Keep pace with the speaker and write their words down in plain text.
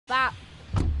Bap.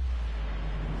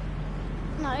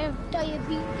 No, I have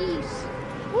diabetes.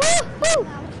 Woo!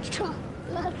 Now it's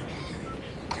chocolate.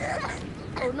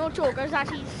 Oh, no joke. I was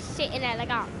actually sitting there like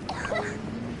that.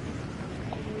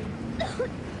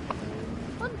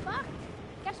 Fun fact.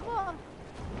 Guess what?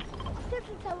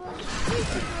 Tipsy Towers,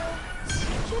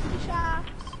 Chimney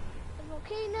Shafts, the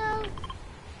volcano,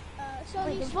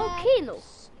 Sunny Wait, the Steps. volcano?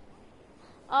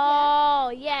 Oh,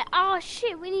 yeah. Oh,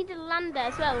 shit. We need to land there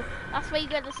as well. That's where you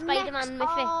get the Spider-Man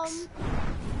mythics.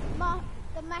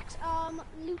 The Max Arm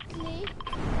Lootly.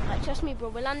 Right, trust me, bro.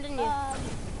 We're landing you.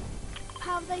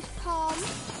 Paradise Palm.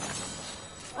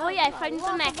 Oh, yeah. I found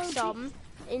the Max Arm.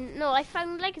 No, I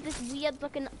found like this weird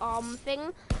looking arm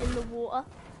thing in the water.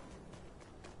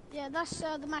 Yeah, that's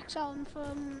the Max Arm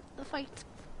from the fight.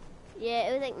 Yeah,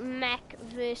 it was like mech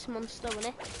versus monster, wasn't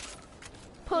it?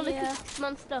 Polar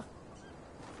monster.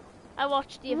 I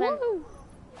watched the event. Woo!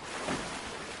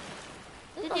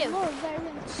 Did you? More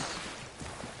variants.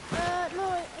 No,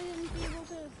 I didn't be able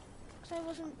to,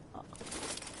 because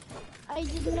I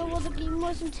didn't know what the game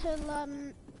was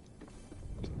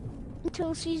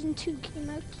until season 2 came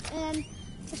out, and then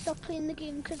I stopped playing the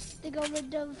game because they got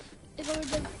rid of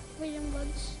Vision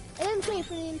Bloods. I didn't play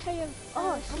for the entire.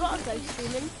 I forgot to go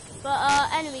streaming. But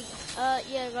anyway,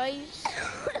 yeah, guys,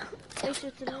 make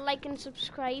sure to like and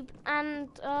subscribe, and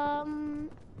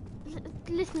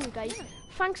listen, guys.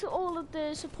 Thanks for all of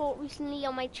the support recently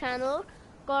on my channel.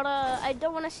 Got I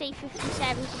don't want to say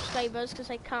 57 subscribers because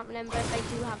I can't remember if I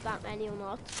do have that many or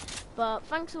not. But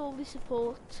thanks for all the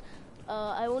support.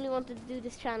 I only wanted to do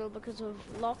this channel because of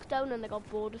lockdown, and I got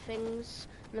bored of things,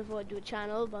 and I thought I'd do a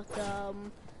channel. But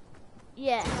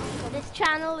yeah, this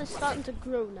channel is starting to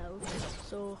grow now.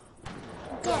 So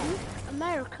yeah,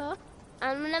 America.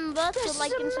 and remember to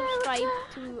like and subscribe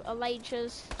to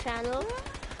Elijah's channel.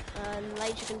 And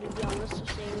Elijah can do the honors of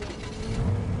saying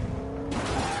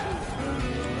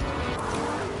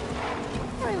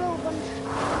Very well done.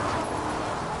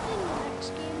 In the next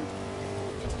game.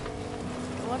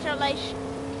 watch out, Elijah.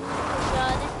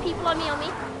 There's people on me. Alright,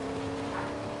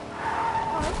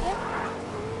 yeah.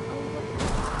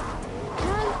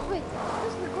 Wait,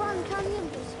 this is the Grand Canyon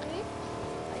this way.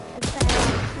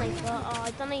 Sniper. Oh,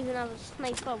 I don't even have a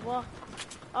sniper. What?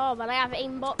 Oh, but I have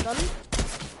aimbot gun.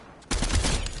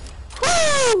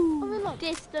 Woo!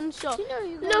 Distance shot. You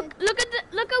know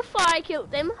Look how far I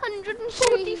killed them.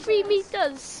 143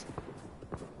 meters.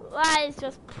 That is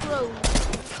just pro.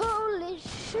 Holy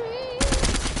shit!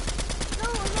 No,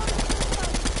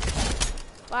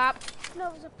 Wow. no,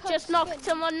 it was a pug Just knocked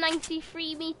skin. him on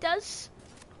 93 meters.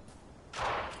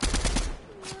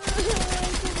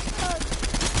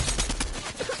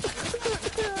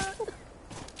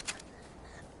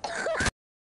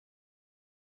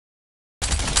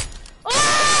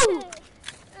 Oh!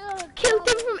 Killed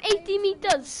him from 80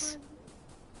 meters.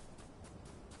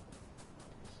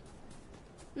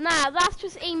 Nah, that's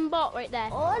just aimbot right there.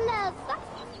 Oh no!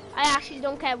 I actually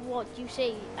don't care what you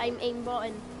say. I'm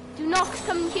aimbotting. Do not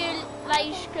come here,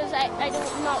 Lige, because I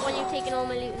don't not want you taking all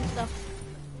my loot and stuff.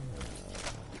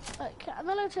 Okay, I'm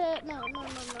allowed to. No.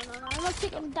 I'm not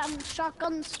taking damn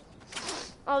shotguns.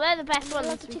 Oh, they're the best I'm allowed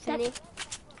ones, to take Tini. that.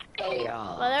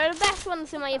 Well, they're the best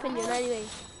ones in my opinion, anyway.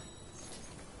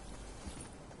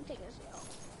 Take this,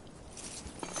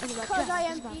 Because I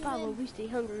am power, human. we stay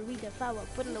hungry, we devour,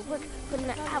 put in the work, put in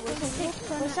the hours,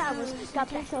 for hours, got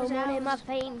petrol in my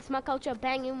veins, my culture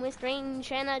banging with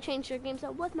strange, and I changed your game,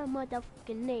 so what's my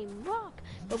motherfucking name? Rock!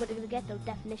 But we're gonna get no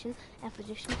definition,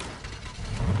 acquisition.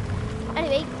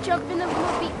 Anyway, jump in the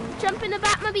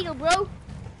Batmobile, bro!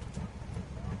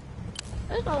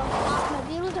 There's not a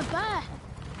Batmobile, it's a bear.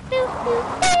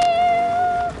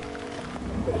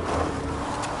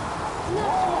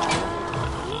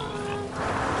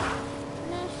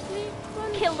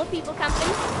 Kill the people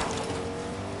camping.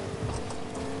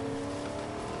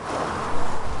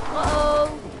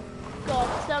 Uh-oh. Got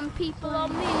some people on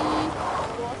me.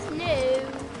 What's new?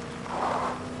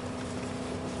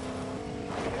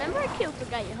 Remember I killed the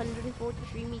guy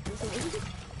 143 meters away?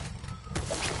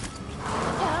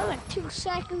 Yeah, like 2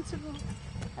 seconds ago.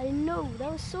 I know,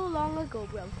 that was so long ago,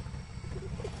 bro.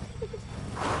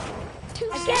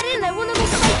 Get in, I want to go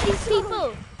fight these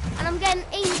people. And I'm getting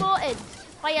aimbotted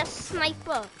by a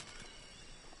sniper.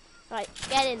 Right,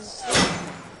 get in.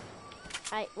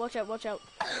 Right, watch out.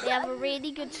 They have a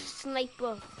really good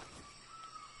sniper.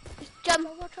 Just jump,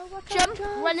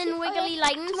 run in wiggly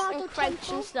lines and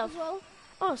crouch and stuff. Well.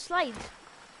 Oh, slide.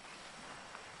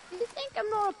 Do you think I'm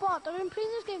not a bot? I've been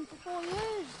playing this game for 4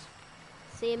 years.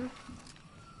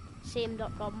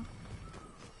 Same.com.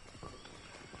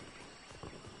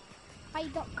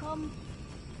 I.com.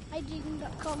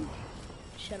 Hygiene.com.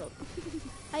 Shut up.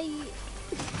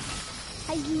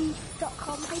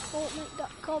 Highleaf.com.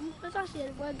 Highfortnite.com. That's actually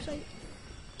a website.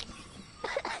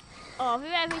 Oh, have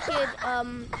you ever heard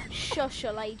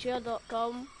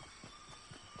Shushalager.com?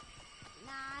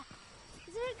 Nah.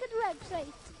 Is it a good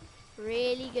website?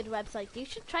 Really good website. You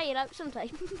should try it out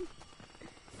sometime.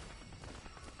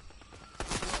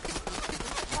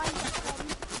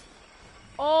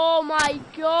 Oh my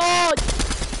god!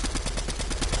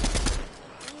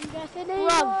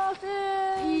 Bruv,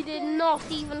 he did not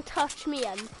even touch me,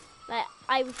 and like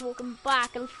I was walking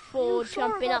back and forth,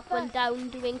 jumping up and down,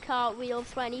 doing cartwheels,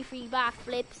 23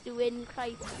 backflips, doing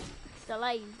Christ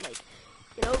alive, like,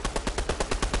 you know.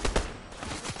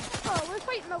 Oh, we're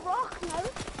fighting a rock now.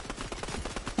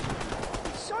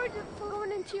 Sorry for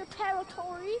going into your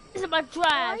territory. It's about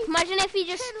drive. Imagine if he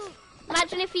just,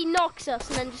 imagine if he knocks us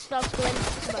and then just starts going.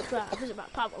 It's about drive. It's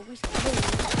about power. We start winning.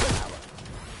 Power.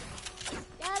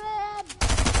 Get him!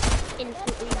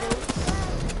 Instantly votes.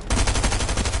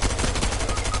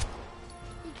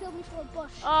 He killed me for a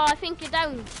bush. Oh, I think you're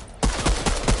down. No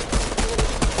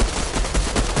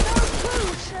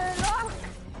clue, Sherlock.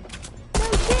 No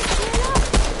shit, Sherlock.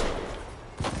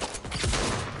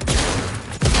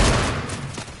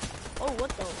 Oh,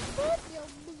 what the?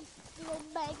 Your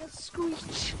mega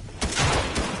screech.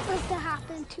 Supposed to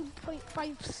happen in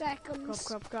 2.5 seconds.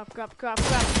 Crap. Why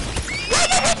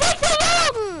did it take so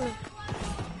long?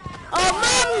 Oh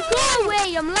man, go away!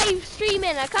 I'm live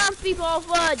streaming. I can't be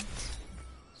bothered.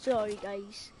 Sorry,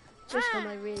 guys. Just for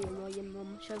my really annoying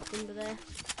mum shouting over there.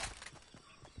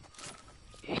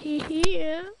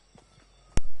 Here.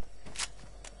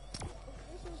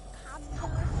 This is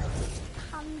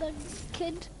Panda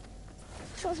Kid.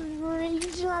 Shots of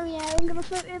rage on me. I'm gonna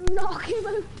fucking knock him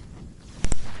out.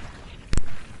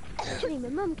 Actually, my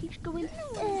mum keeps going,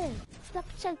 stop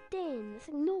shouting. It's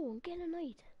like, no, I'm getting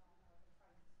annoyed.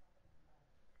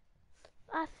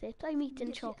 That's it, I'm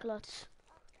eating chocolates.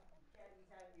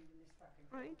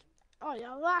 Right. Oh,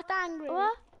 you're that angry.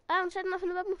 What? I haven't said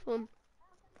nothing about my phone.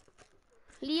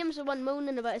 Liam's the one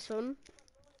moaning about his phone.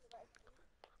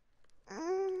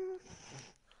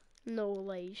 No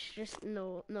lies, just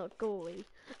no, go away.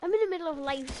 I'm in the middle of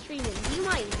live streaming, do you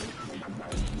mind?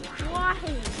 Why?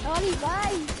 Ollie,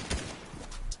 why?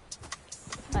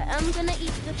 Right, I'm gonna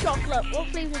eat the chocolate. What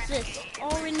flavour is this?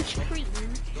 Orange cream.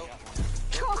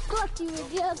 Chocolate, you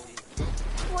idiot.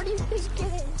 What do you think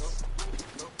it is?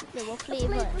 No, what The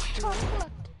flavour? flavor's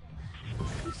chocolate.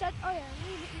 You said, oh yeah, I'm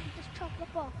gonna eat this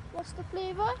chocolate bar. What's the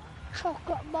flavour?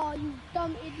 Chocolate bar, you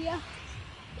dumb idiot.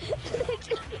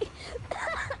 Literally.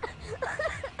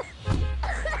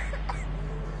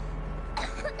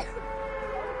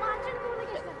 Imagine going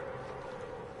against them.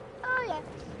 Oh yeah.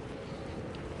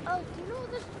 Oh, do you know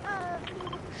what this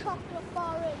chocolate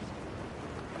bar is?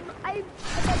 I bet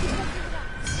you something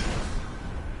that.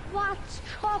 That's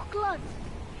chocolate.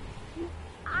 You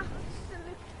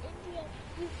absolute idiot.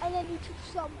 And then you took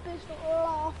some bitch for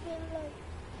laughing like.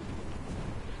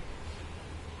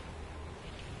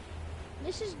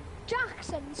 This is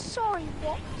Jackson. Sorry,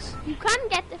 what? You can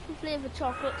get different flavoured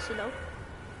chocolates, you know.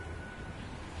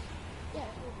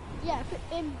 Yeah,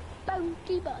 in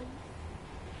Bounty Bun.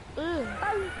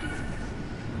 Bounty.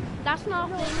 That's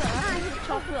not a flavour, that's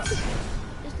chocolate.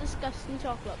 It's disgusting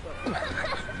chocolate, bro.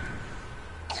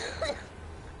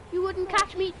 You wouldn't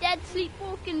catch me dead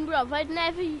sleepwalking, bruv. I'd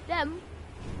never eat them.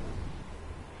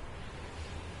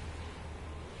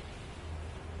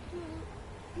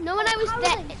 No, when I was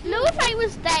dead. No, if I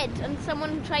was dead and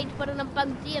someone tried to put in a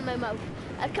bounty in my mouth,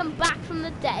 I'd come back from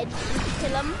the dead and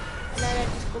kill him, and then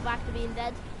I'd just go back to being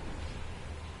dead.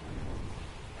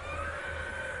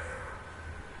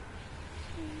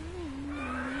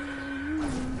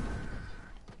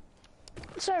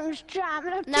 So I was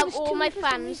jamming up. Now all my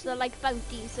fans that like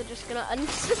bounties are just gonna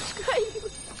unsubscribe.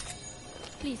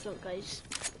 Please don't, guys.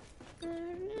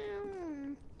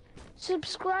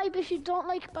 Subscribe if you don't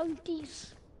like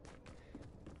bounties.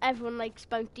 Everyone likes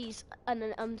bounties and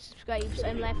then unsubscribes.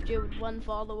 I'm left here with one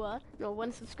follower, no,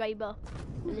 one subscriber,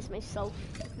 and it's myself.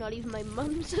 Not even my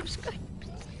mum subscribes.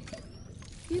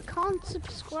 You can't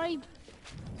subscribe.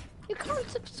 You can't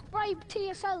subscribe to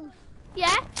yourself.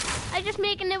 Yeah, I just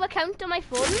make a new account on my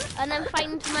phone and then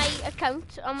find my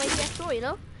account on my PS4, you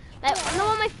know? Like, no,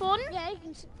 on my phone? Yeah, you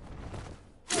can.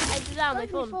 I do that on my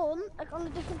phone. Like on a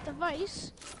different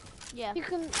device. Yeah. You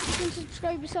can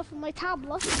subscribe yourself on my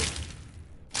tablet.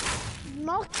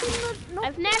 Not in the. Not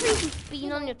I've never even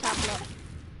been on your tablet.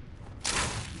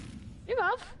 You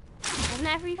have? I've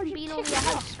never even been over your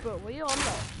house, bro. Were you on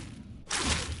that?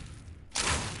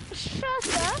 Shut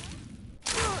up.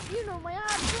 You know my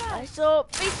address. So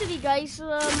basically, guys,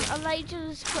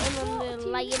 Elijah's putting on the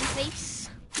lion face.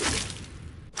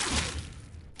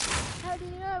 How do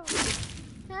you know?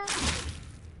 Huh?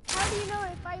 How do you know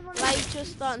if I'm on Elijah's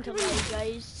starting to lie,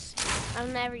 guys.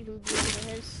 I've never even been to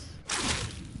his.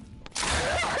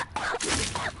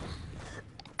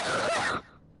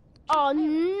 Oh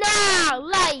no,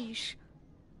 Lige!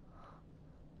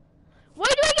 Why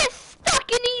do I get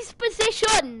stuck in these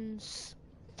positions?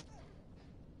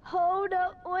 Hold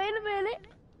up, wait a minute.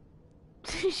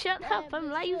 Shut up, I'm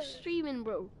live streaming,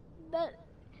 bro.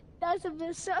 That's a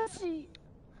bit sussy.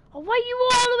 Oh, why are you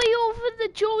all the way over the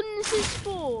Joneses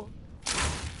for?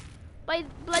 By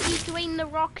bloody Dwayne The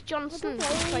Rock Johnson,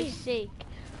 for Christ's sake.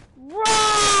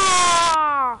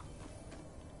 Raw!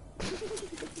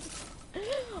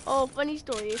 Oh, funny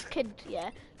story, his kid,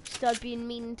 yeah, started being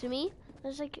mean to me. I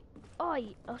was like,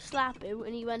 oi, I'll slap you,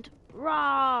 and he went,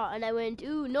 raw, and I went,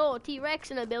 ooh, no,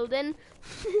 T-Rex in a building.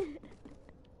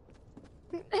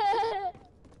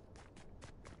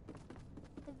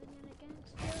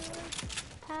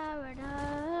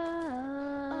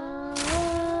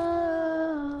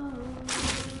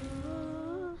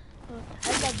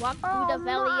 As I walk through the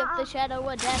valley of the shadow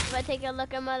of death, I take a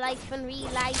look at my life and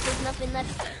realize there's nothing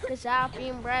left. Cause I've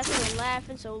been breathing and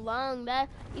laughing so long that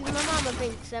even my mama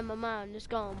thinks that my mind is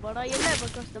gone. But I never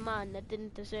crossed a man that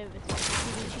didn't deserve it.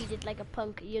 You be treated like a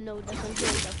punk, you know that's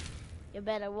unheard of. You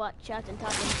better watch out and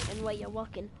talking and where you're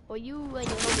walking, or you and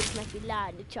your homies might be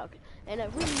lying to chuck. And I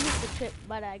really missed the trip,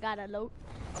 but I got a load.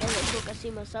 And I took I see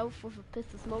myself with a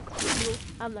piss of smoke. You know,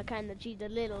 I'm the kind of G the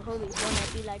little homies wanna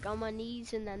be like on my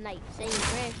knees in the night, saying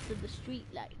prayers to the street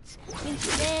lights. Been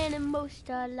spending most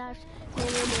our lives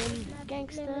living in the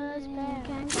gangsters'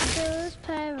 paradise.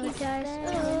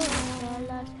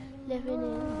 Living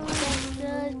in the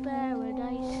gangsters'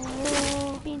 paradise.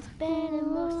 Been spending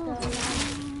most our lives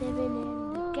living in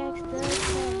the gangsters'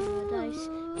 paradise.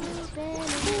 Been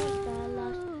spending most our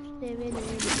lives living in the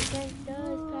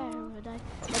gangsters' paradise.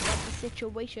 But that's the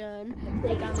situation.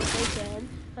 They got me thinking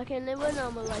I can live a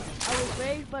normal life. I was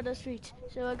raised by the streets,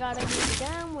 so I gotta be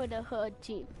down with the hood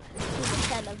team. The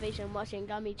television watching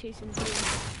got me chasing dreams.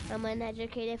 I'm an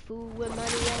educated fool with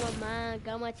money on my mind.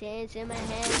 Got my chance in my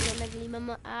hands and a gleam in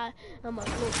my eye. I'm a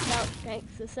smoked out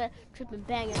gangster set, tripping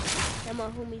banging. And my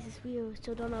homies is real,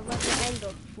 so don't have the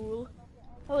angle, fool.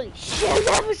 Holy shit, I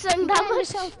never sang that much.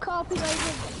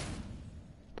 Self-copyrighted.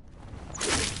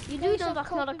 You do know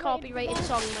that's not a copyrighted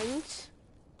song, mind.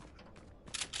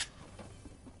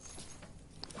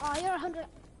 Oh, you're 100.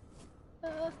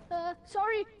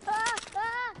 Sorry.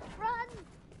 Run!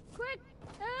 Quick!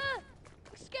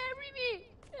 Scary me!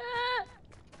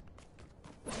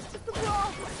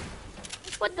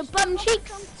 What the bum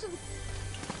cheeks?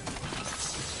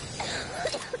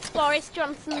 Boris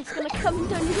Johnson's gonna come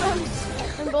down your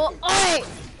house and go, oi!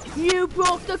 You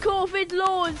broke the COVID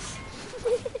laws!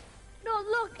 No,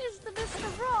 look, it's the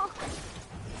Mr. Rock.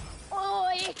 Oh,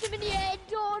 I hit him in the head.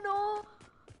 Oh, no.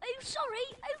 I'm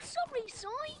sorry, Si.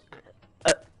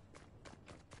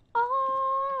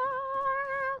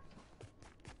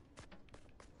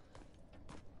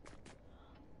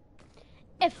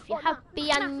 If you're happy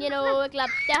and you know,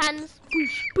 clap your hands,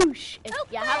 push, push. If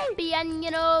you're happy and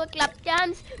you know, clap your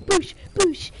hands, push,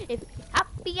 push. If you're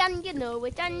happy and you know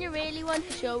it and you really want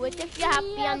to show it, if you're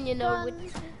happy and you know it,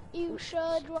 you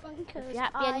should run. if you're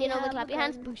happy and you know it, clap your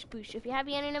hands, push, push. If you're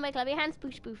happy and you know it, clap your hands,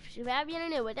 push, push. If you're happy and you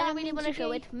know it and you really want to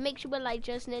show it, make sure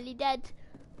Elijah's nearly dead.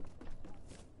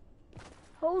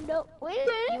 Hold up, wait a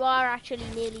minute. You are actually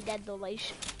nearly dead though,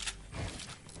 Elijah.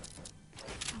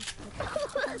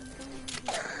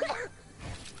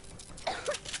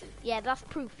 Yeah, that's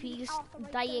proof. He's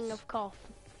dying of cough.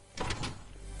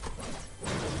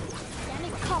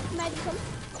 Any cough medicine?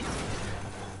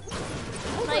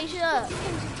 Elijah,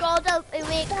 God help me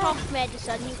make cough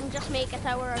medicine. You can just make it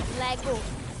out of Lego.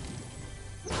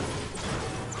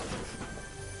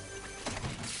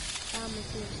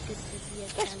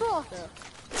 Guess what?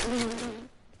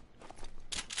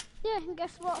 Yeah, and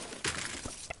guess what?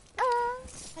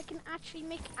 I can actually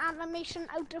make animation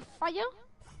out of fire.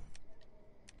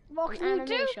 What can you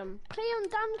do? Play on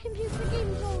damn computer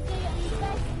games all day and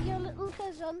beg your little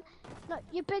cousin, not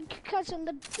your big cousin,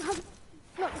 to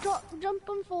jump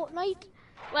on Fortnite.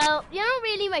 Well, you're not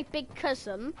really my big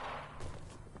cousin.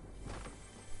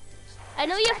 I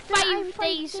know you're 5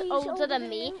 days older than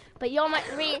me, but you're my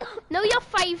no, you're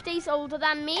 5 days older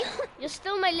than me. You're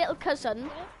still my little cousin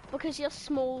because you're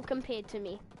small compared to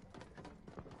me.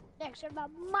 Next to that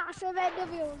massive head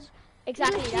of yours.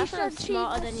 Exactly, that's why I'm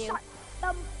smarter than you.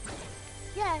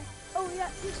 Yeah. Oh yeah.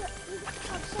 You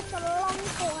have such a long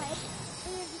forehead.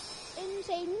 In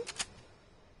insane.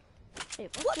 Hey,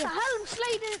 What the this? hell? I'm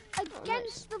sliding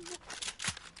against nice. the...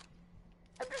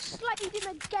 I'm just sliding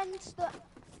against the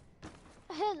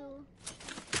hill.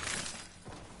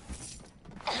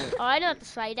 Oh, I know how to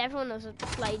slide. Everyone knows how to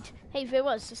slide. Hey,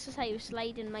 viewers, this is how you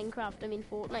slide in Minecraft. I mean,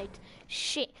 Fortnite.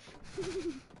 Shit.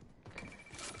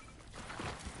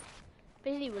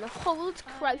 Basically, you're gonna hold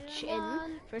crouch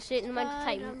in for a certain amount of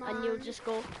time, and you'll just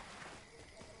go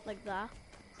like that.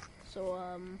 So,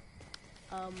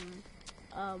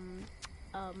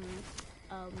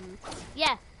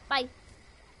 yeah, bye.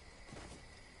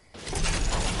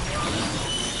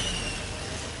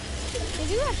 Did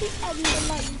you actually end the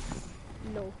line?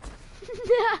 No.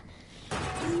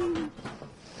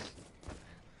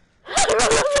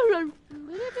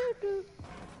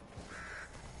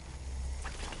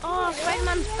 Oh,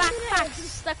 Spider-Man's backpack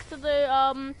stuck to the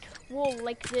wall,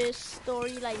 like the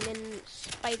storyline in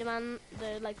Spider-Man,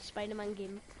 the Spider-Man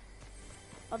game.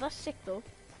 Oh, that's sick though.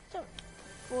 So,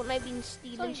 Fortnite been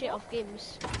stealing shit off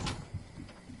games.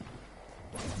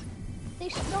 they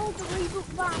stole the reboot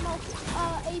van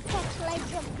off Apex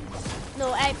Legends.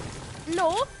 No,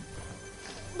 no.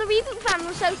 The reboot van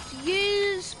was out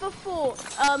years before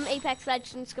Apex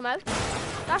Legends come out.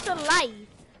 That's a lie.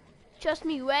 Trust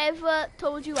me, whoever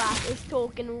told you that is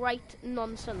talking right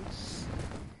nonsense.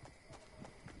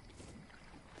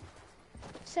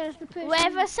 Says the person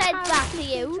Whoever said that to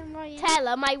you, Ryan. tell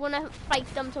them I want to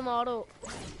fight them tomorrow.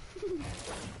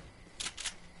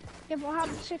 Yeah, but what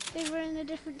happens if they were in a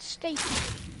different state?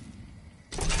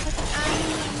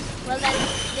 Well then,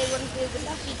 they wouldn't be able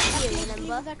to speak to you,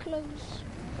 remember? Leave their clothes.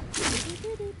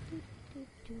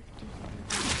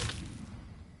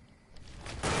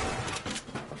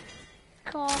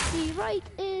 Copyright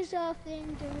is a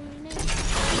thing to rename.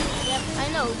 Yep, I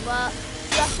know, but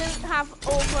you have to have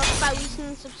over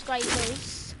 1,000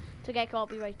 subscribers to get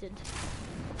copyrighted.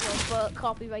 Well, for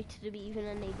copyright to be even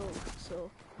enabled, so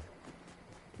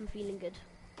I'm feeling good.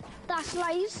 That's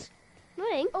lies. No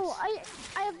thanks. Oh, I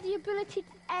have the ability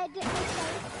to edit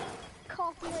myself.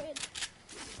 Copyrighted.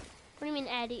 What do you mean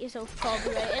edit yourself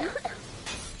copywriting?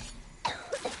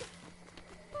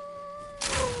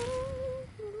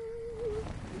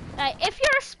 If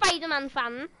you're a Spider-Man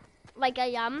fan, like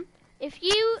I am, if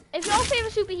your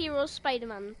favorite superhero is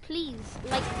Spider-Man, please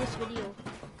like this video.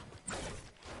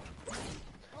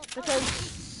 Because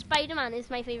Spider-Man is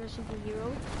my favorite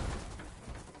superhero.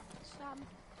 Sam,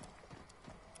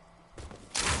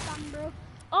 bro.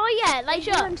 Oh yeah,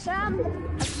 Elijah, Sam.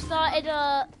 I've started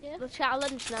the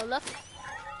challenge now, look.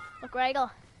 Look where I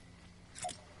go.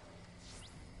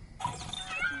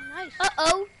 Nice.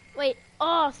 Uh-oh, wait,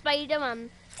 oh,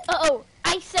 Spider-Man. Uh-oh,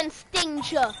 I sense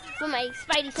danger with my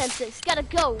spidey senses. Gotta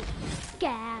go.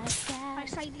 Gas, My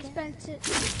gas. spidey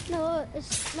senses. No,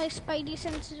 it's my spidey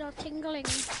senses are tingling.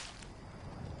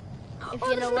 If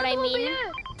you know what I mean.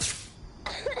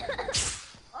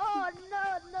 Oh no,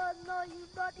 you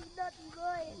naughty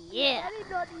boy. Yeah. You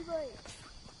naughty boy.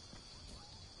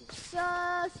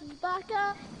 Saucy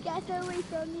baka, get away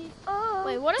from me. Oh.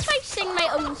 Wait, what if I sing my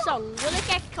own song? Will it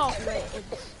get copyrighted?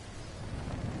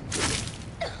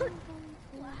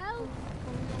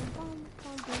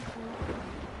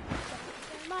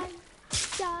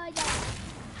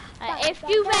 Well, if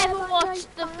you've ever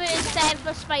watched the first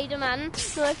ever Spider-Man,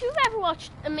 no, if you've ever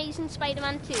watched Amazing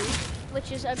Spider-Man 2,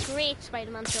 which is a great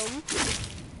Spider-Man film,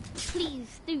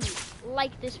 please do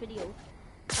like this video.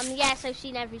 And yes, I've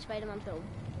seen every Spider-Man film.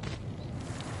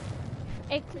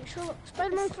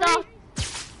 Spider-Man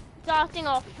Starting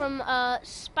off from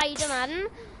Spider-Man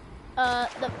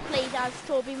that played as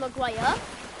Tobey Maguire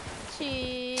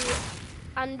to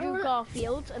Andrew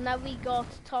Garfield, and now we got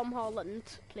Tom Holland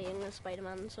playing as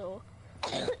Spider-Man, so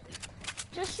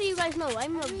just so you guys know,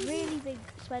 I'm a really big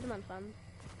Spider-Man fan.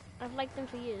 I've liked him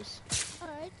for years.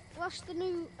 Alright, what's the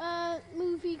new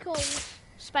movie called?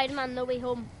 Spider-Man No Way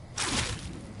Home.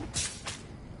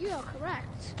 You are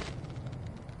correct.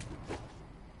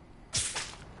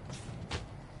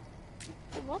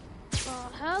 What the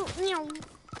hell?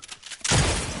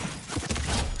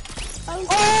 Oh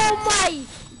my!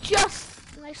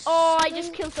 Oh, I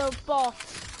just killed a bot.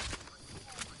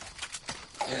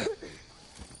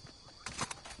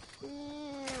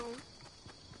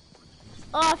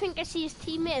 Oh, I think I see his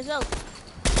teammate as well.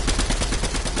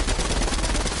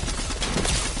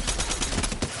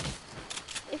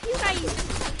 If you guys...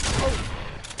 Oh.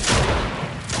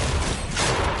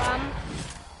 Bam.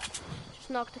 Just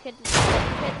knocked the kid.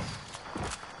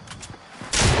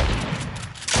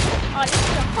 Oh, this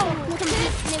is a whole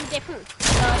completely new different.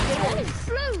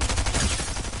 Blue.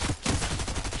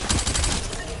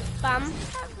 Bam.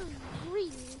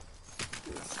 Green.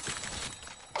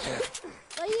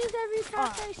 use every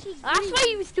time I see That's green. why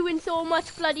he was doing so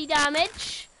much bloody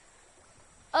damage.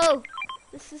 Oh,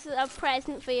 this is a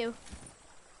present for you.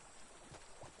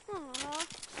 Aww.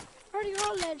 Already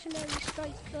got a legendary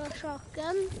strike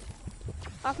shotgun.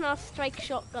 That's not a strike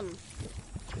shotgun.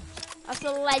 That's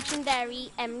a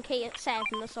legendary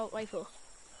MK7 assault rifle.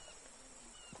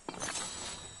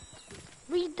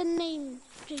 Read the name,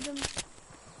 Jaden.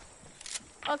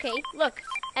 Okay, look.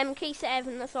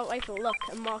 MK7 assault rifle. Look,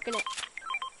 I'm marking it.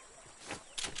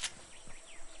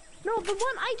 No, the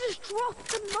one I just dropped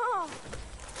the mark.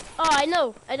 Oh, I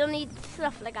know. I don't need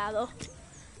stuff like that though.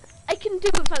 I can do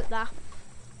without that.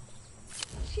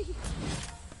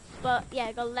 But yeah,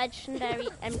 I got a legendary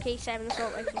MK7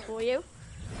 assault rifle for you.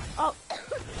 Oh,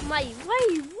 why?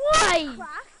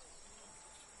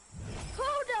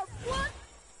 Hold up, what?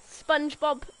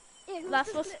 SpongeBob. Yeah,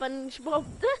 That's what SpongeBob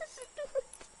does.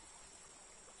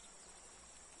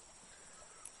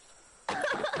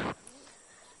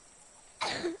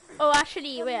 Oh,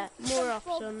 actually, wait, more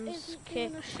options. Okay.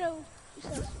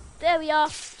 There we are.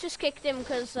 Just kicked him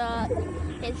because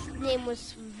his name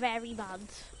was very bad.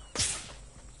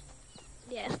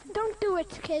 Yes, don't do it,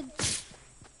 kids.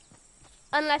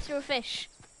 Unless you're a fish.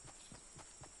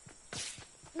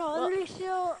 No, Well, unless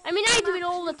you're... I mean, I do it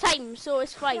all the time, so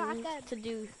it's fine Crackhead. to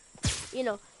do. You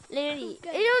know, literally.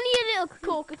 Okay. You don't need a little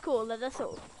Coca-Cola, that's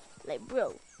all. Like,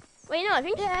 bro. Wait, no, I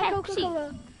think it's Pepsi.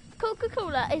 Coca-Cola.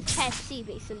 Coca-Cola is Pepsi,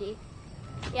 basically.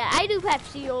 Yeah, I do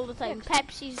Pepsi all the time. Yes.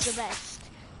 Pepsi's the best.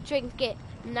 Drink it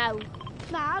now.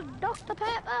 Nah, Dr.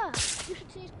 Pepper. You should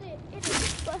taste it. It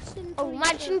is busting. Oh,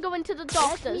 imagine going to the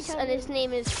doctor's tell and you. his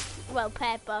name is, well,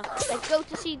 Pepper. Like, go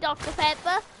to see Dr.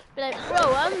 Pepper. Be like,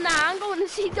 bro, I'm going to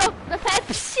see Dr.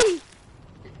 Pepsi.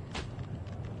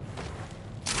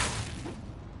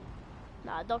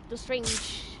 Nah, Doctor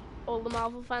Strange. All the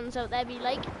Marvel fans out there be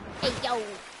like, hey, yo.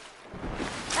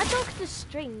 That Doctor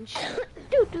Strange.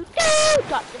 do,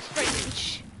 Doctor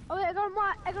Strange. Oh wait, I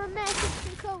got a message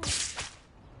from Code.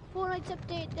 Fortnite's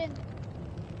update then.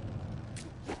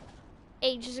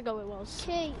 Ages ago it was.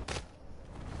 Okay.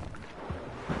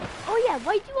 Oh yeah,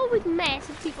 why do you always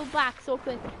message people back so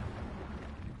quick?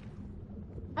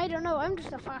 I don't know, I'm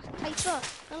just a fast typer.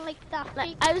 I like that. Like,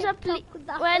 fake I was TikTok with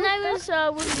that when I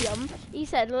filter. was with Liam, he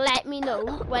said, let me know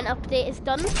when update is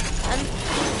done. And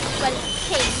when it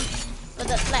came, but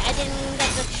like, I didn't even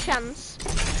get the chance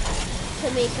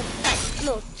to make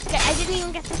I didn't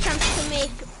even get the chance to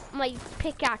make my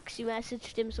pickaxe. You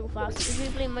messaged him so fast. Because we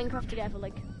were playing Minecraft together,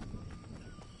 like.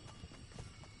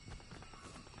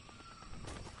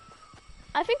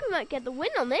 I think we might get the win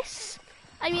on this.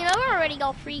 I mean, I've already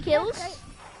got 3 kills. Okay.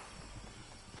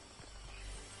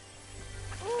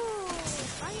 Oh,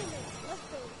 finally, let's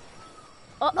go.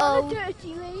 Uh-oh. Not a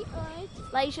dirty way, alright.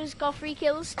 Elijah's got 3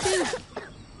 kills too.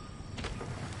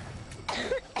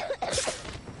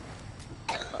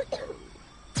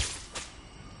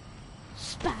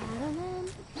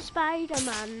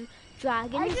 Spider-Man,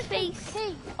 dragging his face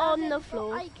on the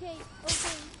floor. Okay.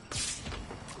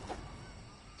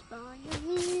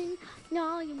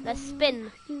 Let's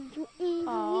spin.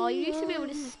 Oh, you used to be able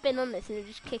to spin on this and it would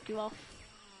just kick you off.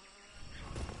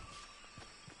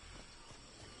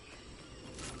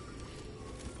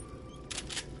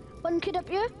 One kid up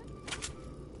here.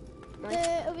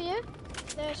 Nice. Over here.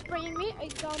 They're spraying me. I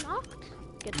got knocked.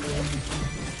 Good for you.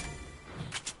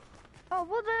 Oh,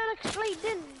 well, they're like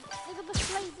sliding. They got the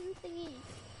sliding thingy.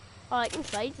 Oh, I can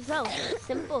slide as well.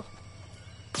 Simple.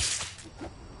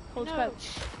 Hold crouch.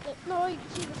 No, you can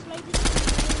see the sliding thingy.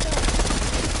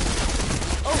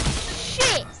 Oh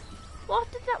shit! What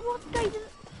guy did?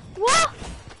 What?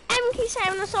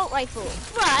 MK7 assault rifle.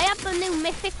 Right, I have the new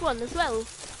mythic one as well.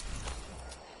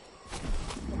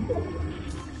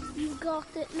 You got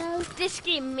it now. This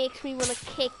game makes me want to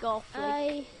kick off.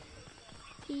 Like.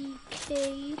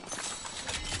 IDK.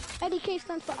 IDK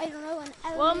stands for I don't know, and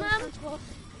L Well, ma'am? stands for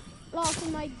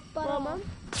laughing my butt Well, off. ma'am?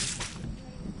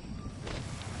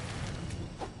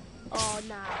 Oh,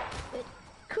 nah. Wait,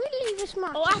 can we leave this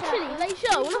match? Oh, actually, like,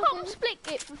 sure, we'll hop split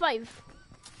it for 5.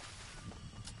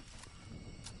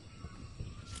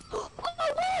 Oh,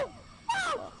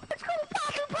 wow! It's called a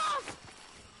battle pass!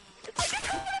 I just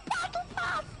called a battle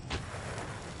pass!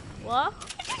 What?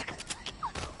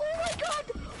 Oh my god!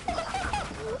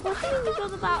 What do you mean you got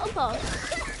the battle pass?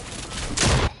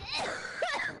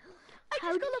 I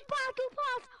just got a battle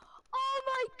pass! Oh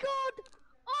my god!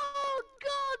 Oh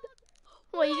god!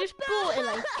 What, you just bought it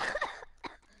like?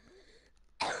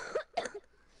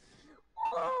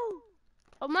 Oh!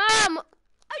 Oh, ma'am!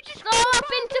 I just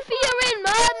Stop interfering,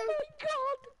 man! Oh my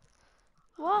god!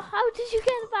 What? How did you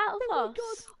get a battle Oh my pass?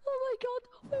 god! Oh my god!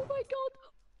 Oh my god!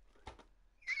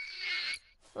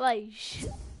 boys.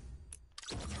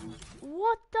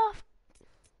 What the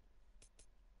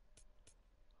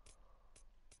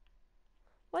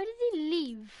Why did he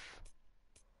leave?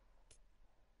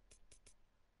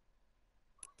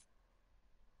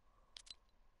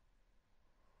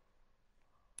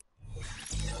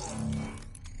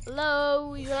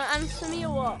 Hello, you gonna answer me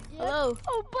or what? Yeah. Hello?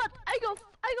 Oh, but I got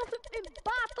flipping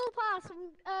battle pass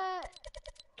from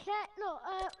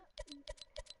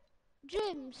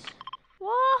gyms.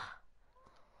 What?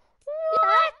 Yeah.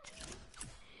 What?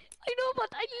 I know, but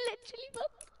I literally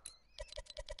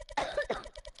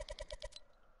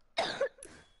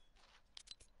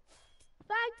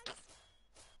Thanks.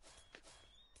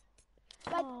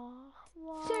 But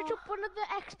Oh, search up one of the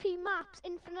XP maps,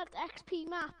 infinite XP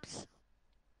maps.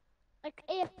 Like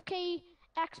AFK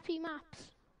XP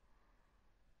maps.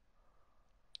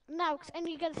 Now, and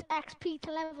you get XP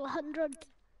to level 100.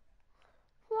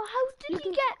 Well, how did You he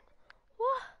can- get?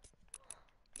 What?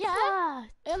 Yeah.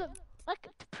 What? Like,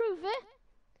 to prove it.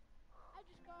 I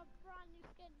just got a brand new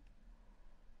skin.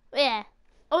 Yeah.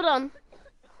 Hold on.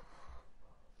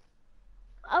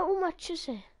 How much is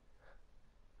it?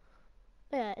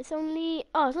 Yeah, it's only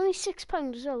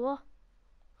 £6 as well. What?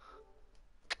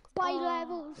 Buy Oh.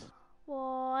 levels.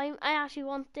 Well, I actually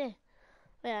want it.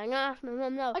 Yeah, I'm gonna ask my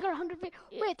mum now. I got 100 V.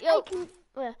 Wait, Yo. I can.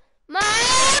 Yeah. Mum!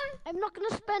 I'm not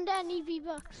gonna spend any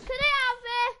V-Bucks. Can I have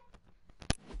it?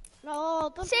 No,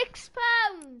 don't. £6.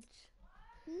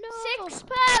 No. £6.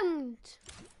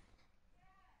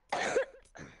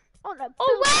 Oh, no.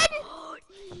 Oh,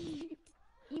 when?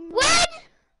 When?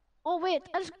 Oh wait,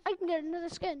 I can get another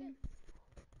skin.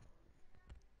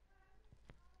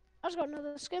 I just got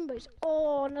another skin, boys.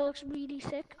 Oh, and that looks really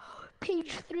sick.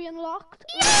 Page 3 unlocked.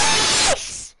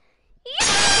 Yes!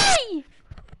 Yay!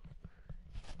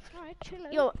 Alright, chill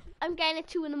out. Yo, I'm getting at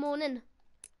 2 in the morning.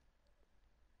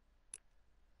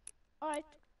 Alright,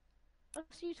 I'll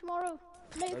see you tomorrow.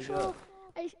 Make sure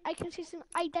I can see some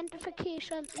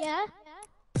identification. Yeah?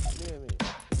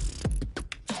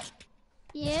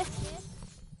 Yeah.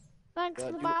 Thanks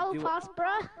for the battle pass,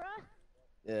 bruh.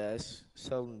 Yes,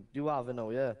 so you have it now,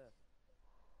 yeah?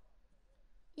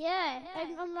 Yeah,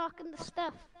 I'm unlocking the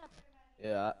stuff.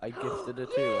 Yeah, I gifted it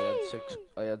too.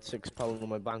 I had £6 in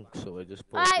my bank, so I just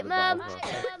bought Alright, the Mum. battle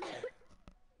pass.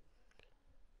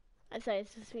 I'm sorry,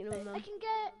 it's just speaking to my I mum. can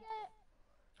get.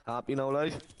 Happy now,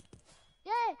 life?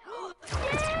 Yeah! Yay!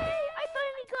 I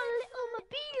finally got a little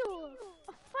mobile!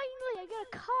 Finally, I got a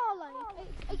car, like.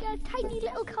 I got a tiny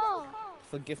little car.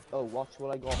 For gift, oh, watch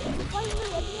what I got.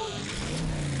 Finally, everyone.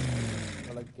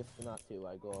 I like gifting that too.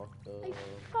 I got.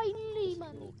 Finally,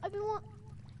 man. I've been want.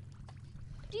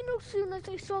 Do you know? Soon as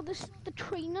I saw the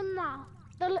train and that,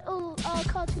 the little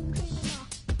cartoon train and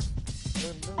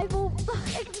that, I thought,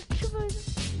 I can just shove it.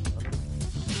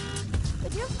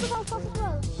 But you have to go fast as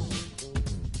well.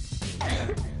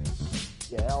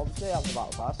 Yeah, obviously I have the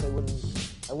battle pass.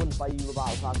 I wouldn't buy you a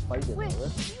battle pass if I didn't Wait, have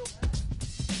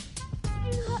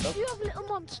it. you have a little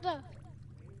monster.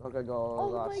 Look, I got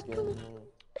Oh that my skin. God.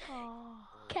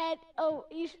 Ken,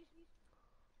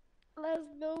 let's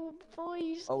go,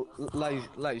 boys. Oh,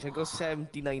 Lige, I got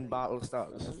 79 battle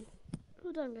stars.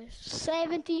 Hold on, guys.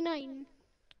 79.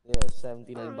 Yeah,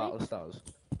 79 Alright. battle stars.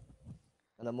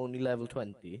 And I'm only level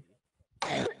 20.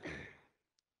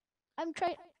 I'm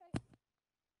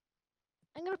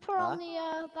gonna put on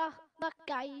the that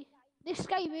guy. This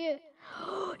guy here.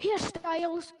 He has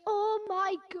styles. Oh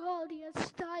my God, he has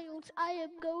styles. I am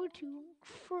going to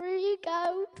freak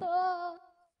out.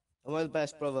 Am I the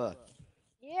best, brother?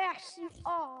 Yes, you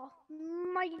are,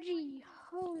 my G.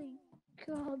 Holy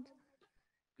God.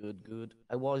 Good.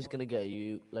 I was gonna get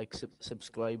you like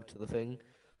subscribe to the thing,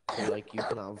 so like you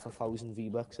can have 1,000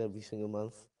 V-Bucks every single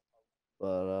month.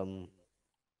 But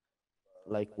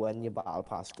like when your battle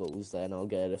pass goes, then I'll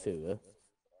get it for you.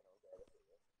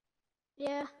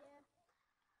 Yeah.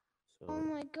 So Oh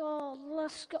my God.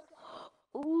 Let's go.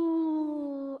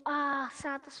 Ooh.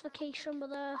 Satisfaction,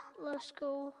 brother. Let's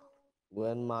go.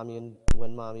 when Mammy and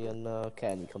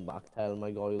Kenny come back, tell them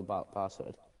I got you the battle pass.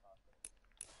 Right?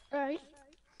 Right.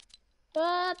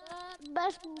 But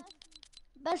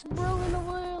best bro in the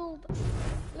world.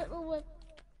 Little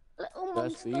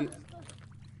Best monster. beat.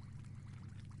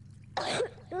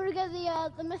 You wanna get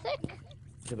the mythic?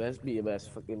 The best be your best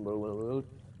fucking bro in the world.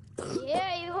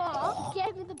 Yeah, you are.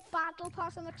 Get me the battle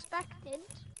pass unexpected.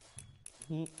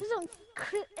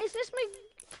 Is this my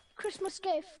Christmas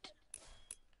gift?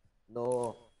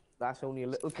 No, that's only a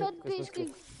little Could Christmas basically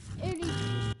gift.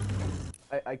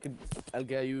 early. I'll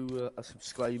get you a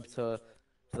subscribe to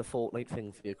the Fortnite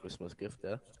thing for your Christmas gift,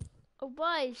 yeah? Oh,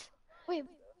 boys. Wait.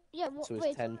 Yeah. So it's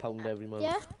Wait. £10 every month.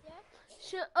 Yeah.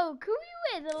 So, oh, can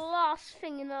we wear the last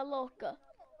thing in our locker?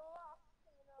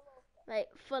 Like,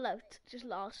 full out, just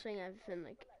last thing, everything,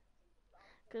 like.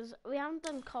 Because we haven't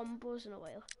done combos in a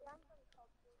while.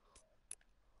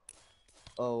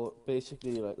 Oh,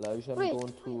 basically, like, Lige, I'm Wait.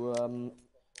 going to,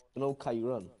 you know,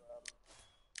 Kyron.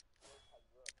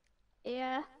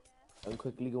 Yeah. I'm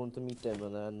quickly going to meet him,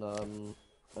 and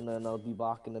then I'll be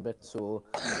back in a bit. So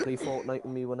play Fortnite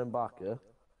with me when I'm back, yeah.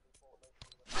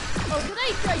 Oh, can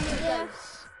I join you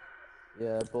guys?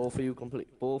 Yeah, both of you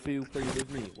play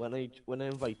with me. When I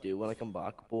invite you, when I come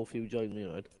back, both of you join me,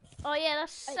 right? Oh yeah,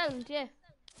 that's sound, yeah.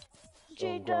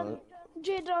 Jadon.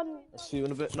 Jadon. See you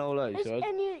in a bit now, Lige, right?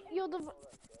 And you're the.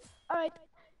 Alright.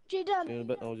 Jadon. See you in a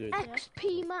bit now, Jade.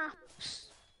 XP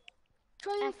maps.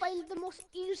 Try and find the most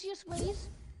easiest ways.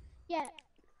 Yeah.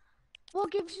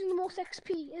 What gives you the most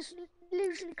XP is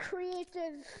literally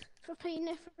creative for playing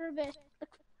it for a bit. Like,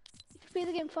 you can play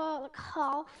the game for like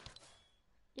half.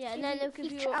 Yeah, and then they'll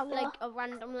give you hour. like a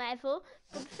random level.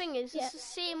 But the thing is, it's the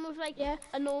same with like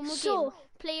a normal So, game.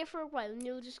 Play it for a while and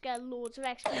you'll just get loads of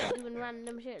XP doing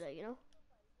random shit, like, you know?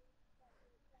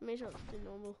 May as well just do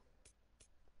normal.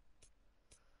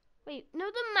 Wait, know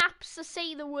the maps that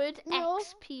say the word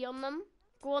XP on them?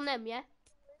 Go on them, yeah?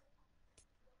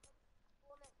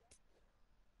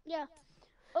 Yeah.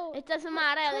 Oh, it doesn't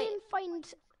matter. Try and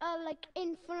find like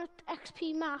infinite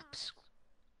XP maps.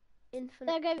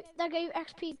 Infinite. They give you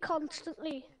XP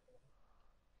constantly.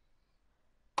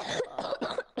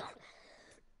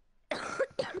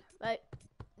 Right.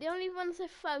 The only ones I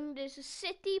found is a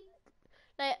city,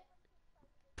 like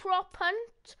prop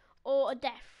hunt or a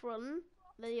death run.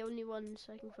 They're the only ones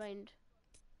I can find.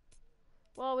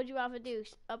 What would you rather do?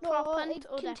 A prop hunt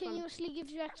or death run? It continuously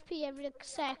gives you XP every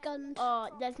second. Oh,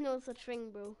 there's no such thing,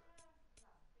 bro.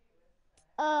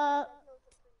 Yeah,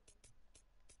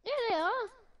 they are.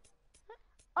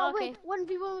 Oh okay. Wait,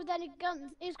 1v1 with any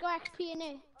gun. It's got XP in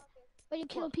it. When you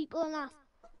kill people and that.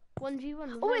 1v1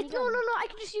 with Oh wait, any no, gun? I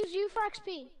can just use you for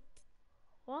XP.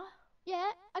 What?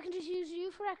 Yeah, I can just use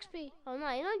you for XP. Oh no,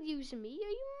 you're not using me.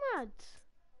 Are you mad?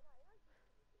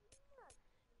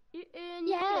 You earn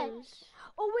your kills.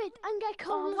 Oh wait, and get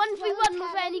cold. 1v1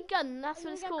 with any gun. That's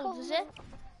what it's called, is it?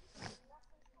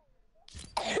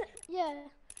 Yeah.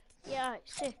 Yeah,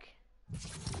 sick.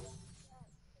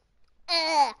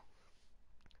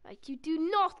 Right, you do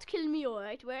not kill me,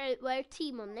 alright? We're a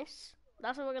team on this.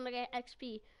 That's how we're gonna get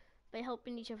XP, by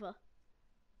helping each other.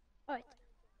 Alright.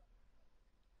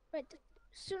 Right,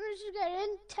 as soon as you get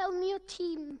in, tell me your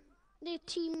team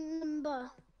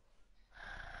number.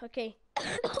 Okay.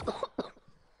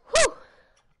 Whew.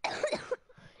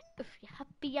 If you're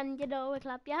happy and you know it,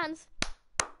 clap your hands.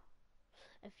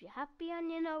 If you're happy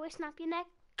and you know it, snap your neck.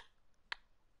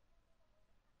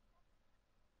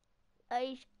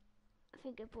 I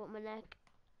think I broke my neck.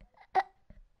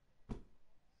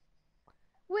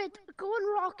 Wait, go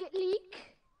on Rocket League,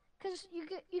 because you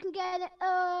can get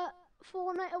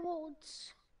Fortnite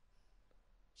awards.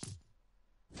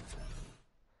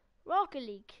 Rocket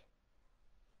League?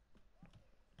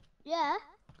 Yeah.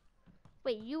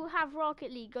 Wait, you have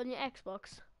Rocket League on your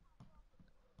Xbox?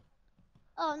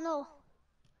 Oh no.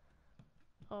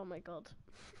 Oh my god.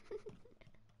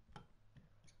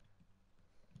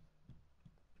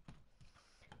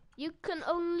 You can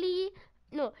only...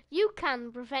 No, you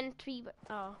can prevent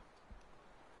Oh.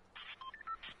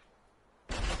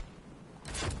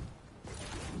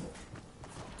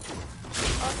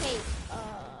 Okay,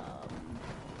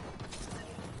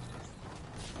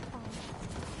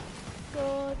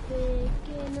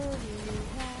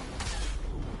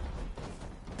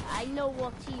 I know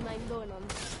what team I'm going on.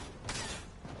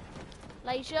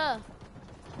 Elijah.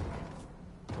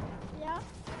 Yeah.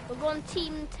 We're going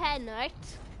team 10,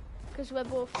 right? Because we're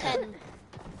both 10.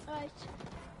 Right.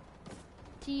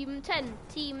 Team 10,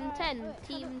 team 10,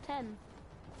 team 10.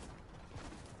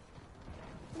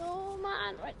 No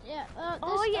man, right, yeah.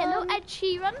 Oh yeah, no, Ed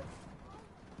Sheeran.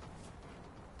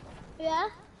 Yeah?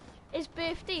 His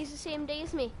birthday is the same day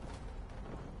as me.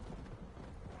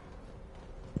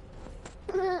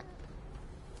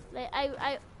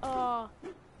 Like oh,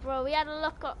 bro, we had a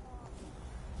look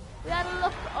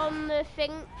on the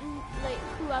thing, like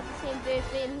who had the same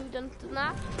birthday and who done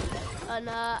that, and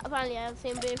apparently I had the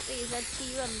same birthday as Ed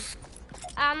Sheeran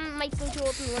and Michael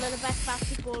Jordan, one of the best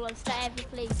basketballers to ever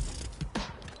play.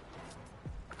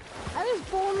 I was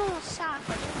born on a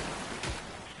Saturday.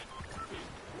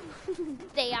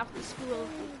 Day after school.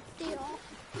 Day off.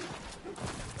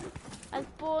 I was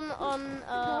born on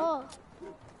No.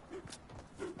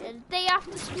 the day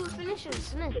after school finishes,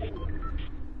 isn't it?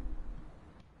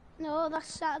 No,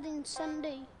 that's Saturday and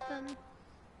Sunday.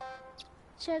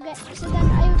 So then I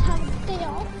would have a day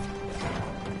off.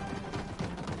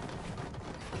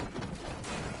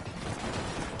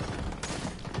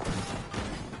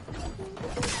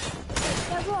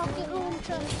 The rocket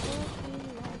launcher.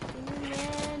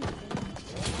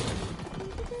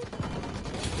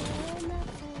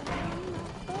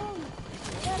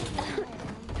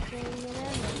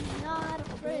 Not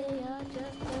afraid,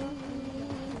 just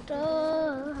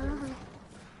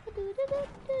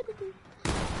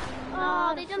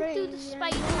Oh, they don't do the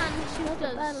Spider-Man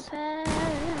shooters.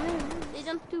 They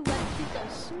don't do web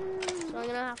shooters. So I'm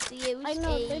gonna have to use I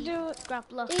know, they do.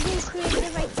 grappler. They do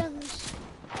creative items.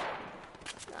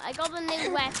 I got a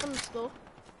new weapon though.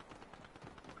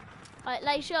 Alright,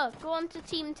 Laisha, go on to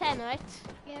team 10, right?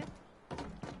 Yeah.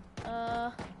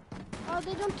 Oh,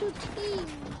 they don't do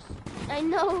teams. I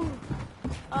know.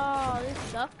 Oh, this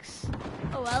sucks.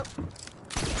 Oh well.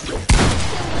 Kill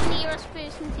the nearest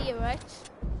person to you, right?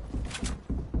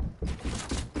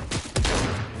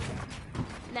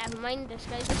 Never mind, this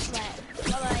guy's a sweat.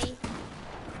 Bye-bye.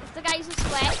 If the guy's a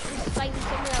sweat, just find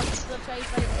someone else to try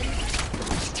fighting.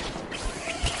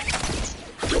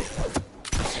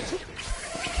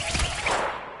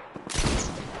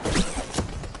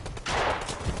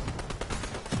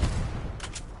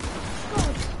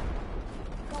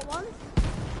 Got one.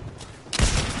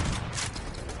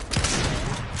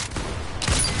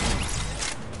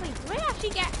 Wait, do I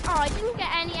actually get... Oh, I didn't get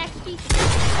any XP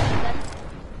then.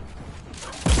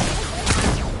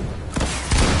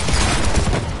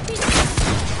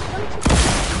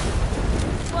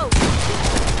 Whoa.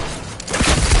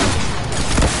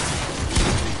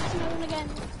 Snowing again.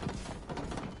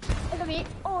 Look at me.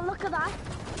 Oh, look at that.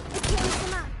 It kills the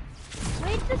man.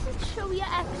 Where does it show your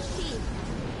XP?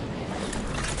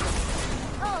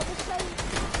 Oh, this guy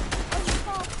on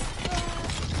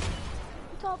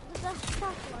top of the death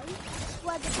trap line,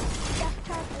 where the death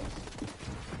trap is.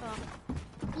 Oh.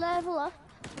 Level up.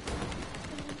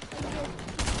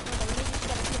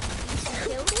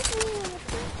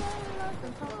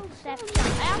 I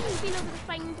haven't been able to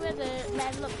find where the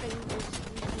level up thing is.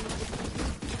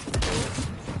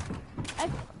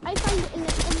 I find it in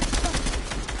the stuff.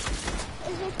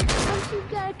 Is it once you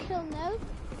get a kill now?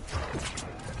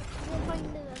 You'll find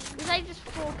it then. Because I just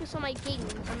focus on my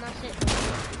games and that's it.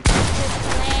 There's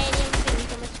plenty of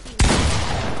things on the screen.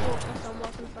 Focus on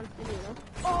what's in front of me, you know?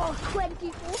 Oh, 24.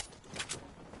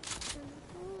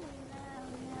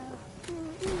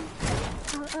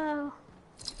 Oh.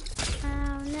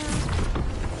 Oh no.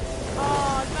 Oh,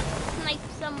 I was about to snipe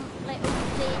some like old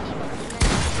lady and then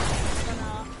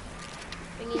gonna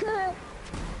bring in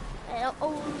an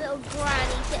old little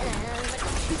granny sitting there and I was like to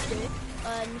shoot her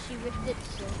and she ripped it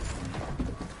so.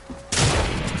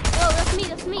 Oh, that's me,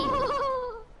 that's me.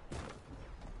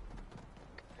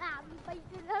 We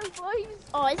fighting now, boys.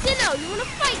 Oh, is it now? You wanna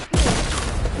fight me?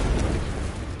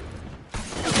 I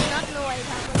do not know what is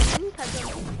happening because of...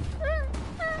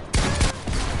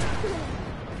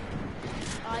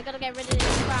 Oh, I gotta get rid of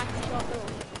this crack shotgun.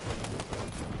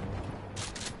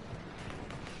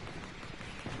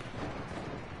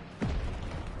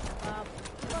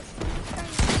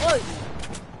 Oi!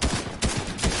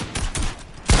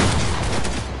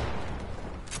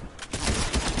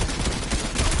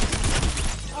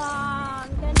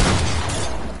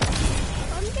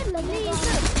 I'm getting the lead.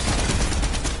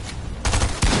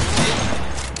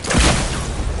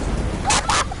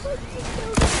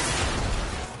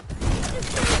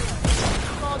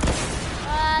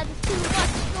 There's too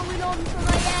much going on for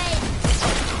my head.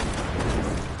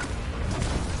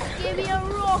 Give me a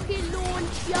rocket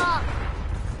launcher.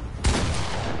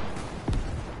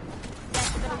 Yes,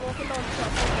 I'm gonna rocket launcher.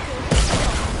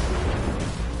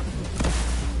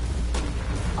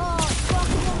 Oh,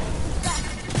 rocket launcher.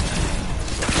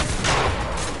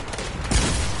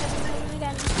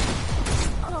 Again.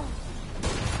 Oh.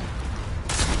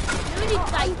 Really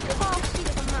tight. I can't see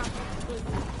the map.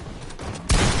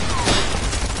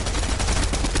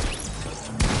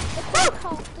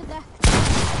 Half to death.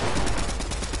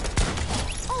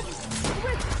 Oh,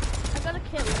 I got a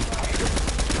kill.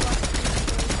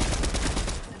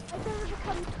 I don't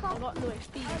become I top. got no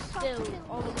XP still. Kill.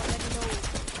 Oh my god, I know.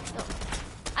 No.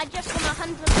 I just got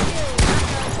 100 kills and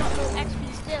I got no XP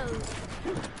still.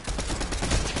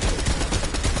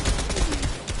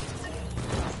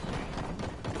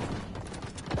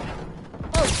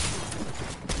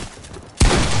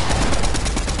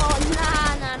 Oh,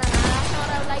 nah. That's not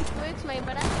how life works, my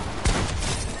brother.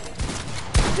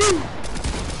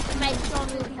 My strong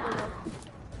will be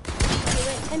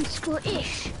And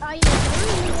squish. I know.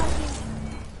 Really lucky.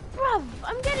 Bruv,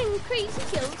 I'm getting crazy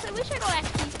kills. I wish I got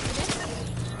XP for this.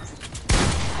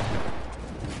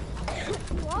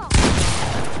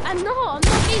 I'm not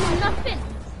gaining nothing.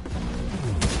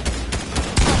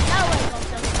 Now I got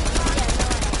them. Yeah,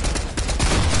 now I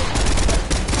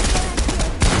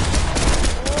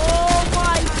Oh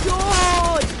my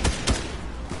god!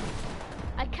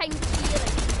 I kind of feel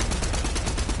it.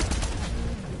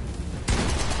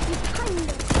 You kind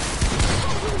of.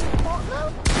 What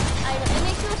though? It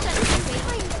makes no sense to me.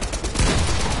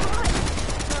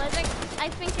 No, I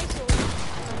think I saw it.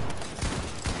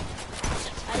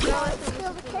 I know I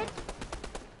Kill the kid.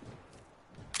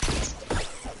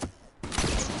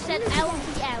 It said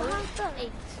LPL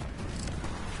 8.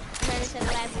 And then it said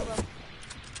level up.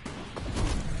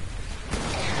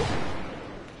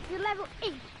 You're level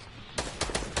 8.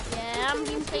 Yeah, I've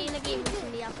been playing a game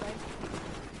recently, that's why.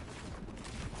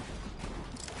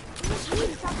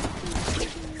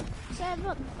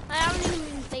 I haven't even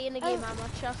been playing the game that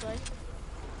much, that's why.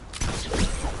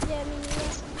 Yeah, me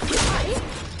neither.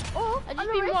 Oh, I've just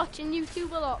been watching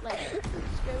YouTube a lot, like,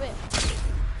 screw it.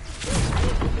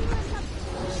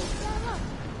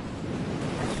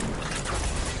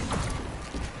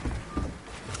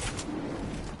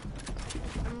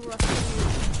 I'm rushing.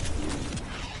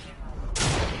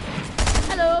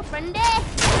 Hello, friendy!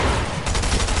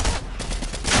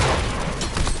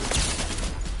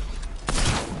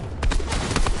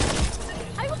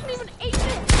 I wasn't even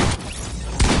aiming.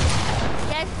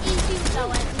 Yes, easy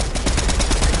going.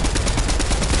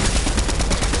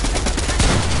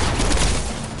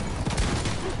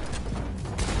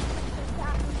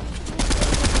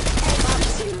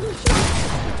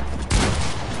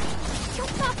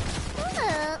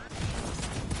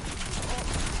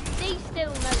 Stay still,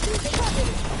 no, stay still.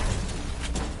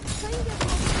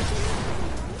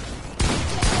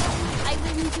 I've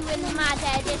been doing mad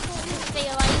edits to stay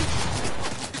alive.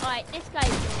 Alright, this guy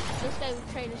was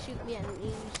trying to shoot me and he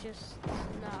was just,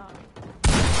 no.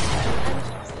 I'm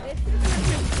sorry, if you want to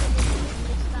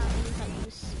miss that many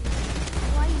times,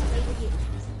 why you play the game?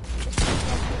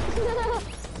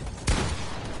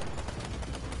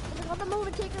 Got them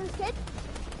overtaken as kid.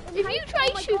 If you try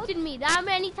shooting me that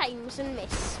many times and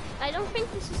miss, I don't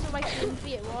think this is the right thing for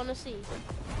you, honestly.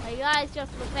 Like, that is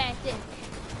just pathetic.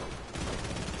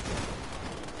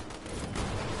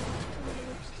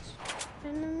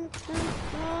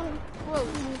 Whoa.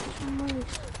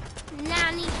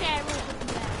 Nanny Cheryl would be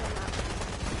better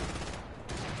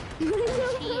than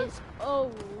that. She is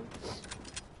old.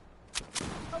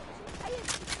 I am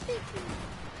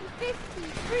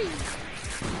 53.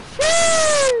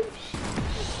 Sheesh!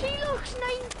 She looks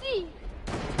 90.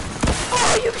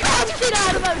 Oh, you can't say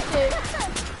that about it!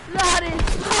 That is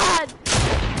bad!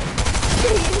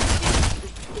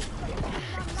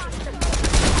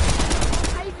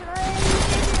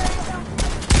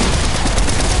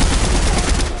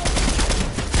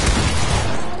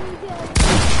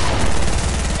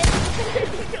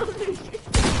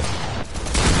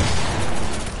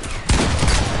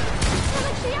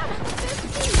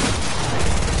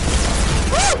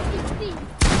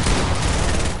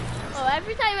 Oh,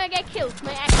 every time I get killed,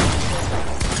 my action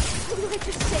goes I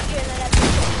just sit here and let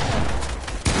everything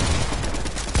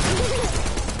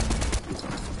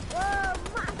Whoa,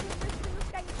 massive. This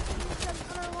guy is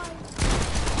on our line.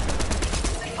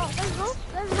 Oh, there's no.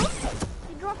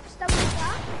 He drops down like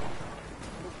that.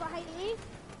 He's behind me.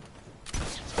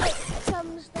 Here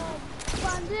comes the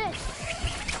bandit.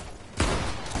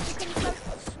 Here comes the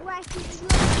sweaty.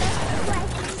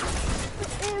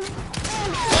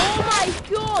 Oh my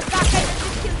god, that guy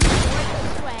just killed me right in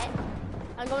sweat.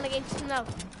 I'm going against him now.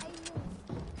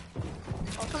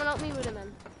 Oh, someone help me with him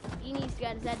then. He needs to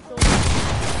get his head sorted.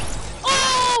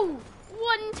 Oh!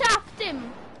 One tapped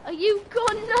him! Are you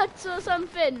gone nuts or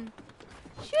something?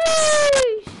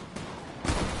 Sheesh!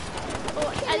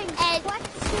 Oh,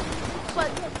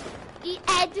 but he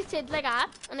edited like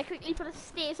that, and I quickly put the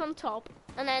stairs on top,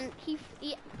 and then he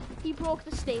broke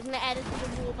the stairs, and I edited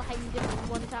the wall behind him and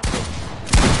one tapped him.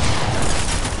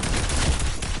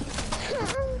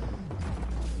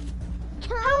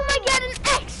 How am I getting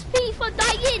XP for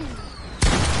dying?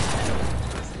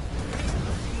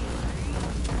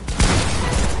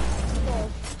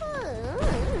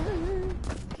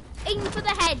 Aim for the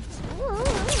head.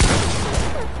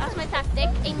 That's my tactic.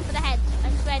 Aim for the head. I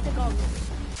swear to God.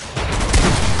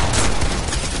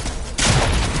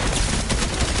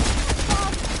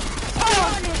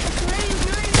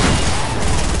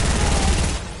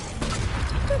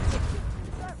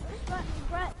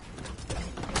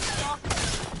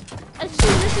 As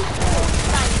soon as he falls,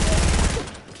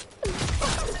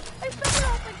 I fell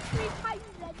off like 3 times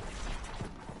then.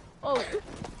 oh.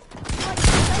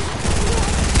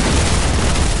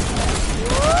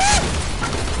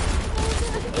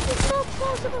 It is not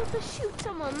possible. able to shoot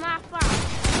someone that fast?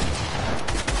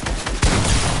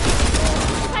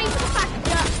 Besides the fact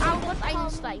that Albert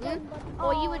Einstein,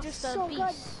 or you were just a so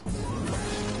beast.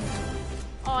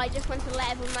 Oh, I just went to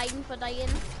level 9 for dying.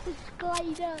 This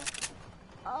glider.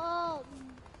 Oh,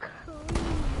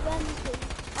 Wednesday.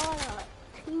 Oh,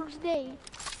 Tuesday. You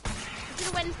could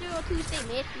have went through on Tuesday,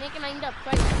 mate. Make your mind up,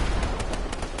 right?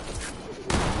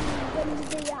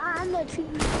 Wednesday and a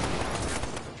Tuesday.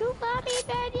 Too happy,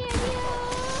 baby,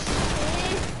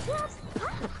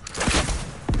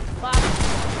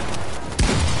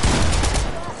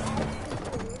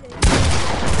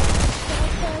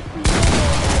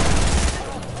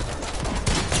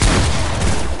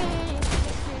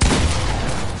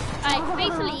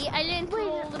 basically, I learned from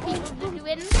all the people to do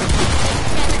it.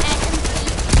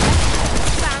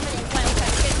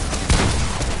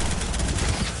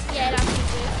 Yeah, that's good.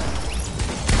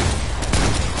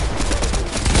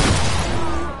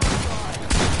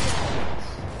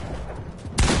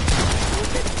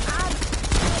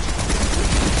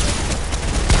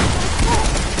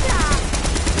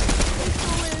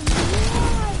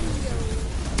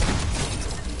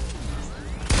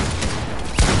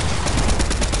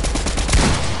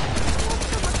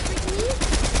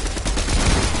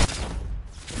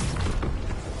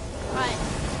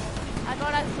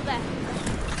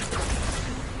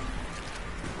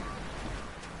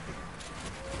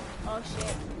 Oh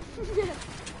shit.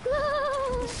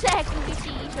 Second we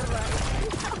see each other.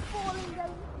 I'm falling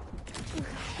down.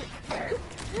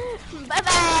 Bye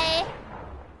bye.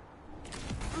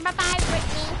 Bye bye,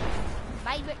 Brittany.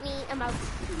 Bye, Brittany. I'm out.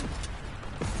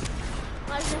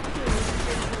 Bye, Brittany.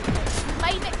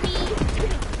 Bye, Brittany.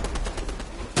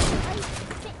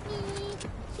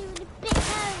 See you in a bit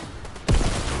now.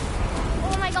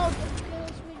 Oh my god.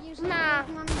 Girls will use Nah.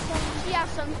 She has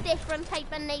some different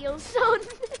type of nails on.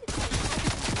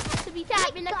 To be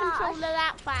tapping the controller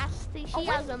that fast, she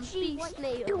has some beast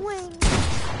nails. Doing?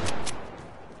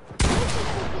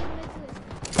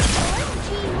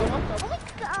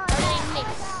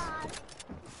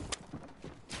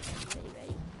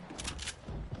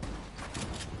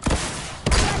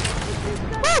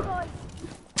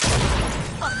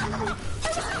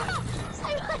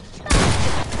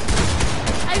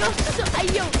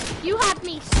 You had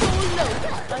me so low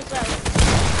as well.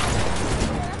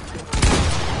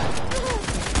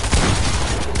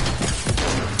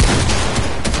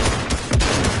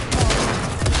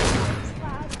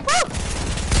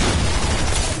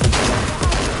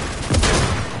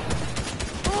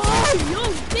 Oh, yo,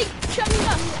 big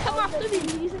chunga, come after me.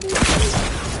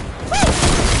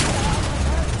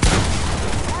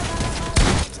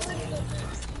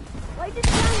 Why did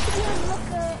you look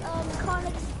at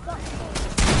Carnegie got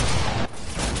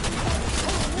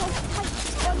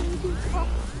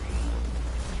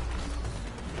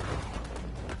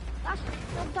That's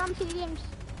the damn games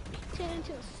turn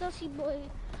into a sussy boy.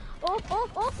 Oh,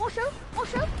 watch out,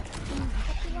 watch out.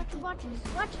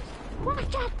 Watch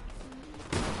it.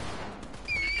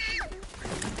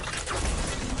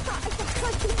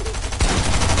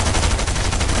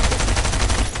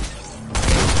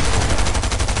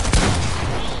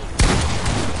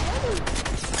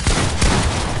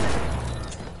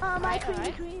 My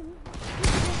cream.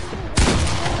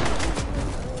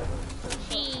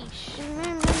 Sheesh.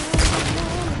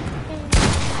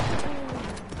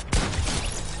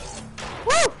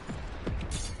 Woo!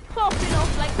 Popping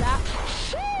off like that.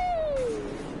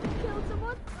 Kill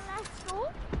someone. Let's go.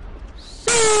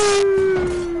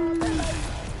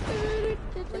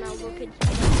 We're now looking.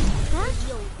 Huh?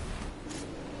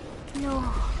 No.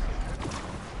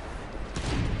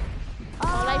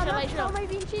 Oh, Laisha. Am I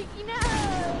being cheeky now?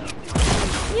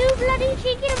 You bloody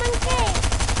cheeky monkey!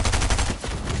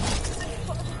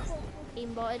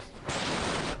 Aimbotted.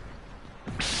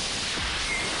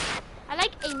 I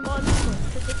like aimbotting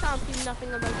because they can't do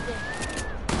nothing about it.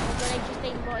 But I just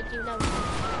aimbotted you now.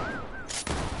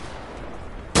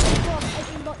 I've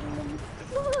been botting them.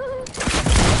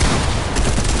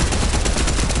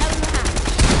 Down the hatch.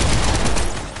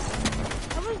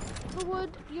 How was the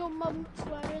word your mum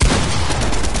swearing?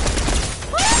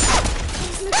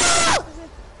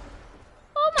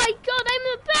 Oh my god, I'm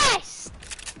the best!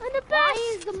 I'm the best! Why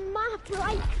is the map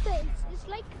like this? It's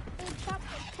like a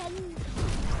chapter 10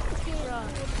 game.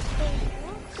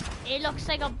 It looks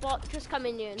like a bot just come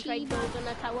in here and tried building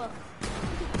a tower.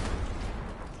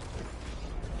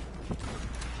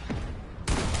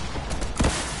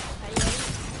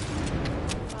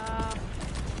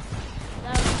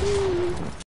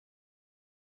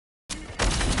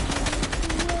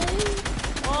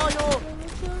 Oh no!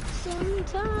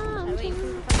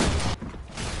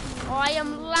 Oh, I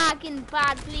am lagging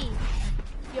badly. lobby.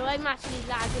 Yo, I'm actually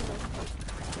lagging.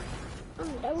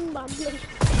 I'm down badly.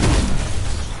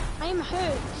 I'm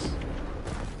hurt.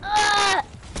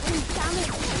 Damn it.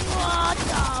 What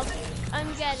the?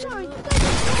 I'm getting... Sorry,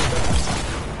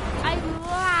 I'm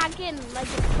lagging like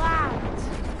a bat.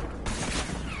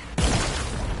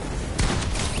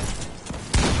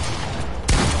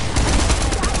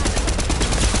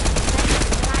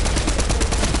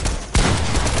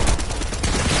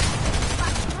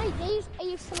 my days I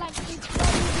used to like to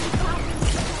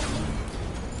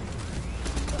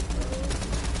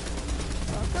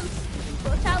Welcome to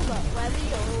Talbot, where we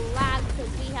all lag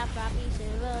because we have crappy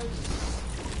servers.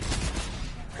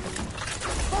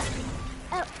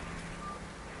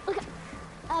 Okay.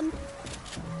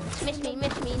 Miss me,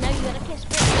 now you gotta kiss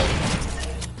me.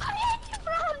 I hate you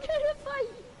for 105.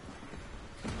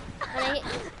 And I hit...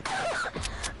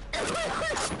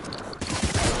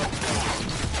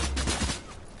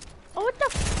 Oh, what the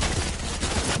f...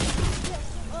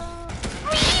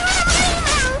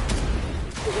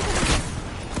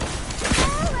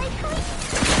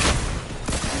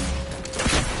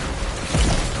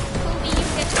 Kobe, you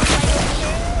get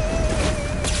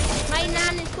my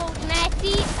nan is called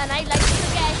Nettie, and I like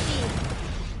spaghetti.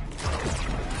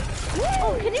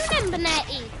 Oh, can you remember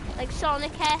Nettie? Like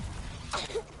Sonic hair?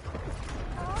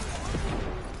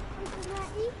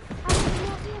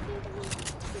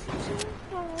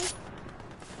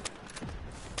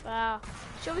 Wow.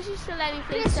 She always used to let me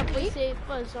play Subway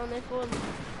Surfers on her phone.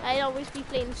 I'd always be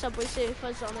playing Subway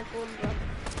Surfers on her phone, bro.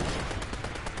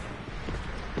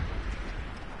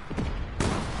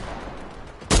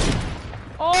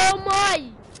 Oh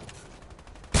my!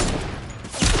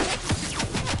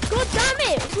 God damn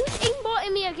it! Who's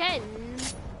aimbotting me again?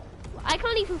 I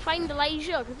can't even find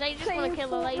Elijah because I just want to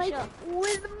kill Elijah.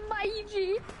 With my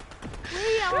Jeep.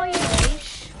 Where are you,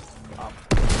 Elijah? Oh.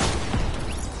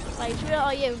 Elijah, where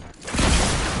are you?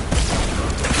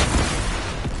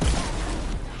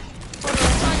 Hold on, I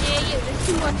can't hear you. There's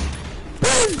too much.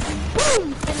 Boom! Boom!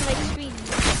 In my screen.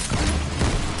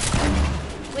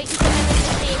 Wait until I'm in the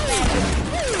safe area.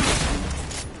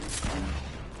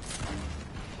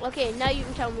 Okay, now you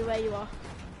can tell me where you are.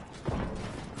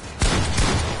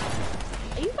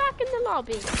 Are you back in the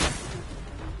lobby? In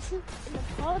the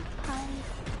pod pie.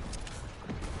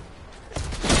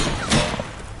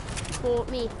 Caught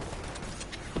me.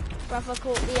 Brother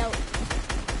caught me out.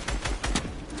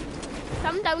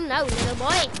 Come down now, little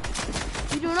boy.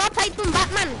 You do not hide from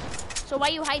Batman. So why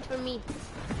you hide from me?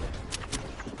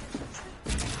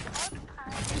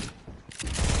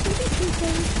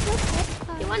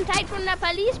 You won't hide from the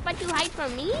police, but you hide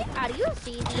from me? Are you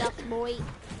serious, boy?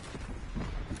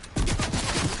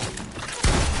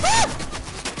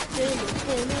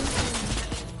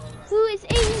 Who is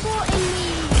aiming me?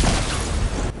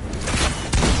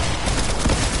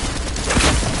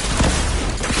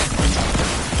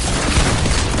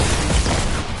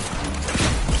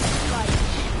 Right.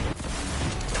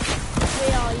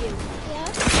 Where are you? Yeah.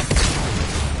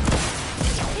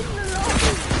 In the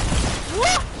lobby.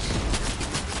 What?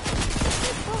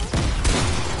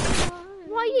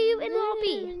 Why are you in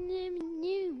lobby?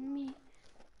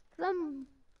 I'm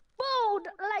bored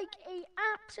like a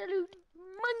absolute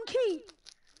monkey.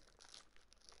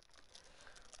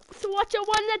 So what you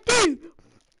wanna do?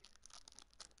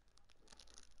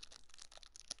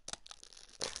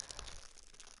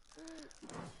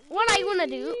 What I wanna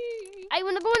do, I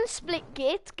wanna go and split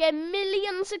gate, get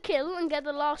millions of kills and get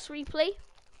the last replay.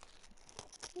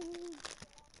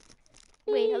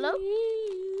 Wait, hello?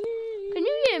 Can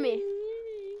you hear me?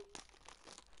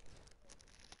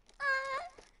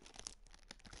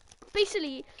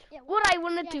 Basically, what I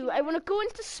wanna do, I wanna go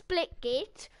into split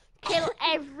gate, kill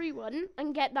everyone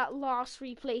and get that last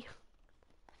replay.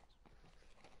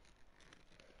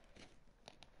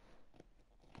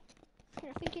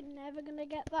 I think you're never gonna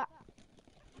get that.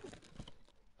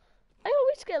 I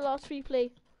always get last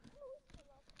replay.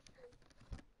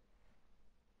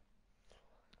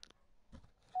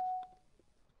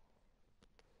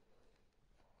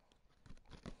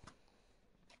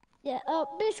 Yeah,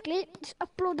 basically, just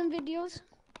uploading videos.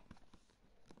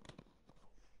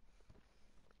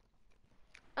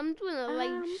 I'm doing a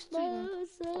live stream.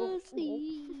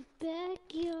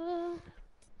 Backyard.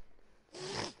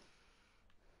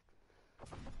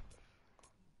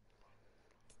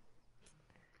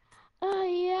 Oh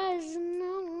yes,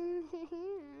 no.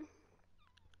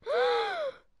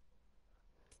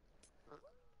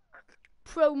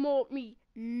 Promote me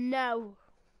now.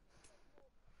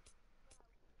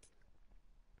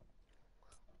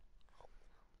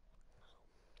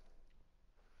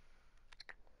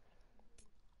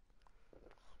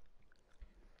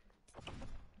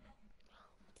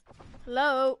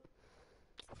 Hello?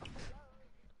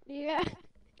 Yeah.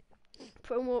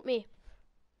 Promote me.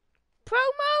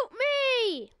 Promote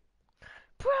me!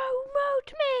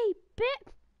 Promote me,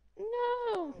 bit.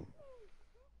 No.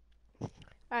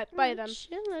 Alright, bye then.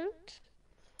 Chill out.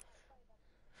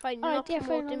 Fine, you're Alright, not yeah, fine,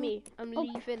 promoting me. I'm oh.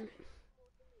 leaving.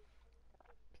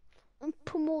 I'm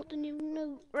promoting you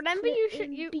now. Remember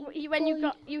when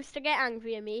you used to get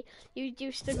angry at me, you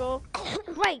used to go,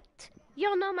 right,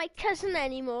 you're not my cousin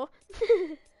anymore.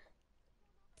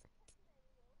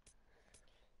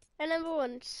 I remember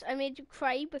once I made you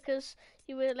cry because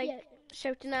you were like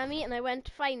shouting at me, and I went,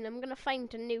 fine, I'm gonna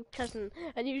find a new cousin,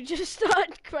 and you just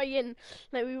started crying.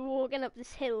 Like we were walking up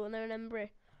this hill, and I remember it.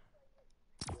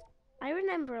 I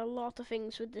remember a lot of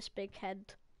things with this big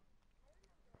head.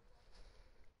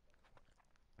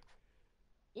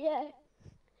 Yeah.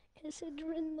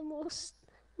 Considering the most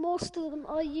of them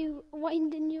are you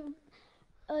winding your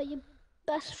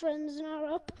best friends now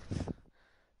up.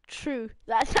 True,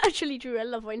 that's actually true. I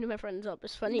love winding my friends up.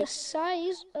 It's funny. The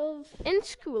size of In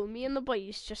school, me and the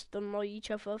boys just annoy each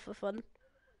other for fun.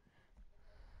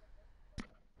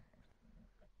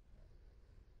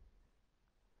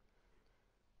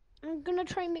 I'm gonna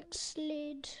try and make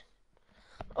Slade.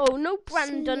 Oh, no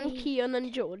Brandon, Slade. Keon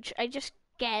and George. I just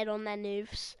get on their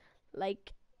nerves.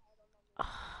 Like,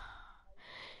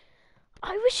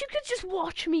 I wish you could just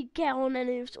watch me get on their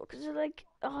nerves. Because they're like,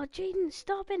 oh, Jaden,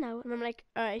 stop it now. And I'm like,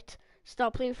 alright,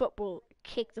 start playing football.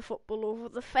 Kick the football over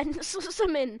the fence or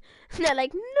something. And they're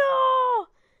like, no!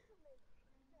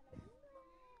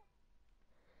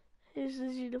 This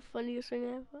is the funniest thing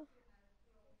ever.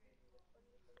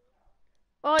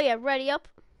 Oh yeah, ready up.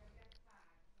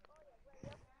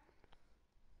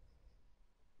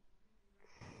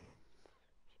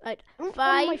 Right,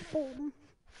 5,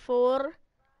 4,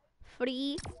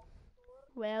 3.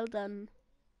 Well done.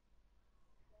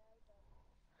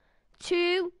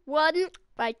 2, 1.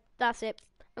 Right, that's it.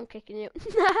 I'm kicking you. Do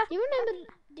you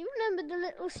remember the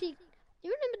little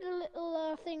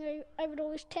thing I would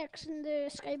always text in the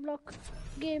Skyblock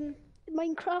game,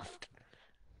 Minecraft?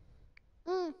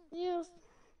 Yes.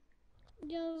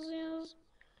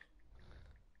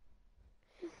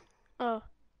 Oh,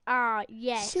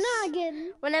 yes. Snagging.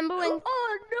 Remember when?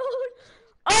 Oh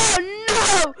Oh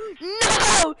no!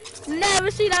 No!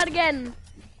 Never see that again.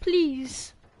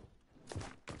 Please.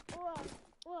 What?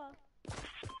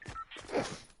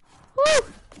 Woo!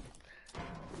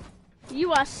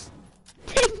 You are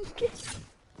stinking.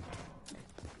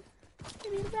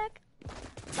 Give me the back.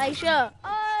 Aisha.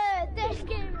 Oh, this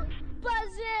game is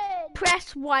buzzing.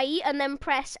 Press Y and then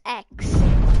press X.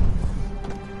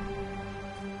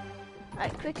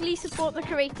 Right, quickly support the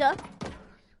creator.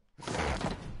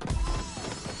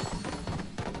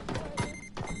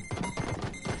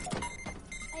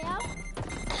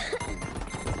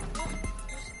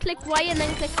 Click Y and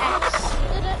then click X.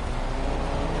 Did it?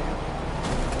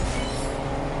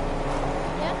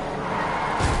 Yeah.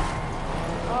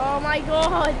 Oh my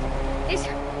god. It's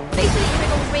basically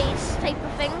like a race type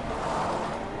of thing.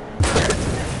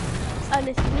 And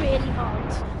it's really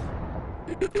hard.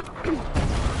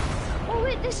 Oh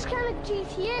wait, this is kind of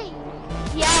GTA.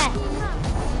 Yeah.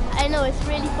 I know, it's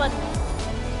really fun.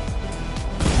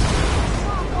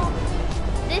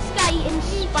 This guy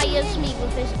inspires me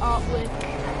with his artwork.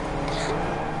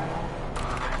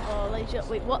 Oh,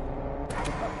 wait, what?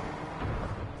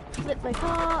 Flip my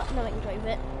car, now I can drive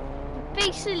it.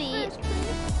 Basically,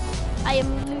 I am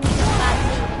losing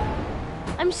badly.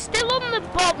 I'm still on the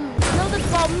bombs. You know the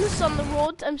bombs on the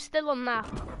road? I'm still on that.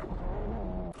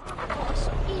 Oh,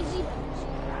 so easy.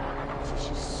 It's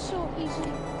just so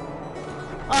easy.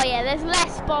 Oh yeah, there's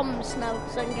less bombs now,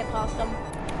 so I can get past them.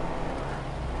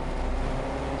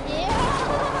 Yeah!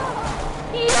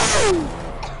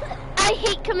 I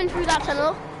hate coming through that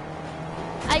tunnel.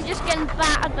 I'm just getting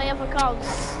battered by other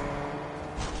cars.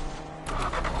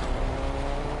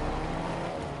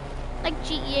 Like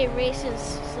GTA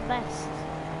races, it's the best.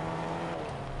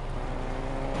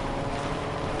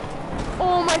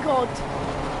 Oh my god.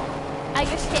 I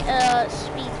just hit a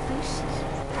speed boost.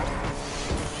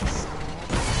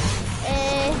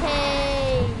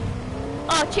 Hey.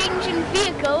 Oh, changing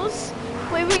vehicles?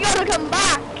 Wait, we gotta come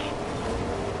back.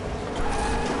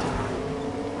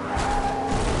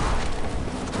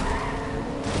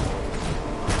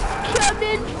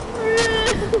 Coming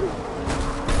through.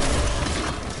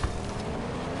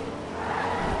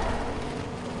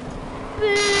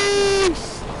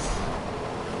 Boost.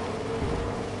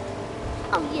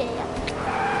 Oh yeah.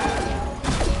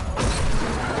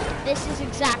 This is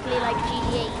exactly like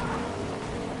GTA.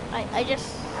 I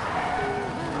just...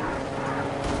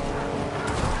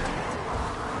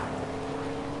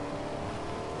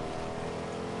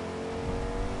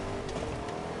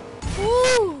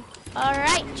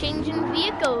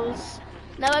 vehicles.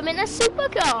 Now I'm in a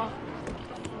supercar.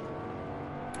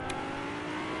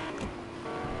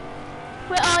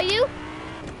 Where are you?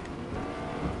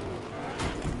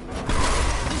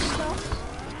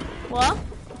 What?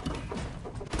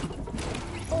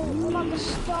 Oh, I'm at the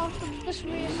start of this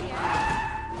race here.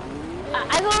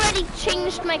 I've already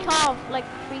changed my car like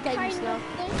 3 times Kind now. of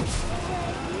thing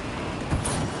already.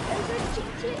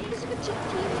 Is it a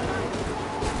GT?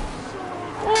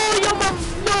 Oh, your mum!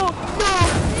 No!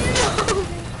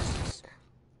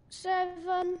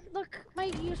 7. Look, my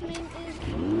username is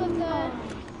good there.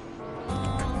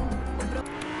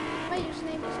 My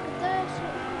username is good there, so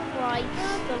Right,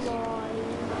 the line.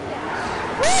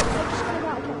 yes. I'm just gonna go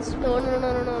out against No.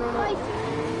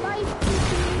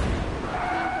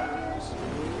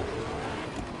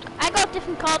 I got a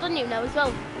different card on you now as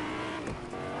well.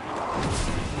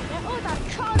 Yeah, oh, that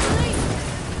Charlie!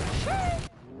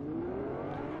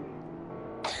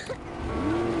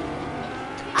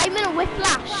 I'm in a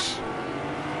whiplash.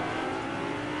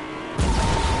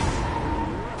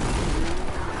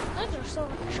 I just saw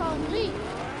Charlie.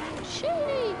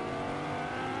 Shitty!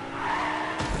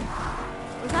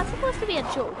 Was that supposed to be a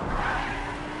joke?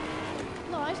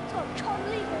 No, I saw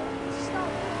Charlie. Stop.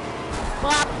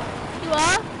 What? You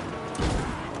are?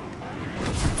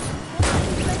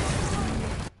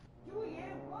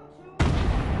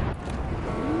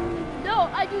 No,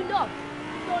 I do not.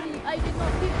 Sorry, I did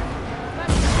not do that.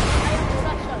 I am a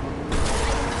Russian.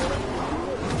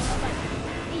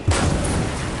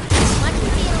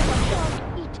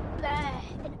 Eat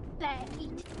bear,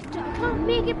 eat. I can't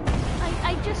make it.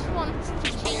 I just want to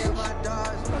change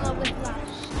from a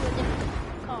whiplash to a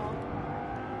different car.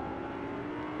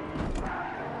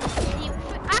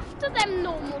 After them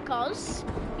normal cars,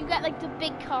 you get like the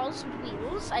big cars with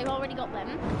wheels. I've already got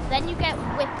them. Then you get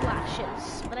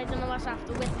whiplashes, but I don't know what's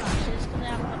after whiplashes because I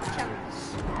haven't got the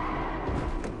chance.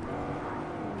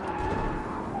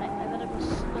 Right, I gotta go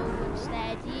slow and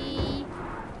steady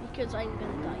because I'm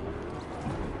gonna die.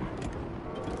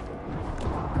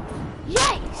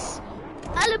 Yes!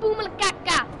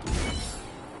 Alaboomalacaca!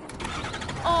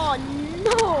 Oh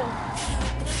no!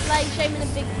 Like I'm in a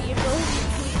big vehicle.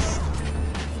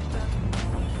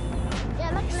 Yeah,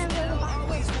 look, let me go back.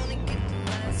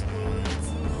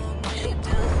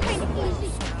 Kind of easy.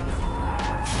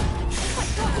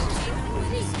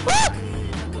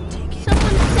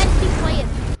 Someone sent me playing.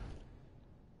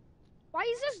 Why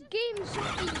is this game so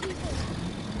easy?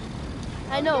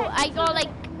 I know, I got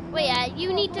like, wait,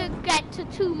 you need to get to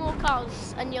 2 more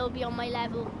cars and you'll be on my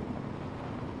level.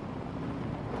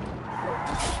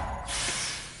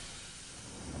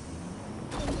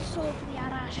 So the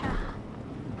Arasha.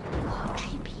 Oh,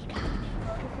 Tripika.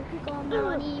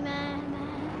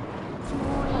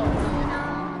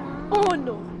 Oh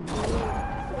no.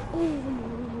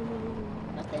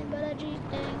 Nothing but a G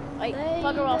thing. Right,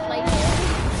 bugger off, like.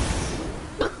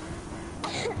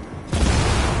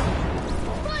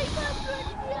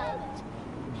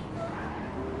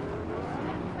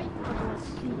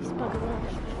 Please, bugger off.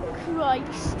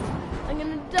 Christ, I'm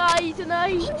gonna die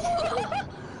tonight.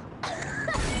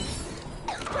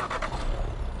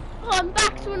 Oh, I'm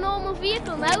back to a normal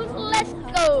vehicle now. Let's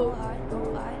go.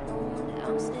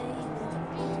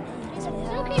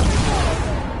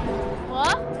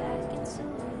 What?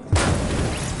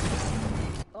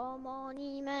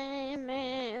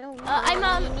 I'm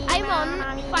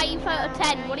on 5 out of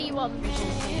 10. What do you want?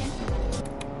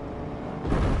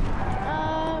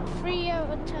 3 out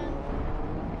of 10.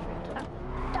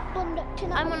 That one,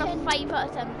 10 out I'm of on 10. a 5 out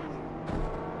of 10.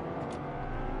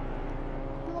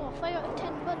 Oh, 5 out of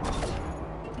 10, but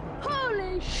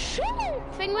holy shit!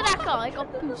 Thing with that car, I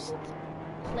got boost.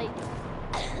 Like,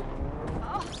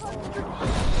 100.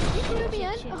 You threw me in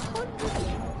 100.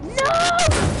 no!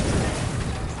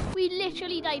 We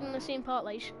literally died in the same part,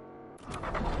 like.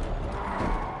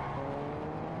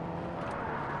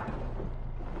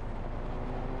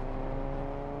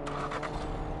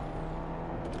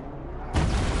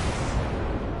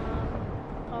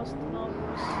 Past the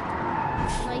bombs.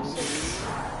 Nice and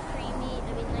creamy, I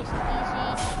mean nice and easy.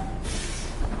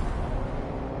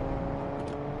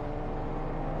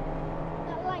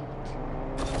 That light.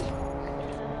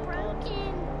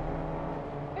 Broken.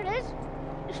 Here it is.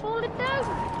 It's falling down.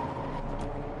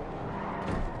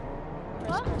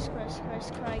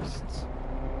 Christ.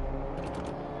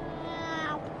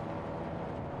 Ow.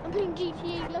 I'm playing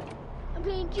GTA, look. I'm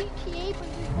playing GTA, but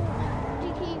before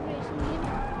GTA racing game.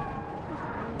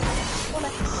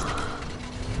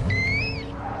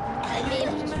 I may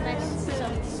have just messed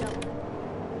something up.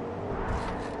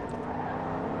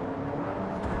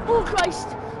 Oh Christ!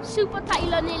 Super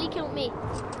Tyler nearly killed me.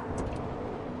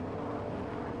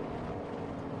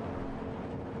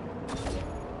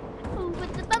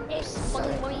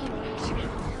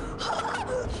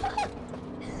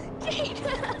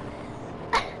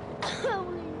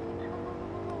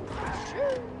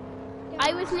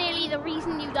 was nearly the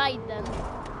reason you died then.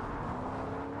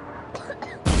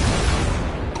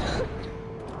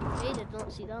 I did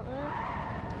not see that there.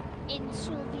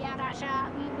 Insuldia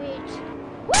Rasha, we wait.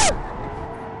 Woo!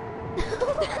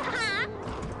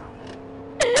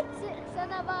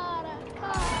 Sanavara,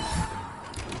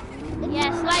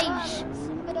 Yes, Lige.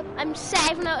 I'm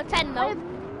 7 out of 10 though.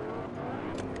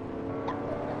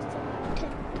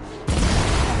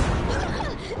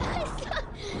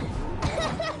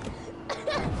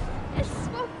 I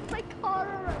smoked my car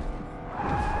around.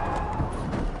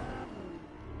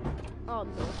 Oh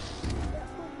no.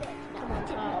 Come on,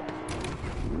 Bob.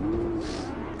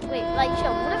 Wait, like,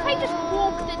 yo, what if I just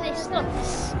walk the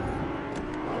distance?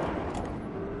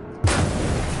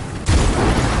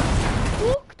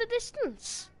 Walk the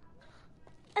distance.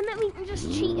 And then we can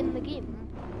just cheat in the game.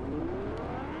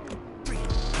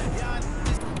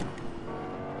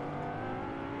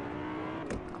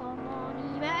 Come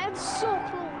on, Eva, it's so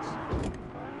close.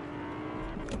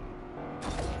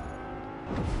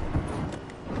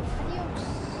 Adios.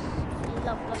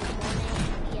 Love the money.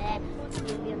 Yeah.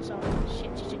 Millions of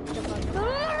shit.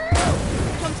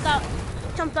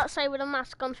 Jumped outside with a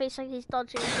mask on face like he's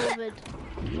dodging COVID.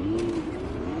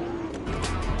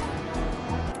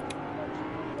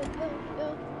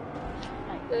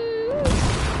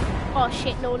 Oh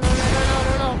shit, no,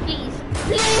 please.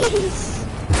 Please!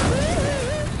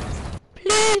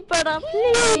 Please, brother,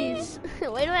 please!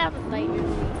 Why do I have to fight you?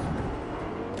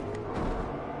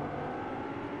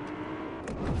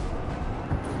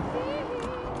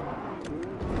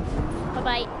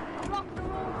 Bye-bye. Rock the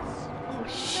roads. Oh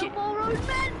shit. No more road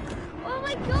men. Oh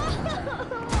my god.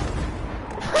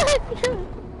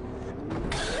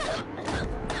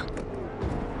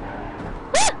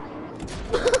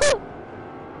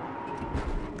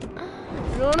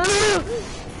 No! No!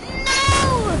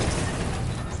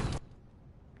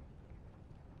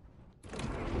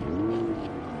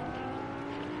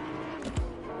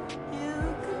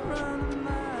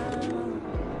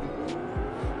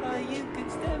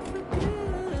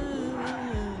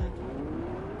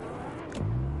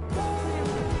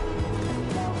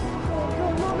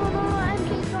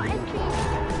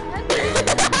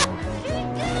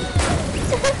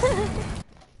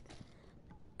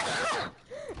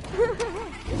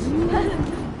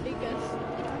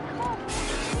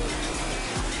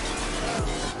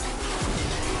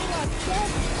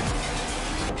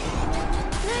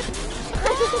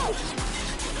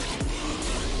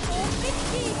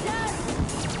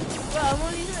 Well, I'm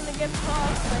only trying to get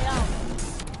past my arm.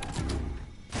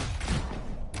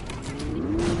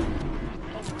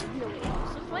 No,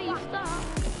 it's a 5-star.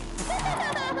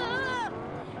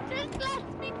 Just let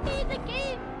me play the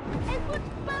game. Everyone's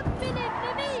bumping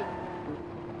into me.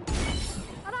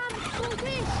 And I'm so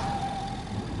pissed.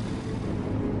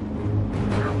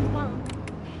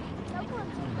 That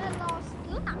one's in the last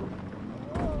lap.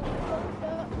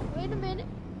 Wait a minute.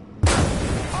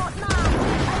 Oh, nah. I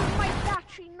might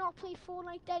actually not play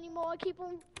Fortnite anymore. I keep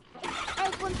on...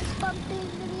 Everyone's bumping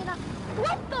into me and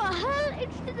what the hell?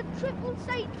 It's the triple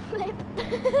side flip.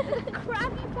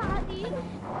 Krabby Patty.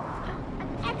 And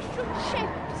extra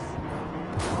chips.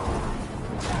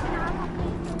 Nah, I'm not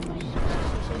playing Fortnite.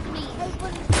 Please.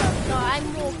 Everyone's bumping. No,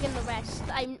 I'm walking the rest.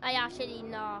 I actually,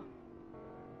 nah.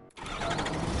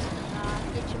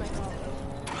 Get you my car.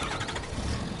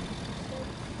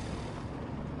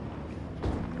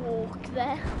 Walk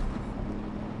there.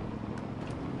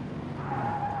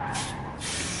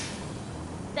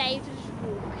 Dave, just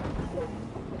walk.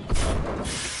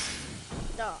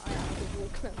 No, I have to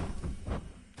walk now.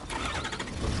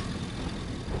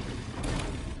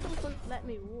 Don't let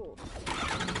me walk.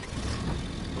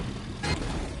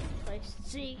 Nice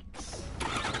cheeks.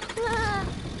 Ah,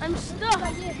 I'm stuck.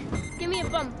 Give me a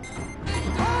bump.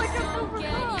 Oh, I jumped over the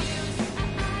car.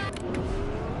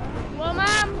 Well,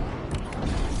 ma'am.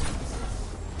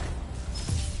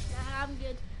 Nah, I'm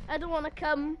good. I don't want to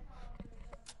come.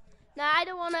 Nah, I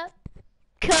don't want to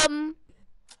come.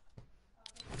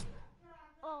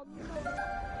 Oh, no.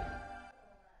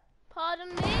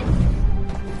 Pardon me? Oh,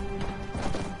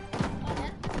 yeah?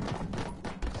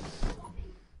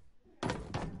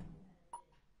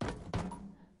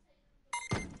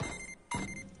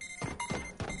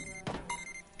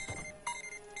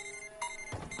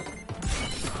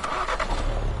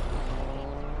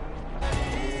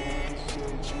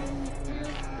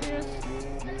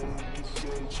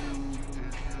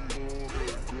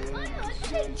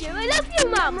 I love you,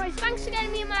 Mum. Right, thanks for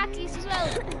getting me a Marquis as well.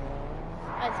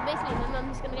 Right, so basically, my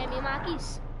mum's gonna get me a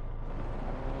Marquis.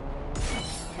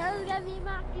 Tell her to get me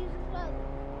Marquis as well.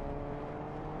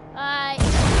 Oh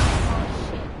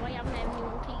shit. Why haven't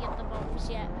anyone cleared the bombs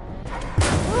yet?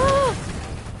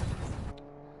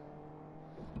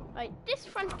 Right, this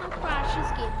front door crash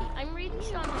is guilty. I'm really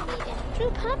starting to hate it. Too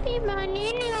happy, man.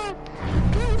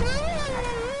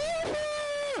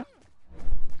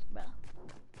 Well.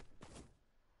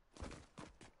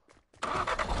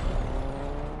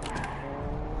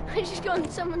 I just got in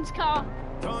someone's car.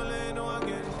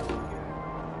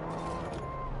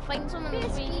 Find someone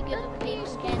who's really good at the game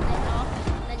and get in their car,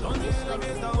 and then you just like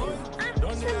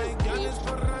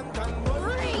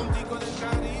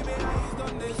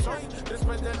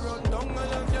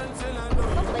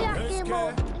Play that game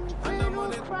mode and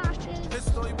all crashes.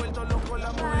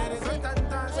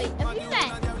 Wait, have you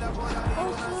left?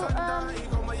 Also,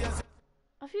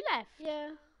 Have you left? yeah.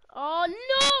 Oh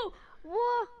no!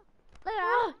 What?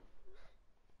 There.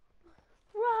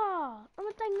 Rah! I'm a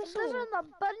This dinosaur. is the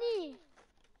bunny.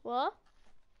 What?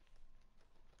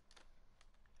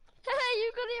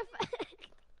 You got the effect.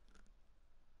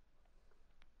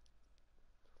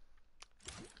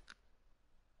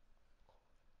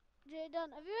 Jayden,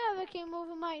 have you ever came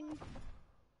over mine?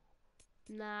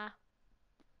 Nah.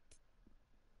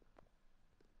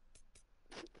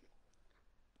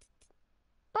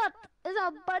 But it's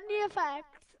a bunny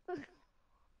effect.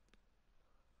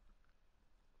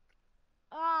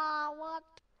 Ah, what?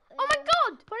 Oh my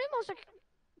god! Put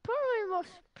him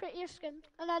most prettiest skin,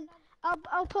 and then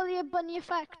I'll put the bunny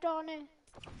effect on it.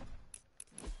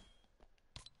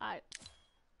 Alright.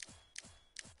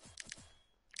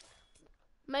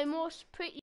 My most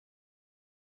pretty.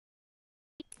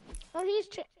 Oh, he's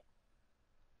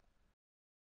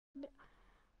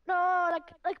no,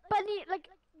 like bunny, like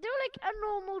do like a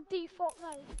normal default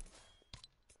now.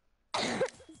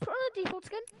 Put on the default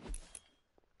skin.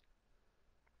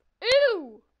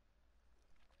 Ew!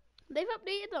 They've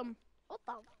updated them. What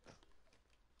the?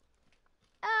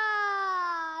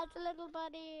 Ah, it's a little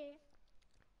bunny.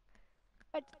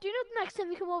 Right, do you know the next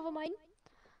time you come over mine?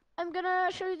 I'm gonna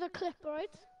show you the clip, right?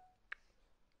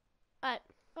 Alright.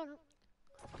 Oh no.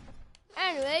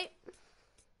 Anyway.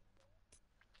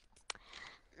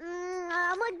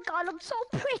 Oh my god, I'm so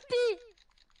pretty!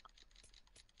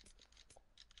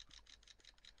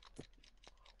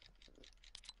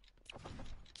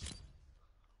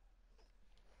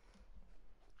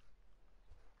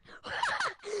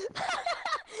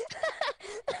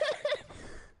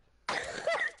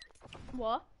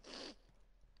 What?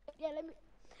 Yeah, let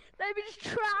me just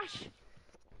trash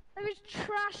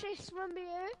this one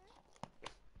here.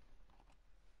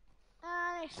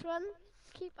 This one.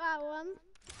 Keep that one.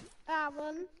 That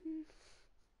one.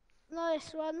 No,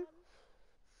 this one.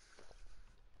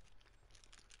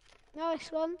 No,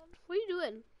 this one. What are you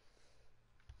doing?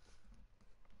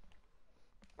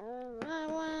 That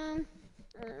one.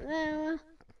 That one.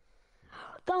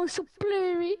 That was so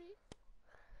blurry.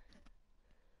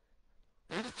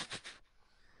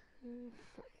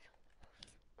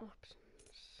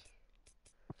 Options.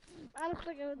 I look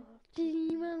like a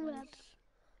demon with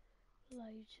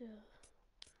Lighter.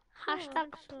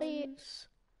 hashtag play.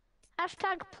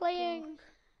 Hashtag playing.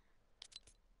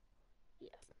 Yeah.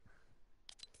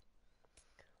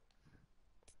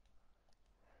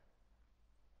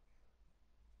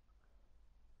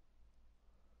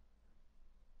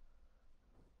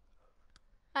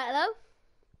 Hello?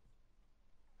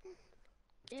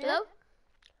 Yeah. Hello?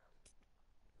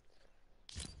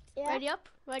 Yeah. Ready up?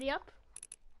 Ready up?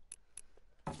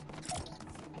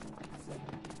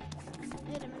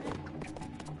 Wait a minute.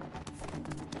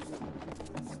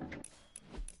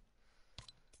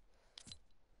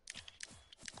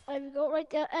 There we go, right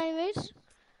there. Anyways.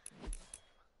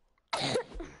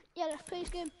 Yeah, let's play this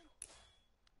game.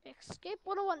 Escape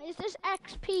 101. Is this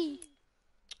XP?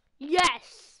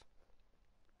 Yes!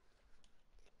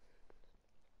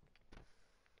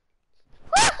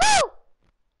 Woohoo!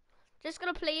 Just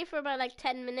gonna play for about like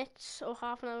 10 minutes or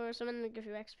half an hour or something and give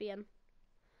you XP.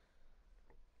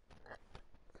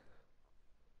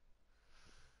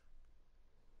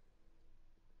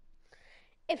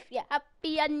 If you're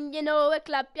happy and you know it,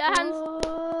 clap your hands.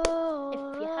 Oh,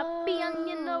 If you're happy and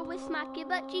you know it, smack your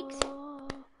butt cheeks.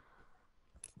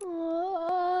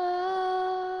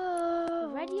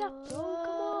 Ready up, bro,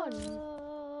 come on.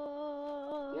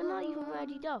 You're not even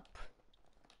readied up.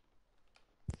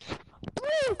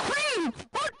 Green,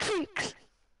 butt cheeks.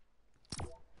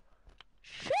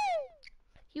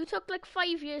 You took like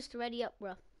 5 years to ready up,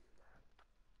 bro.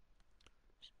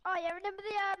 Oh yeah, remember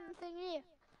the thingy?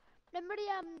 Remember the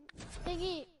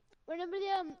thingy? Remember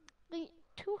the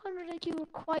 200 IQ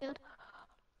required?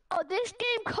 Oh, this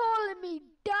game calling me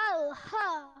dull,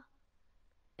 huh?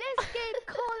 This game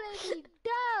calling me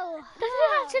dull. Does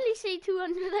it actually say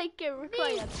 200 IQ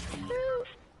required?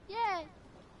 Yeah.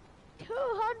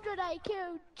 200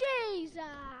 IQ. Jesus.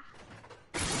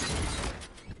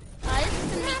 This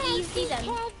is gonna be easy then.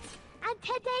 Kids, and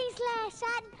today's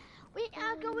lesson we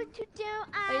are going to do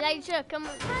Elijah, come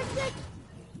on.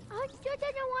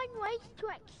 101 ways to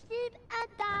exceed a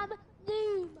damn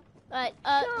doom. Right,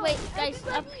 So, wait, guys,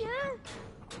 everybody here?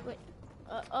 wait,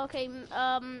 okay,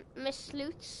 Miss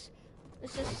Lutz,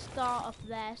 let's just start up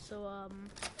there, so,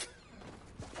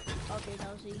 okay,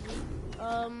 that was easy,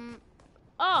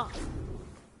 oh,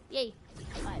 yay,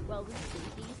 right, well, this is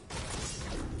easy,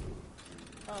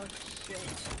 oh, shit,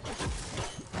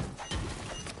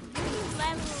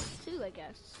 level 2, I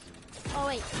guess, oh,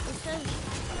 wait, it says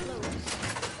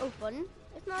close, open,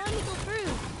 it's not letting me go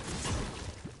through.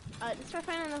 Alright, let's try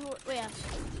finding another way out.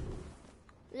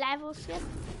 Level skip.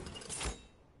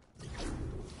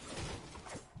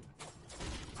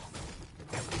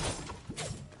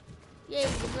 Yay,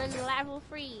 we're in level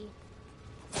 3.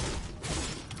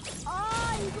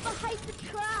 Oh, you go behind the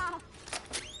trap.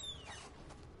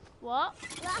 What?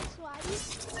 That's why.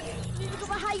 You need to go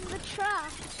behind the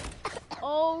trap.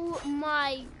 Oh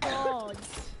my god.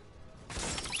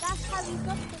 That's how you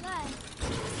got to there.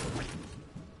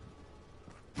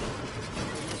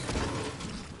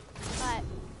 Right.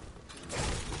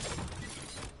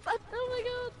 Oh my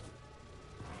god.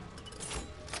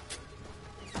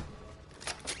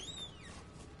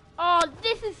 Oh,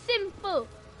 this is simple.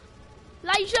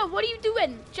 Elijah, what are you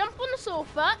doing? Jump on the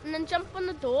sofa and then jump on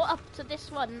the door up to this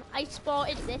one. I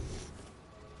spotted this.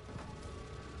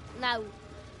 Now,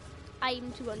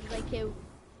 I'm 200 IQ.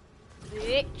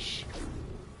 Bitch.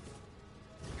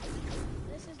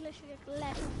 This is literally like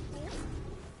level 4.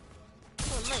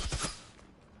 Oh, nice.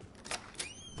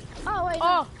 Oh, wait.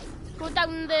 Oh, go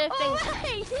down the thing. Oh,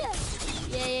 wait, here.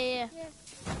 Yeah.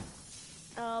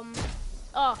 Yeah.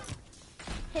 Oh,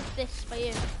 hit this for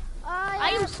you.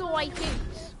 I am so IQ.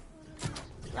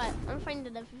 Right, I'm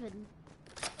finding everything.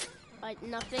 Right,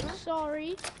 nothing.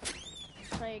 Sorry.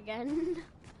 Try again.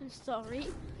 I'm sorry.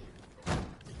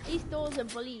 These doors are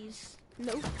bullies.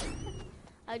 Nope.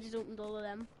 I just opened all of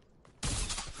them.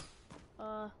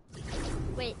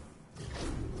 Wait.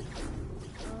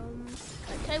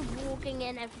 I tried walking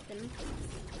in everything.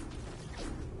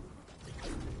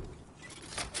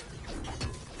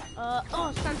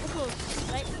 Oh, Santa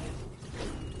Claus, right?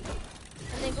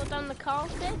 And then go down the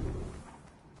carpet.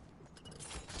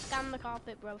 Scan the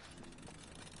carpet, bro.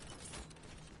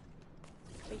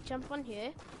 Wait, jump on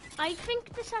here. I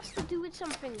think this has to do with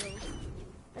something, though.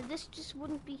 And this just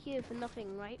wouldn't be here for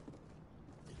nothing, right?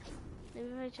 Maybe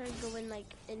if I try to go in,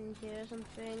 like, in here or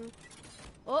something.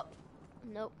 Oh,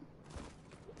 nope.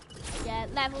 Yeah,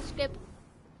 level skip.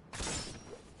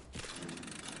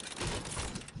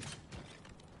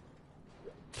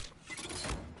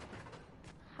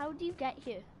 How do you get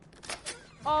here?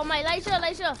 Oh my,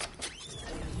 Elijah!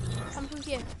 Come through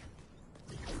here.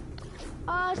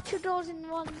 It's 2 doors in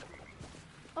one.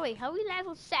 Oh wait, how are we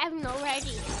level 7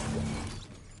 already?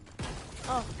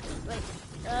 Oh, wait.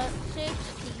 Search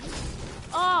these.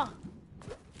 Oh!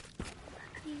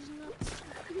 He's nuts.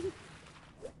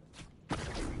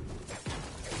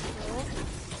 No.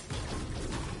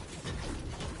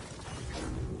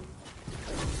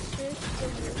 Search the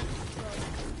roof.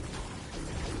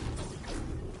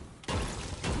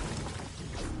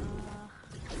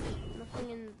 Nothing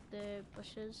in the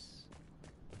bushes.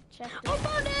 Check the... Oh,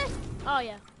 found it! Oh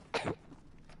yeah.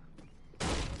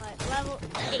 Right, level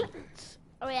 8.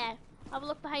 Oh yeah, have a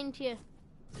look behind you.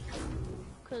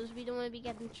 Because we don't want to be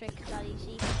getting tricked that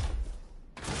easy.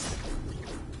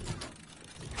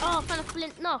 Oh, I found a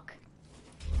flint knock.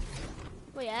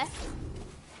 Oh yeah.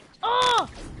 Oh!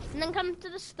 And then come to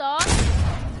the start.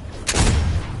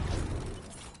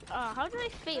 Oh, how did I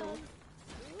fail?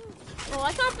 Oh,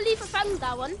 I can't believe I found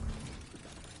that one.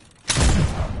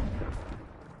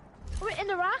 Wait,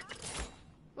 interact?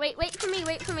 Wait for me,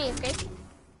 okay?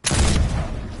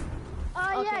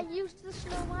 Oh Okay. yeah, use the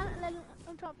snowman and then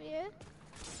on top of you.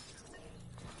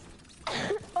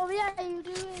 Oh yeah, you do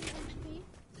it XP.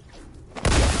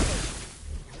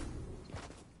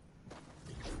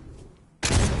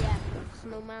 Yeah,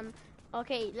 snowman.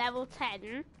 Okay, level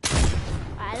 10.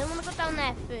 I don't want to go down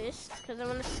there first because I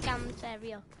want to scan this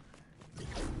area.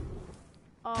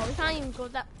 Oh, we can't even go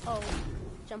that. Oh,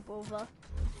 jump over.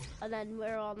 And then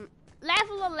we're on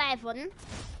level 11.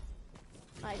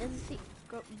 Right, there's a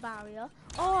secret barrier.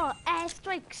 Oh,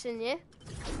 airstrikes in here.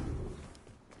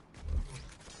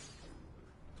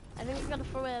 I think we gotta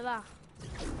throw it at that.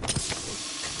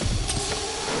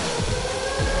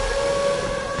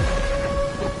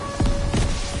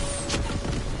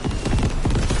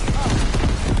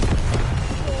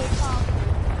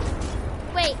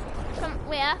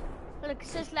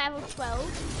 level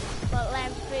 12, but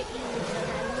level 13 is the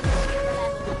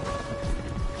level.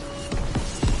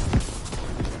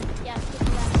 Yeah, skip the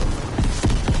level.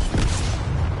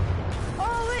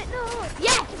 Oh wait, no.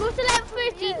 Yeah, go to level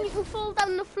 13, you can fall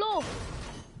down the floor.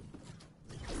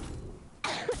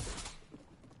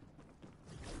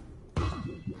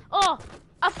 Oh,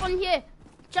 up on here.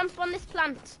 Jump on this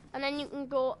plant, and then you can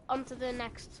go onto the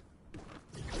next.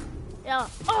 Yeah.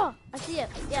 Oh, I see it.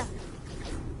 Yeah.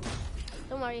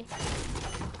 Don't worry.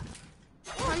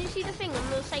 Can you see the thing on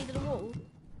the side of the wall?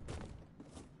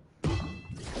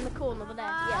 In the corner over there.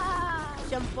 Yeah.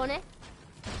 Jump on it.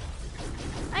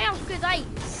 I have good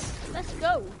eyes. Let's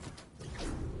go.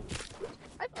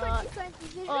 I'm 2020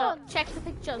 vision. Oh, check the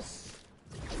pictures.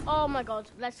 Oh my god,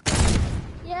 let's go.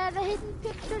 Yeah, the hidden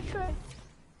picture trick.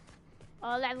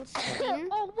 Oh, level 16.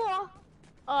 Oh, what?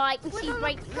 Oh, I can see Come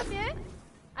brightness. here.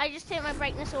 I just take my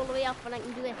brightness all the way up and I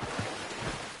can do it.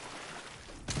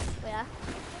 Where?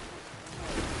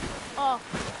 Oh,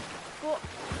 go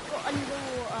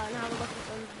underwater and have a look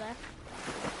what's under there.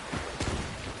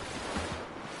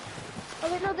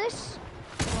 Oh, wait, no, this.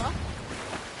 What?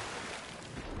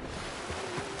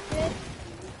 Yeah.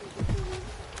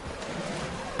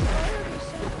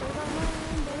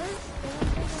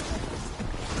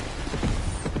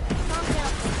 Can't get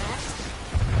up on there.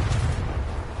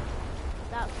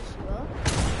 That's for sure.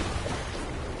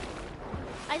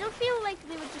 I don't feel like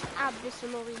they would just add this for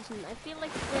no reason. I feel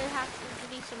like there has to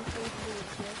be something to do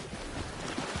with it.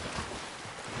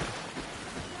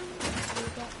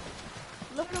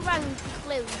 Look around the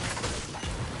clues.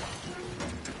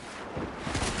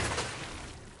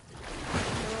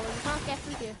 No, you can't get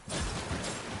through here.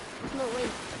 There's no way.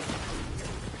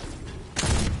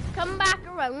 Come back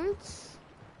around.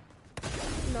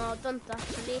 No, don't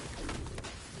actually.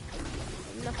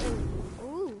 Nothing.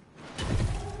 Ooh.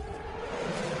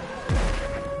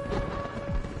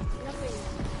 Nothing.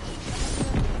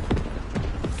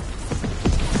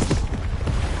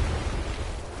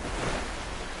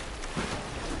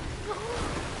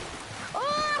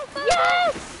 Oh,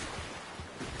 Yes!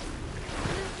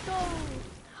 Let's go.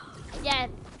 Yeah,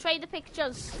 try the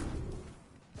pictures.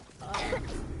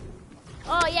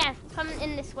 Oh yeah, come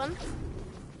in this one.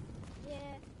 yeah.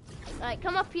 Right,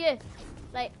 come up here.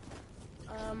 Like,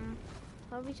 how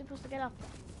are we supposed to get up?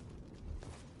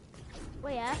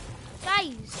 Where?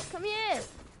 Guys, come here.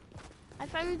 I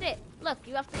found it. Look,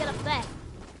 you have to get up there.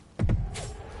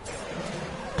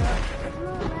 There's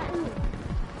no letting me.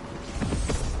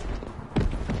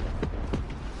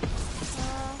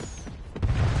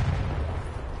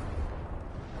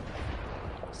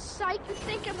 Psych, you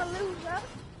think I'm a loser?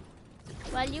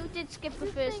 Well, you did skip the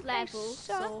You first think I level,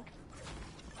 suck? so...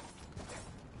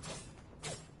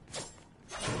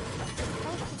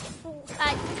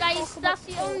 Guys, that's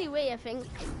the only way, I think.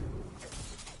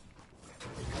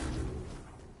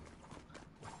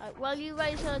 While you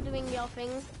guys are doing your thing,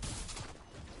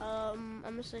 I'm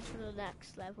gonna search for the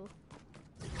next level.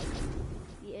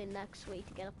 The next way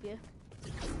to get up here.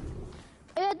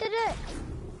 I did it.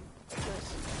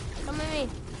 Nice. Come with me.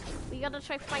 We gotta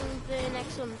try find the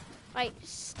next one. Right,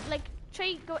 like,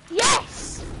 try go.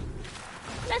 Yes!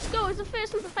 Let's go, it's the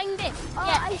first one to find it. Oh,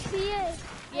 Yeah, I see it.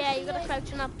 yeah, you gotta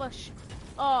crouch in that bush.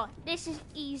 Oh, this is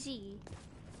easy.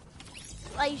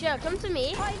 Elijah, come to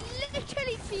me. I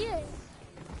literally see it.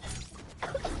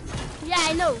 Yeah,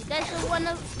 I know. There's one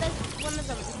of them.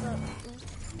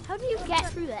 How do you get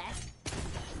through there?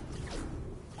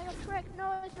 I got tricked.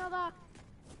 No, it's not that.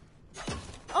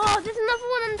 Oh, there's another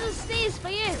one under the stairs for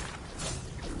you.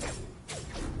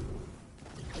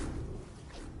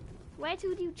 Where do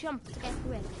you jump to get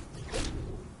through it?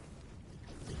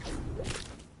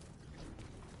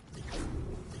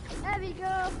 There we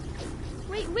go.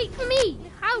 Wait for me.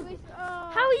 How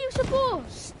are you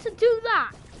supposed to do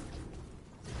that?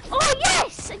 Oh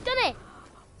yes, I've done it.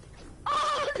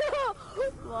 Oh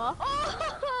no! What? Oh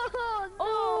no!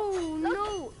 Oh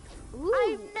no! Ooh.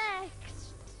 I'm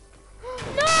next.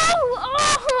 No!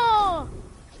 Oh!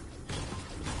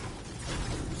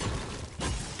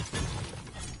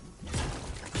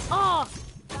 Oh!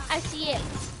 I see it.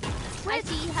 I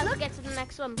see how to get to the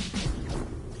next one.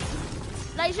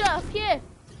 Elijah, up here.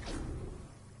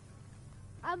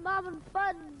 I'm having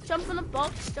fun. Jump on a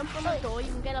box, jump on a door, you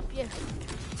can get up here.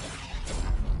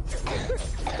 I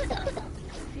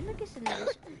feel like it's a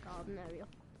nice garden area.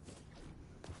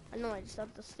 I know, I just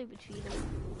had the stupid feeling.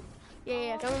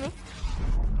 Yeah, come with me.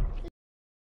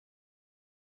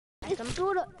 It's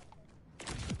beautiful.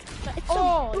 It's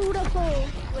Oh. so beautiful.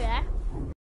 Where?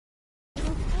 You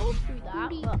can fall through that.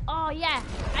 But, oh yeah,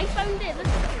 I found it. Let's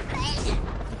go.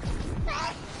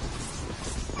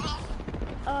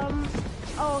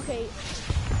 Oh, okay.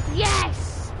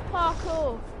 Yes!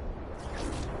 Parkour.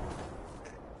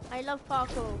 I love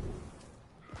parkour.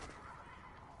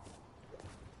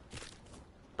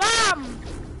 Bam!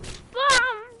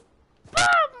 Bam!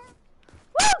 Bam!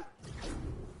 Woo!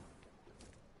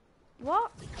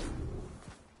 What?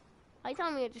 I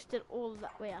tell me I just did all of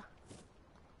that. Where?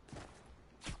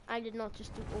 I did not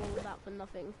just do all of that for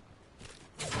nothing.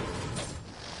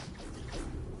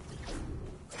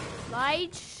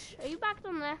 Lige, are you back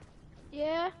down there?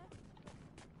 Yeah.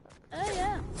 Oh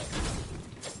yeah.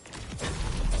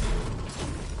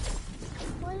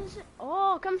 What is it?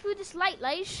 Oh, come through this light,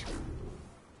 Lige.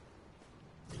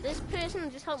 This person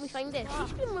just helped me find it.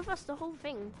 She's been with us the whole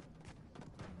thing.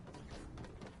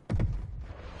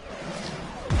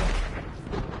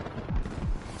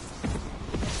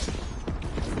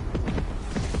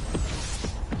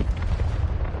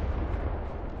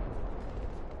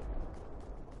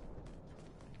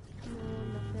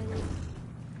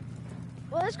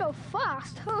 Well, let's go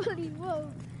fast. Holy whoa.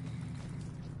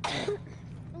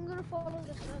 I'm gonna follow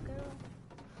this girl.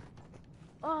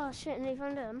 Oh shit, and they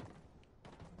found him.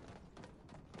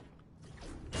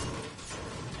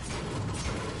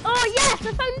 Oh yes,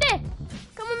 I found it!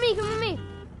 Come with me, come with me.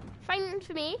 Find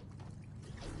for me.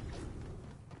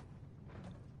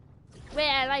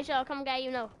 Where, Elijah, I'll come get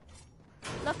you now.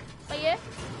 Look, right here.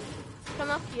 Come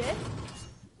up here.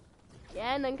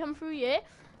 Yeah, and then come through here.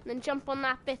 And then jump on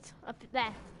that bit up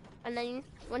there. And then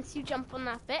once you jump on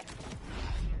that bit,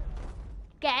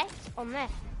 get on there.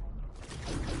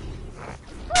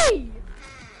 Whee!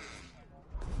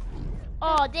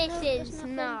 Oh, this is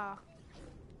nah.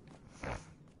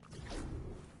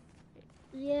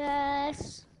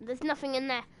 Yes. There's nothing in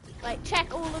there. Right,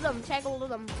 check all of them. Check all of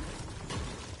them.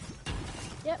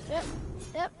 Yep.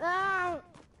 Ah.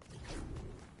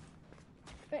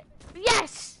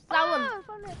 Yes, that one. I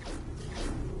found it.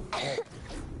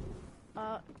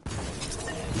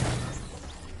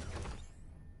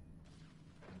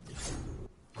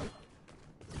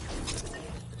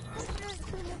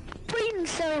 Brain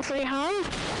cells we have.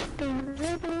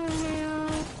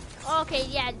 Okay,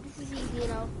 yeah, this is easy, you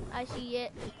know. I see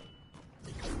it.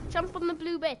 Jump on the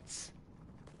blue bits.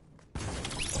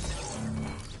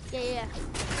 Yeah.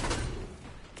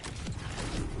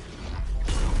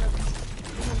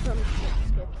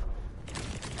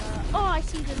 Oh, I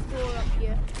see the door up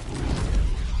here.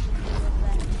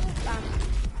 Bam.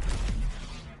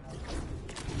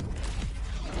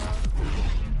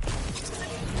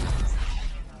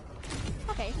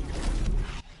 Okay.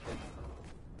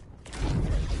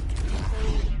 So,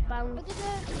 bound.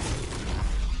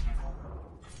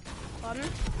 Pardon?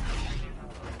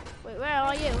 Wait, where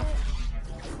are you?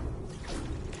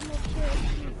 I'm up here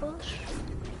in the bush.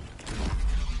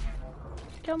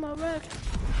 Come on, back.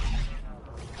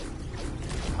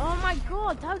 Oh my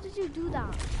god, how did you do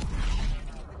that?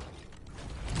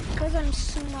 Because I'm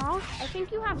smart. I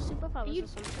think you have superpowers You- or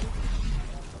something.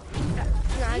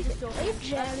 No, I just don't. Are you That's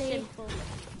jelly? simple.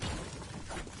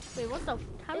 Wait, what the?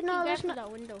 How did No, you get there's through not-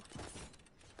 that window?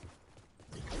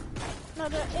 No,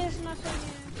 there is nothing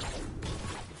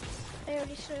here. I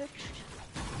already searched.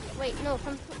 Wait, no,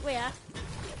 from where?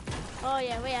 Oh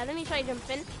yeah, wait, let me try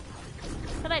jumping.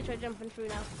 Could I try jumping through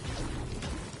now?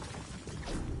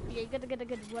 Yeah, you gotta get a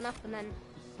good one up and then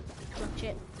clutch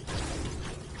it.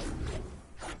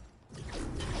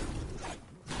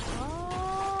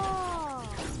 Oh!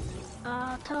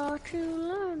 I taught you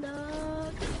learn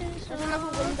that. There's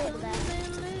another window there.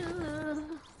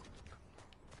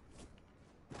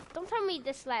 Don't tell me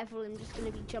this level I'm just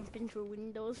gonna be jumping through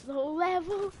windows the whole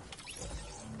level.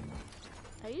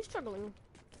 Are you struggling?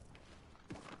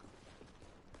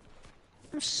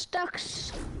 I'm stuck.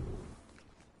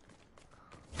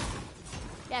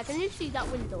 Yeah, can you see that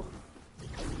window?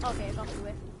 Okay, I got through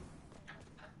it.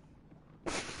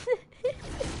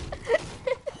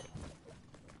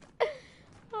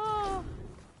 Oh.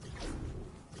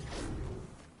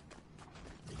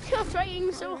 You're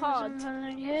trying so hard.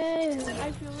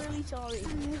 I feel really sorry.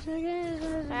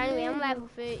 Anyway, I'm level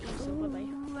 30, so bye-bye.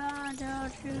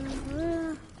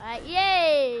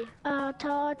 Yay! I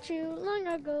taught you long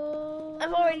ago.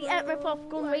 I've already ate my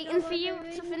popcorn waiting for you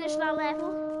to finish that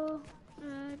level.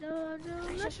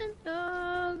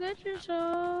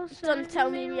 Don't tell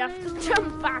me we have to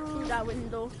jump back through that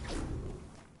window.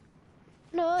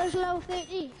 No, it's level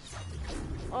 30.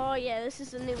 Oh yeah, this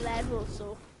is a new level,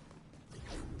 so.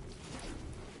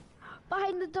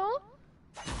 Behind the door?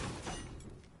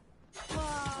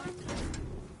 Oh,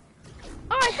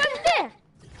 I found it!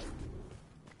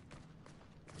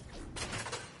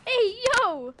 Hey,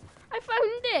 yo! I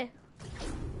found it!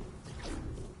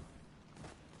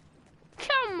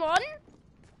 Come on.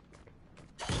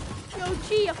 Yo,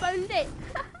 G, I found it.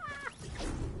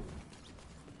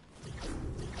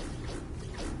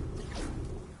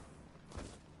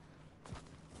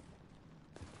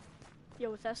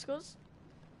 Yo, Tesco's.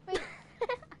 Wait.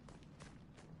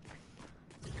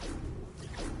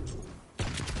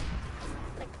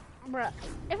 Like, bruh,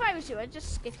 if I was you, I'd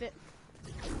just skip it.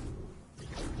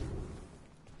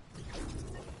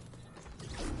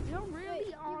 You're really Wait,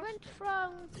 you awesome. went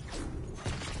from...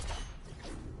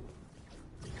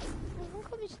 Don't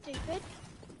call me stupid.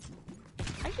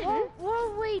 I didn't.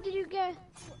 What way did you go?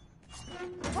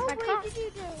 What I way can't- did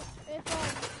you do it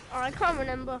from? Oh, I can't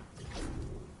remember.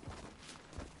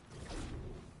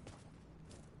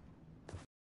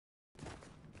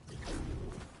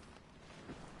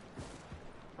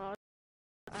 Oh,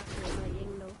 actually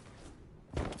annoying though.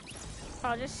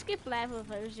 I'll just skip level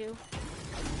if I was you.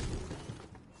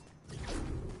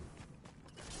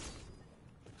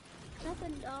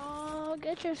 Nothing, dog.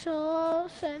 Get your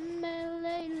sauce and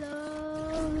lay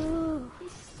low.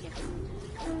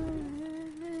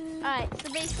 Alright,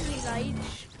 so basically, like,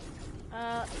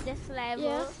 this level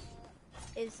Yeah.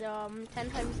 is 10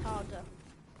 times harder.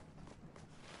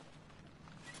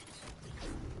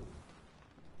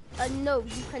 No,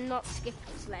 you cannot skip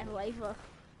this level either.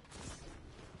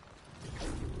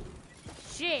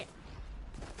 Shit.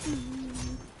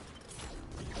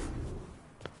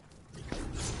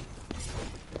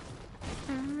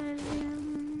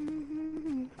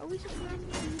 Are we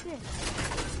supposed to do this?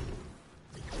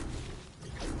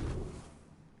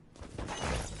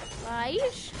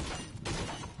 Right?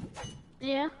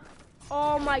 Yeah.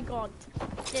 Oh my god.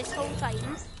 This whole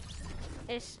time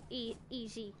is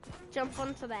easy. Jump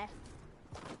onto there.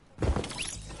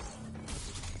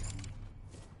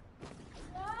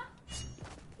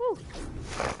 Woo.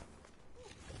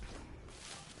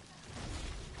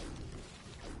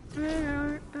 I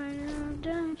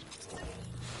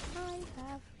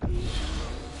have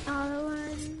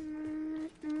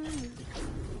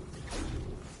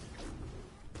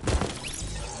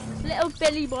little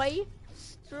Billy boy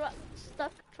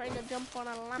stuck trying to jump on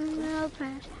a lamp.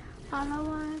 All I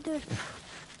wanna do is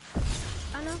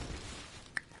I know.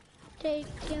 Take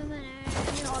your money.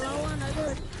 All I wanna do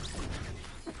is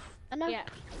I know. Yeah.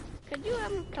 Could you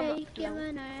come Take up your now?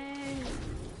 money.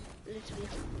 Literally.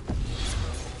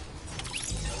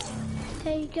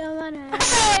 Take your money.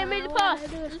 Hey, I made the All I pass. wanna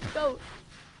do is Let's go.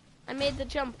 I made the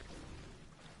jump.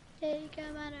 take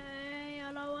your money.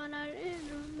 All I wanna do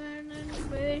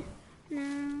is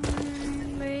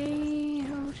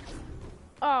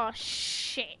Oh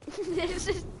shit. This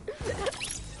is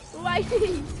why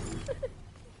me?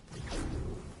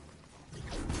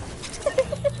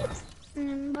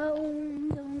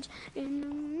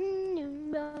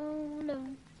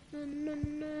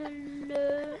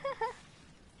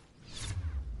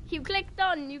 You clicked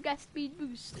on, you get speed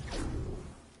boost.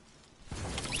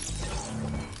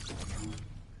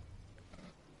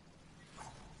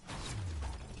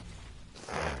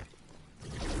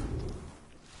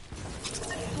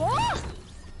 What?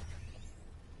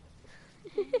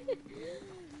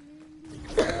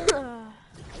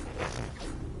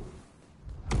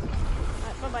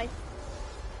 Alright, bye-bye.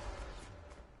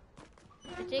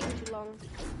 It's taking too long.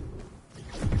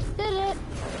 Did it?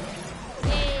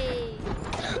 Yay!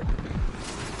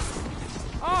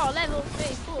 Oh, level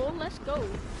 34, let's go.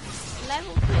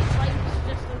 Level 35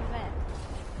 is just over there.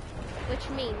 Which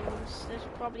means there's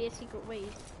probably a secret way.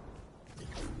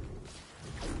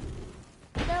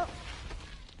 No.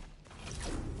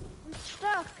 I'm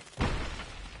stuck.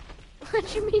 What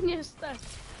do you mean you're stuck?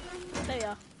 There you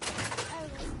are.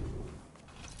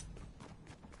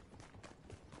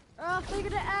 Oh, I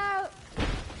figured it out.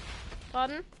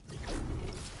 Pardon?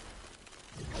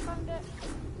 I found it.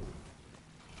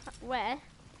 Where?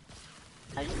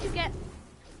 How did you get...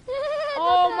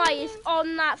 Oh my, it's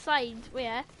on that side.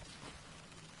 Where?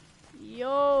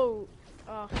 Yo.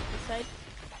 Oh, this side.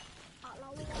 All I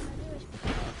wanna do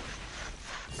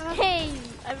is Hey!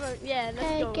 I wrote, yeah, let's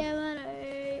take go. your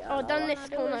money. Oh, All I down this wanna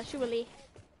do corner, is surely.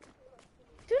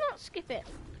 Do not skip it.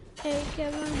 take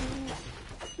your money.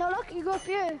 No, look, you go up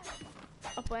here.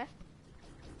 Up where?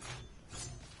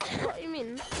 What do you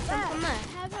mean? There. From there?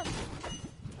 Have them.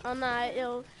 Oh no,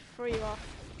 it'll throw you off.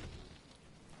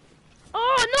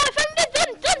 Oh no, I found it!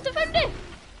 Don't! I found it!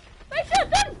 Right there,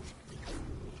 don't!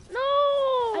 No!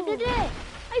 I did it.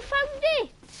 I found it!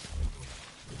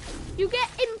 You get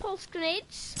impulse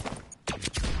grenades,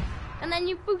 and then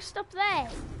you boost up there.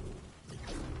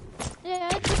 Yeah,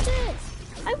 I did it.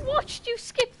 I watched you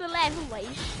skip the level,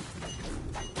 Wage.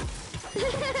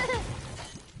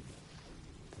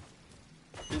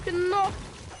 You cannot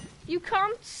You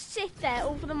can't sit there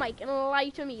over the mic and lie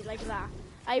to me like that.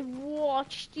 I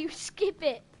watched you skip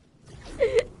it.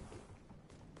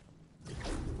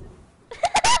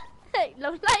 Hey, no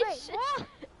lies. Wait, what?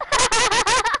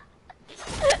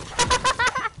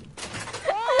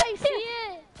 Oh, I see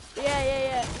it.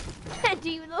 Yeah. Do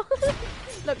you know?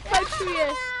 Look, crouch for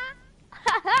you.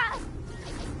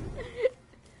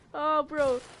 Oh,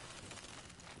 bro.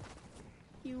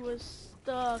 You was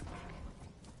stuck.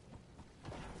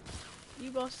 You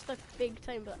got stuck big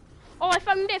time, but... Oh, I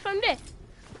found it.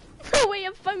 No way,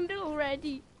 I found it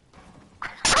already.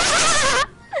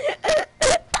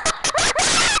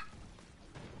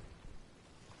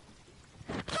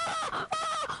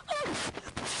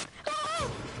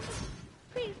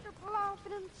 Please stop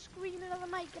laughing and screaming at the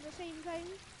mic at the same time.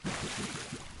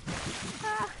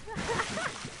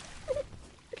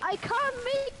 I can't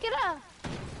make it up.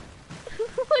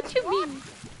 What do you mean?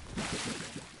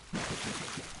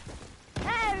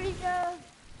 There we go.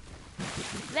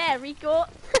 There we go.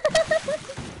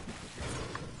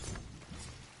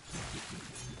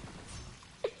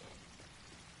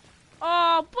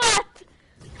 Oh, but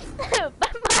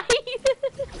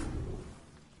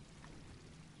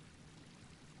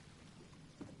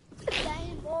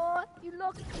Dang boy, you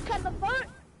look kind of fun.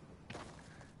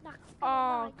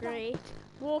 Oh, great.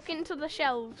 Walk into the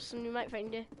shelves and you might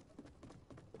find it.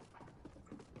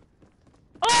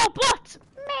 Oh, but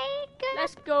Make it.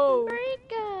 let's go.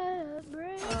 Break up.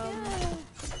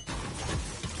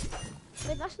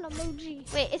 Wait, that's an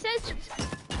emoji. Wait, it says.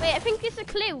 Wait, I think it's a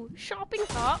clue. Shopping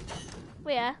cart.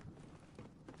 Where?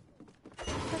 I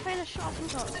find a shopping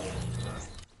cart.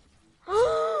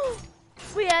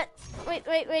 Wait.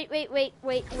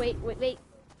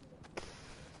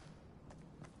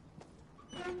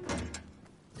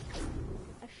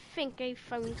 I think I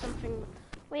found something.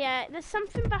 Wait, there's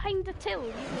something behind the till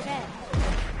you can get.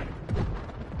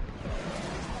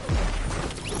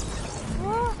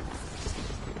 What?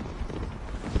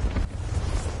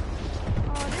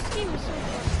 Oh, this game is so fun.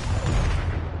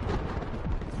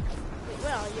 Wait,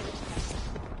 where are you?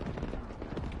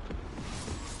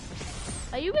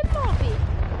 Are you with Bobby?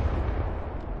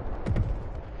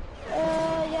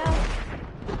 Yeah.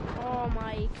 Oh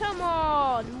my, come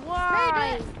on,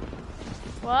 why?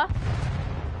 What?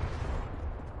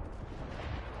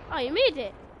 Oh, you made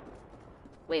it.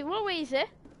 Wait, what way is it?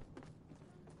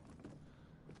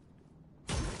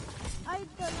 I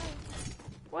don't know.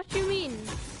 What do you mean?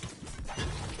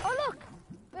 Oh look!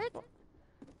 Wait.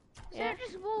 Yeah. So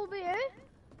this will be it,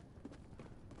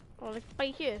 Oh, like by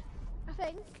here. I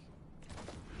think.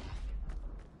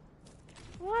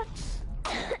 What?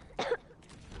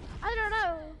 I don't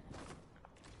know.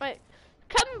 Right,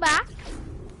 come back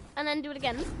and then do it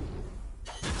again.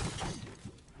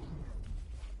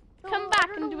 Come No, back I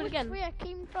don't and know do it which again. way I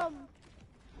came from.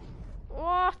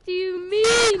 What do you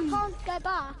mean? Can't go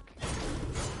back.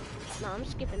 No, I'm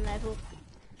skipping level.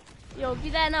 You'll be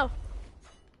there now.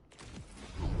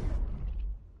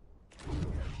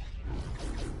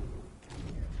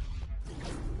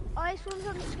 Oh, this one's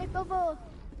unskippable.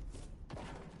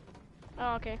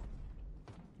 Oh, okay.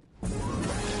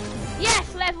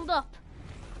 Yes, leveled up.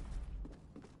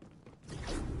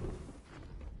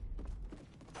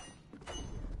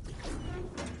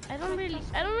 I don't really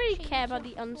care about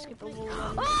the unskippable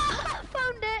ones. Oh,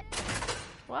 found it.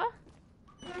 What?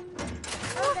 Found it.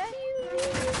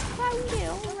 Found it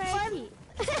already.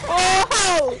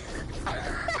 Oh!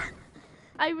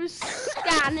 I was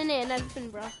scanning it and everything,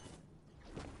 bro.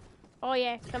 Oh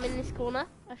yeah, come in this corner,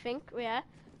 I think. Yeah.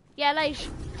 Yeah, Lige.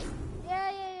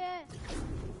 Yeah.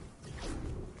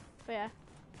 Oh, yeah.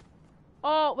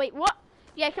 Oh, wait, what?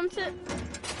 Yeah, come to...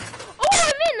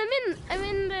 Oh, I'm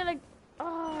in the, like...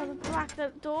 Oh, the black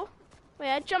door. Wait,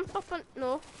 I jump up on...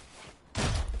 No.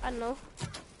 I don't know.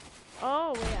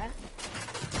 Oh, yeah.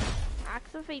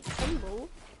 Activate symbol.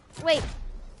 Wait.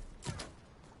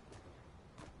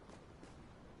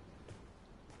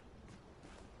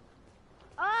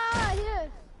 Ah, here.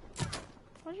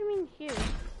 What do you mean here?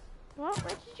 What?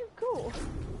 Where did you go?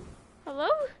 Hello?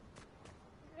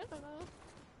 I don't know.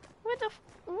 Where the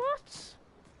what?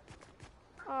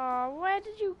 Oh, where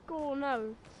did you go now?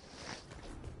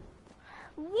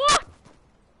 What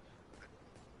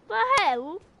the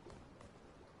hell?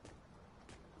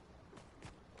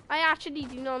 I actually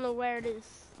do not know where it is.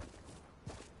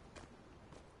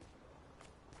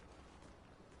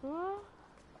 What?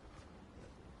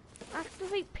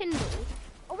 Activate Pindle.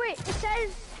 Oh wait, it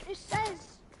says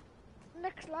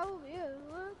next level here.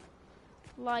 What?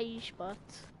 Lige, but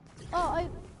Oh, I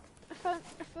found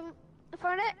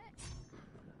it.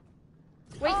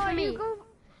 wait Oh, for me. You go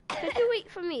Could you wait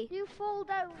for me? You fall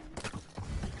down.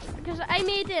 Because I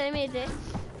made it.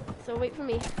 So wait for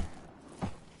me.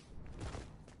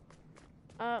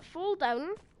 Fall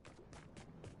down.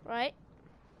 Right.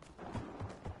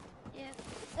 Yeah.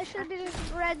 There should be this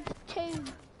red tube.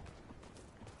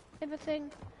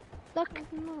 Everything. Look,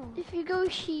 No. if you go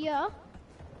here.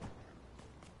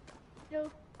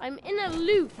 No. I'm in a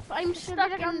loop. I'm Should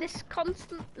stuck we in this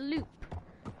constant loop.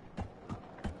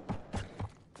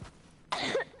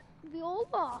 We all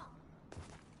are.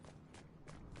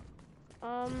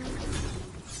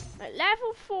 Right,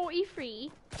 level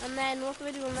 43, and then what do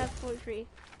I do on level 43?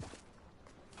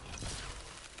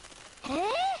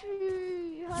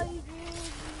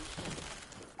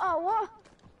 Oh, what?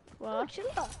 What? Oh,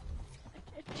 chiller.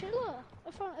 A chiller.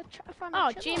 I found Oh,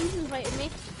 a chiller. James invited me.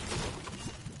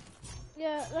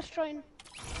 Yeah, let's join.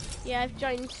 Yeah, I've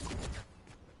joined.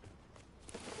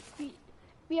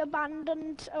 We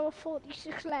abandoned our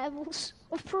 46 levels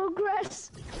of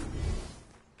progress.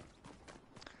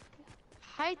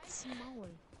 Heights Maul.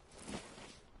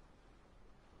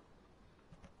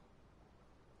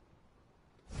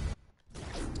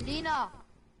 Lina.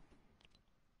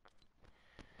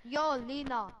 Yo,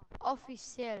 Lina.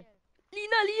 Official.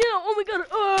 Lina, oh my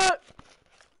god,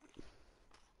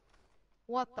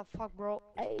 What the fuck, bro?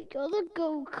 I got a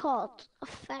go-kart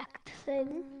effect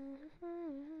thing.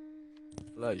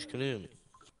 Lige, can you hear me?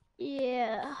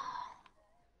 Yeah.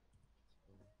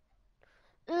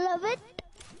 Love it.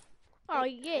 Oh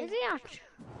yeah. Is he actually?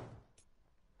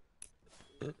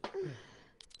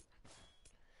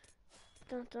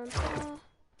 Dun, dun, dun.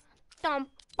 Dum,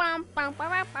 bum, bum,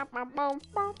 bum, bum, bum, bum, bum,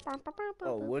 bum, bum, bum,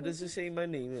 Oh, bum, what does it say my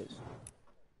name is?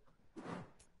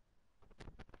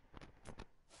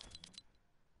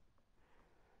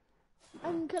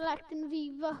 I'm collecting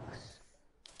V-Bucks.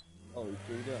 Oh,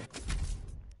 do that.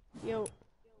 Yo.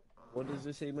 What does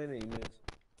it say my name is?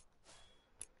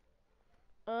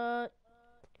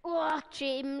 Oh,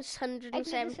 James I think it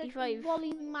said 175.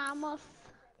 Wally Mammoth.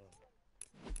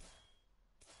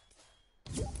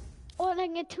 Oh, and I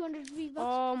can get 200 V-Bucks.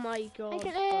 Oh my god.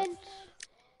 Caitlin,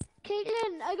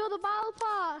 I got the battle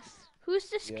pass. Who's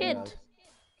this kid?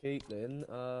 Caitlin,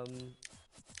 Oh,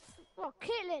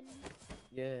 Caitlin,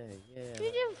 yeah.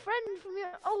 she's your friend from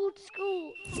your old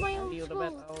school, from my old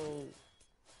school.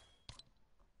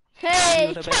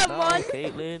 Hey, come on!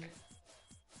 Caitlin.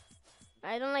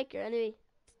 I don't like her anyway.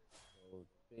 So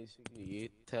basically, you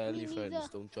tell Me your friends neither.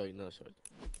 don't join us, right?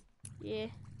 Yeah.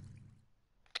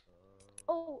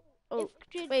 Oh, Oh,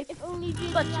 if, wait. if only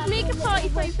Jane But just had make a a party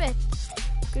little 5 bits.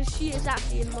 Because she is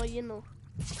actually annoying though.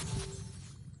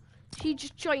 She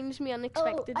just joins me Oh,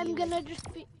 unexpectedly. I'm gonna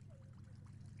just be.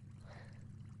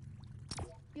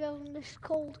 You haven't missed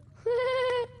cold.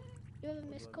 You haven't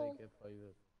missed cold.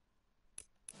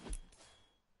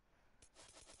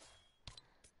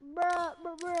 Bruh.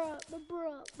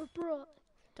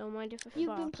 Don't mind if I You've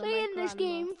fart been on my playing this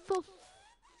grandma. game for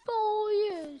 4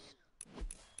 years.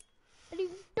 And you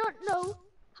don't know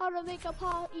how to make a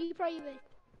party private.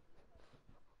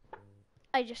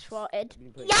 I just farted.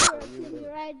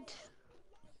 You're red.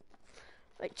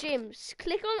 Right, James,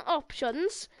 click on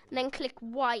options, and then click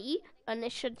Y, and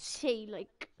it should say,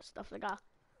 like, stuff like that.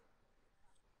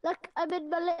 Look, I'm in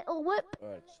my little whip.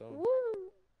 Alright, so. Woo.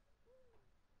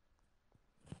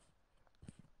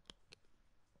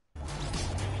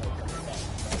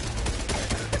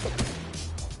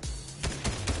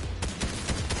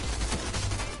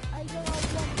 I don't know what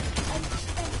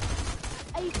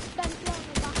I spent on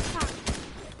a backpack.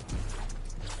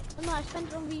 Oh, no, I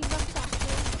spent on V-Bucks actually.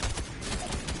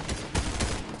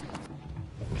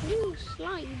 Ooh,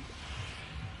 slide.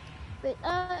 Wait,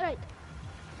 right.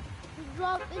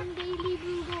 Drop in Daily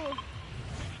Google.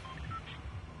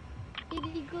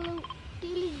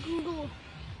 Daily Google.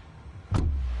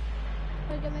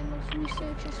 I get my most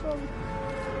researches from.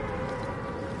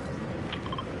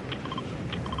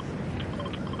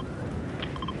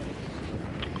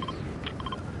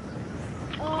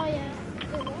 Oh yeah.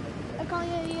 Wait, what? I can't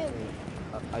hear you.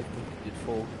 I completed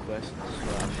 4 quests for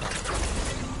our shop.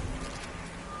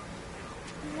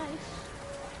 Nice.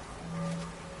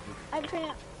 I'm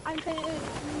trying to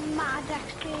mad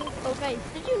XP. Oh, guys,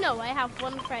 did you know I have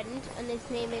one friend, and his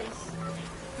name is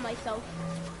myself?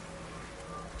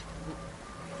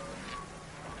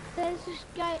 There's this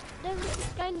guy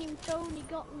named Tony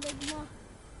got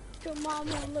Joe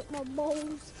Mama and lick my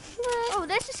balls. Oh,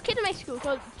 there's this kid in my school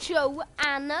called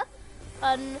Joanna,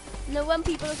 and you know when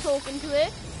people are talking to her,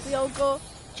 we all go,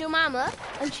 Joe Mama,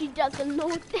 and she doesn't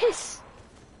know this.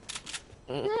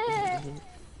 Say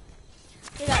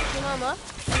that, Joe Mama,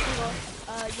 and she go,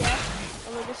 yeah,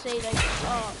 and we'll just say like,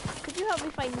 oh, could you help me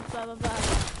find blah blah blah?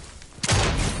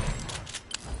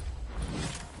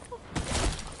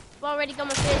 I've already got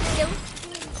my first skill.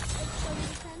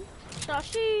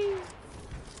 Sashi.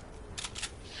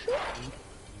 Shoot.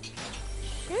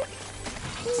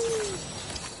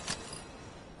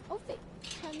 Oh, big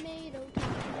tomato.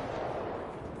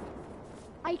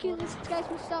 I kill this guy's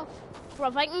myself. Bro,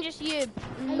 if I can just hear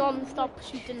non-stop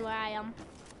shooting where I am.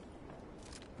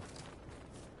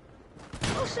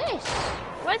 What's this?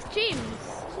 Where's James?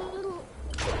 It's a little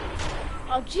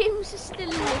Oh, James is still in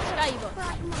the sky, but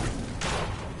fragment.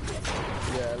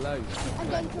 Yeah, loads. And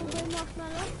then kill the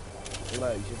marshmallow.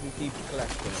 Loads. If you keep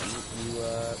collecting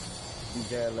them, you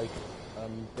get like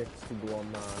bits to go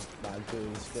on that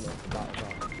green skin off the back of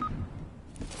that.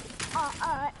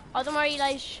 Alright. oh, don't worry,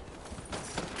 Lige.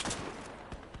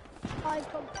 I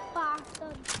got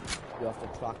bastard. You have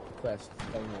to track the quest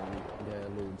down there and you can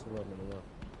get loads of them and that.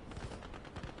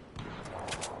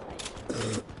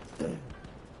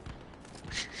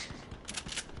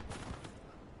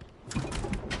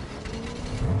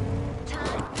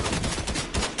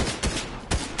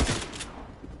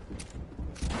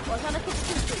 What's that, like a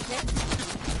stupid, is it?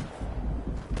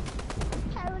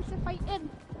 Parents are fighting.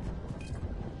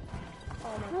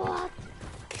 Oh my god. What?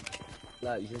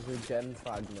 Like, there's a gem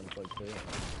fragment right there.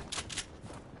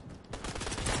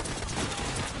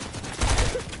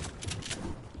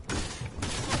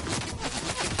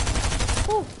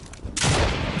 Oh.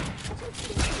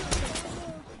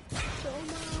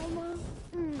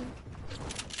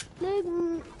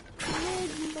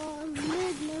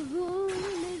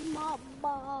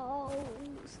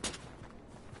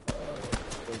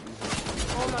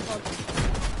 Oh my god.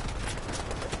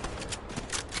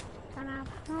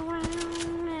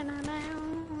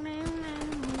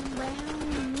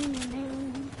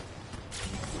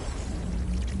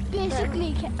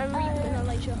 Basically, I'm reading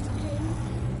Elijah.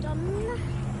 done.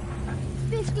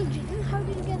 Basically, Jitten, how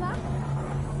did you get that?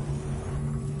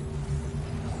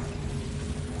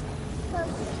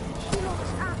 Because she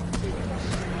looks absolutely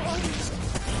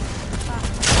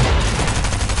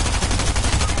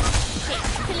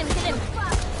Kill him, kill him.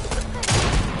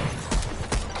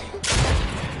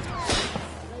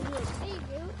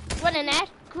 Run in there,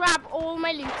 grab all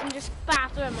my loot and just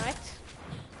batter him, right?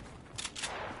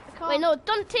 Wait, no,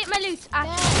 don't take my loot.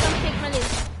 Actually, don't take my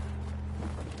loot.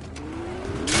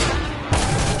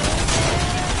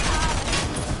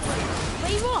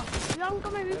 Wait, what? You haven't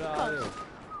got my loot card.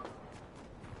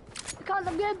 Because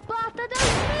I'm getting battered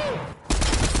out.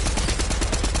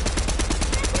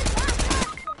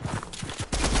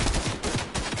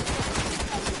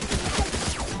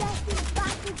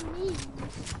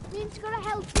 Means gonna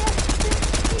help you.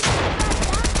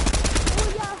 Or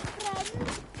your friend.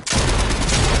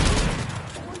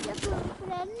 Or your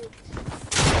girlfriend.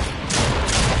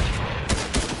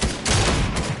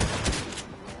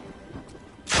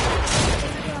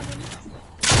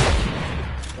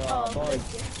 Oh, boy.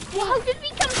 Well, how did we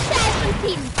come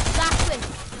 17 that way?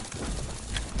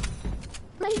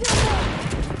 I don't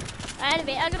know.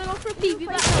 Anyway, I'm gonna go for a pee. Be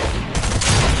back.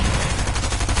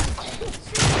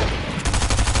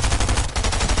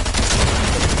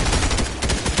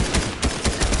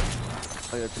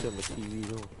 I got to turn the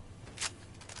TV on.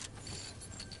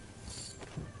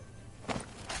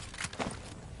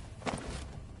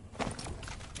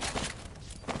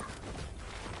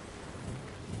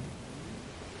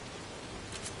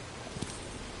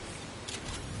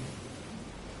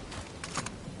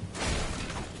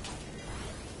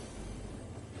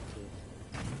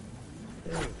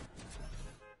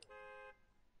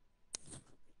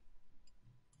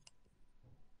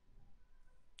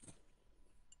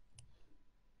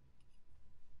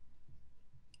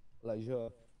 Elijah.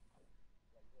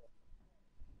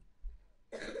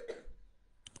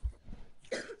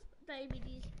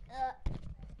 Diabetes.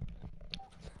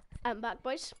 I'm back,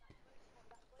 boys.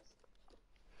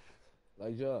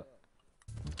 Elijah.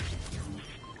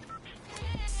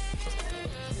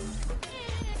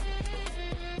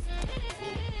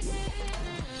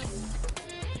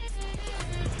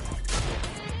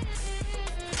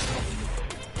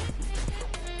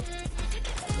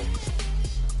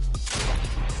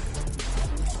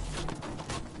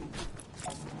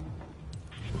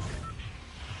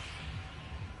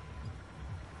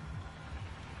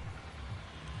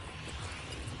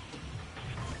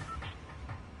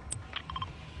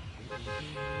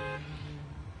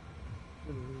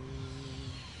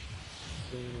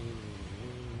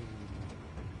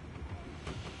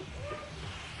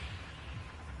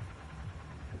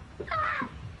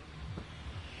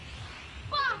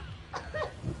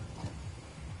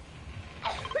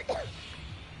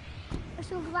 I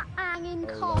still got that hanging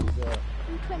Oh, cough. Elijah.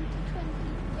 2020.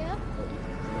 Yeah.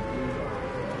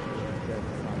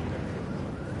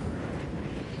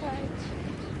 Right.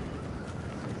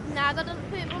 Nah, I got a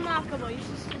purple marker, boys.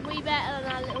 This is way better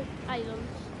than our little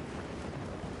islands.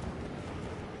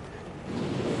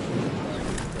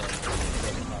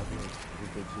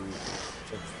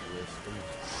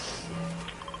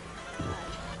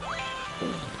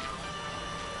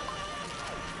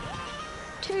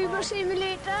 Turbo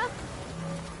Simulator.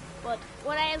 But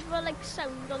whatever like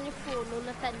sound on your phone on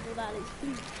Nintendo that is,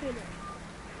 turn it.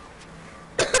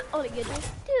 All it gets is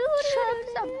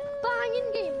Shut up,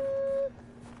 banging game.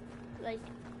 like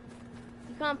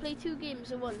you can't play 2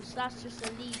 games at once. That's just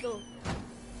illegal.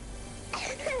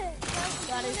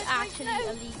 That is actually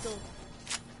illegal.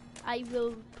 I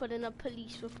will put in a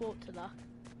police report to that.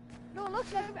 No, look,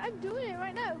 I'm doing it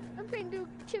right now. I'm playing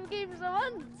 2 games at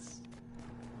once.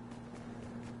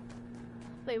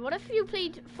 Wait, what if you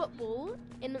played football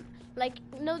in like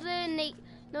the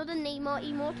Neymar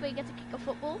emote where you get to kick a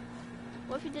football?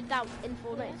 What if you did that in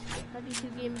Fortnite? That'd be 2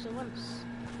 games at once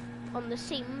on the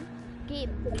same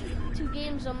game. 2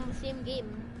 games on the same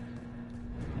game.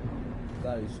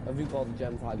 Guys, have you got the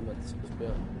gem fragments?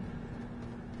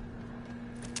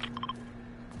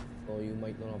 Or you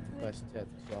might not have the quest yet,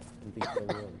 so you have to complete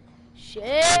everyone.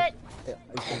 Shit! Yeah,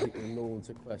 I completed loads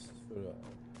of quests for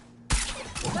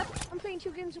But I'm playing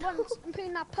 2 games at once. I'm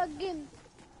playing that pug game.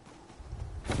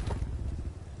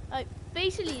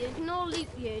 Basically, there's no loot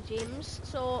here, James,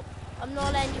 so I'm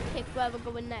not letting you pick where we're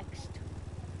going next.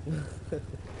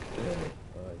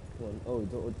 Alright, come on. Oh,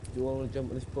 do you want to jump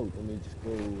on this boat and we just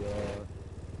go,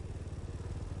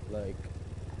 like...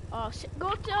 Oh,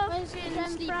 go to fucking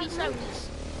Sleepy Sounds.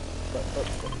 But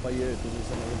by you, because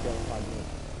there's another gem fragment.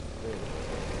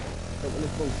 Jump on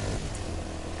this boat.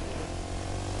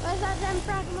 Where's that gem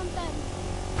fragment then?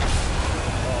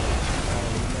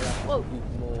 Whoa.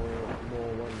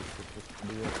 More ones to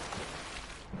do it.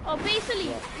 Oh, basically,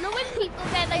 you know when people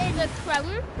get like the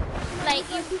crown? Like,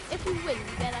 if you win,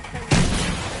 you get that crown.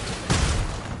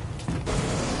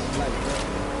 Like,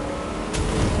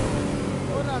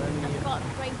 Hold on, I've got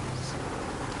grapes.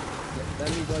 let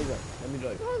me drive it. Let me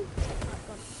drive.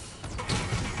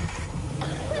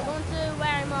 We're going to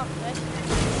where I'm off, right?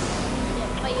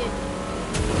 Yeah, by you.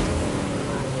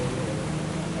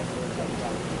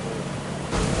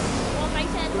 What I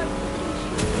said about the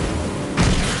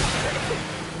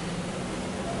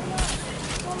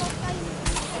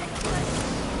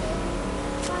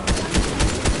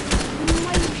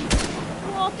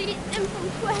what did it hit him from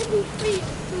 20 feet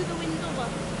through the window?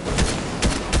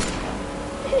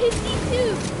 52!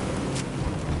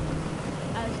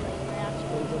 I was like, we're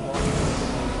actually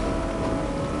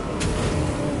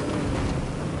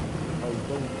Oh,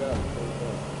 don't go.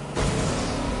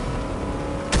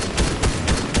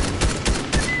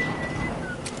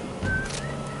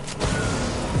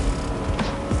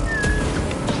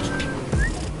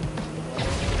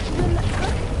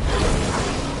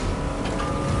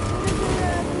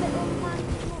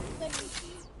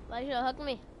 Elijah, hug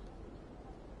me.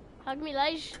 Hug me,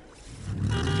 Elijah.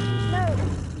 No,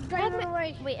 drive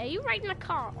away. Wait, are you riding a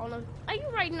car on a... Are you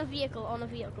riding a vehicle on a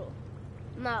vehicle?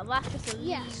 No, that's just illegal,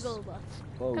 Yes. but...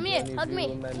 Oh, Come here, Jenny, hug do you me.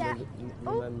 remember Yeah.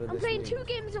 Oh, remember I'm this playing week? 2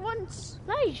 games at once.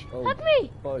 Elijah, Oh, hug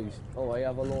me! Boys, I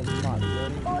have a launch pad.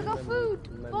 Oh, I got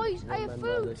food. Boys, I have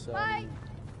food. This, Bye.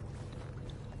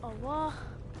 Oh, what?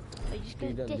 Are you just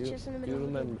going to ditch us in the do middle you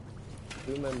of the remember? game?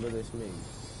 Do you remember this meme?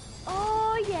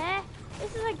 Oh, yeah.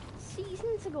 This is like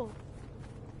seasons ago.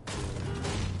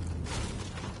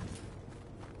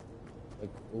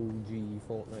 Like OG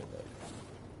Fortnite. Like.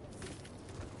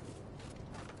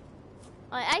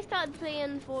 I started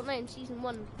playing Fortnite in Season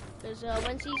 1. Because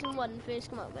when Season 1 first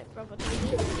came out, like proper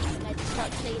TV, I just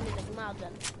started playing it like mad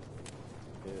then.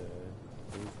 Yeah,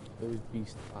 those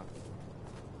beast packs.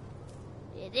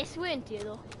 Yeah, this weren't you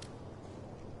though.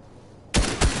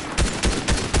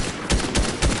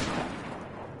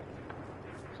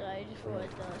 So I just thought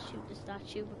I'd shoot the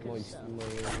statue because I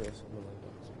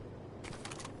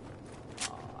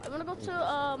wanna go to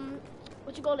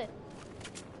what you call it?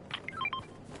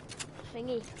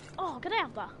 Thingy. Oh, can I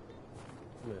have that?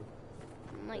 Yeah.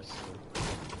 Nice.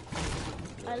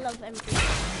 I love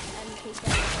MK7.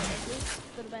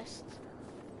 They're the best.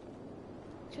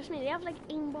 Trust me, they have like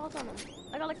aimbot on them.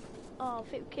 I got like a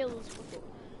few kills before.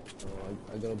 Oh,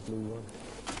 I got a blue one.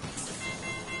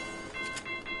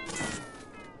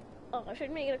 Oh, I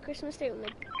should make it a Christmas tune.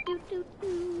 Like, doo doo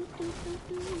doo doo doo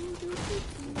doo doo doo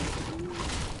doo.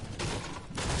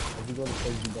 Have you got a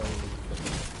crazy down?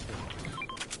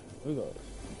 Have you got it?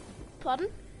 Pardon?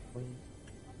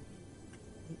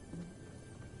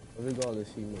 Have you got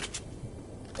this emote?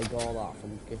 I got that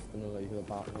from gifting away to the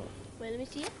battle. Wait, let me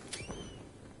see it.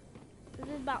 This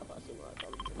is battle pass you want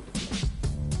on.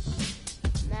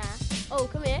 Nah. Oh,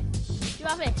 come here. You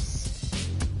have this.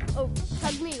 Oh,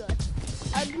 hug me, God.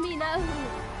 Hug me now.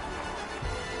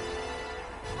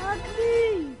 Hug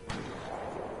me.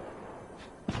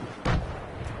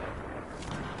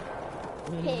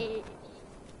 Hey.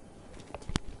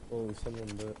 Oh,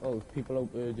 someone there. Oh, people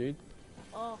out there, dude.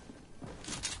 Oh.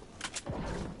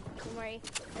 Don't worry.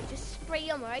 I just spray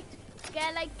them, right?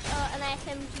 Get like an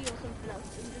SMG or something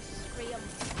else and just spray them.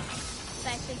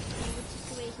 Better to deal with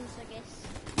situations, I guess.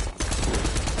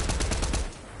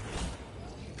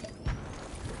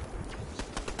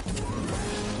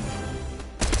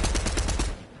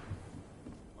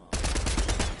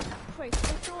 Christ, I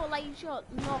saw a light shot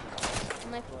knocked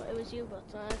and I thought it was you, but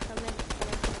I come in and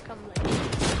I come like.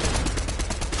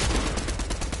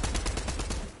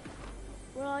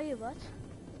 Where are you, bud?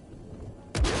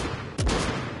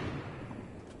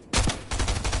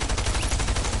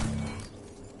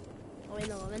 Oh wait,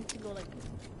 no, I meant to go like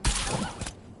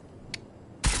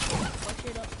push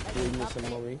it up. I Give did me that some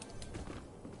bit. money.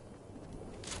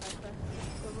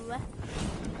 Over there.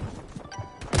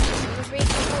 Over break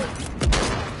the road.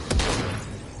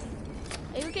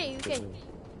 Are you okay? You okay?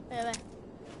 Where?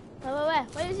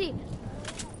 Where is he?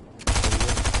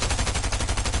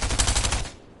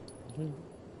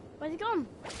 Where's he gone?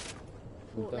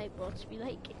 Fortnite bots be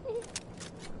like.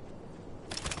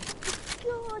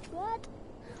 God, what?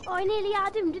 Oh, I nearly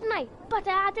had him, didn't I? But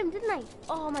I had him, didn't I?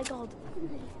 Oh my God.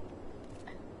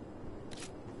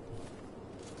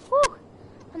 Whew.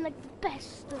 I'm like the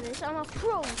best of this. I'm a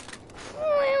pro.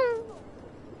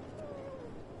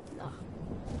 No.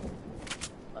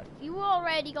 But you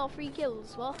already got 3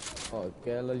 kills, what? Oh,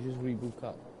 okay, let's just reboot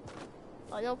cat.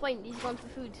 Oh, no point. He's gone for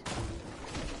food.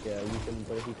 Yeah, we can,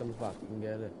 but if he comes back, we can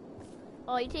get it.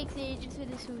 Oh, he takes ages with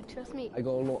his food, trust me. I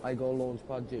got a launch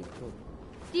pad, Jake. Too.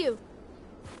 Do you?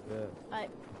 Yeah. Right.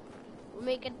 We'll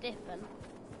make a dip then.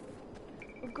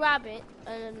 We'll grab it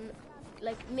and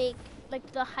like make like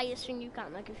the highest thing you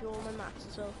can, like if you're all my mats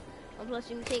and so. And plus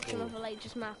you can take some of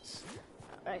Elijah's mats.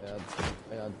 Right.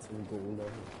 I had some gold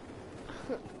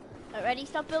on. Right, ready?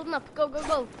 Stop building up. Go, go,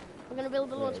 go. We're gonna build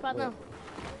the launch pad now.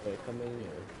 Wait, come in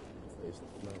here. First,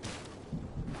 no.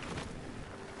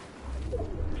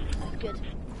 Good.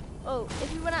 Oh,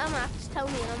 if you run out of mats, tell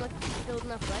me and I'm like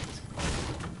building up, right?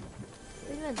 What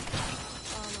are you doing?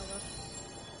 Oh my God.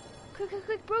 Quick, quick,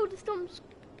 quick, bro, the storm's...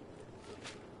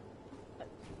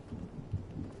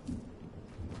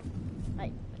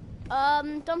 Right.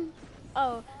 Dump...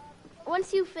 Oh.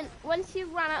 Once you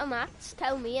run out of mats,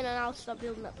 tell me and then I'll stop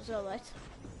building up as well, right?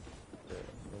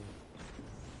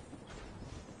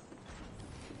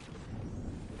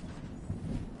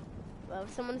 Well,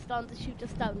 if someone's starting to shoot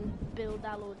us down, build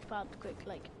our launch pad quick,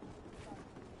 like.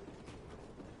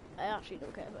 I actually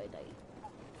don't care if I die.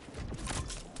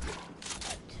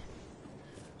 Right.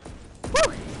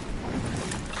 Woo!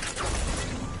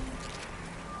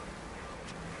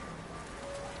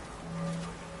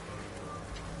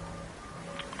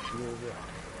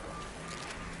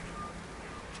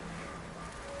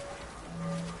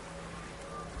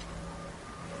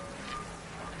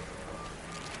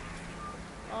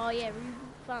 Oh yeah,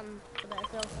 reboot fan for that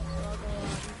as well. So I'll go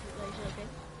later, okay?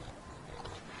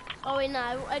 Oh wait, no,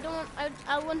 I don't want.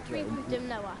 I want to reboot him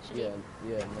now, actually. Yeah,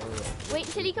 no. Wait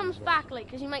until he comes back, like,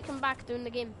 because he might come back during the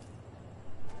game.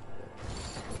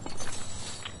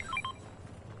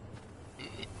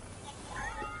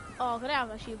 Oh, could I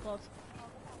have a shield pod?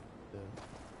 Yeah.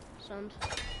 Sound.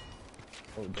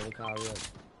 Oh, don't carry on.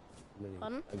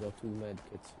 Pardon? I got 2 med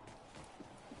kits.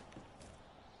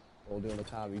 Oh, do you want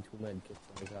to carry 2 med kits?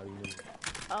 I carry them.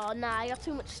 Oh, nah, I got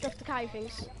too much stuff to carry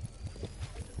things.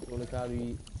 You want to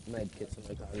carry med kits and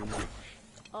I carry them?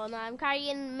 Oh, nah, I'm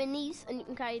carrying minis and you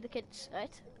can carry the kits,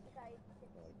 right? Right,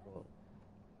 come on.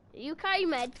 You carry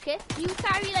med kit, you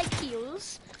carry like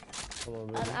heals, Come on,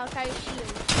 and baby. I'll carry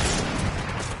shield.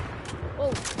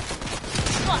 Oh.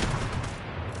 What?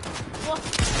 What?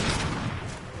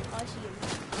 Oh, I see him.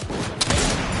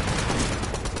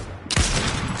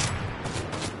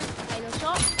 Final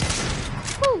shot.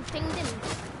 Woo, pinged him.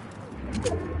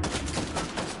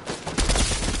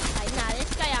 Right, nah,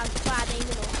 this guy has bad aim,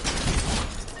 you know.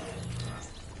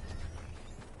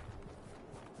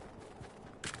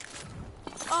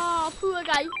 Oh, poor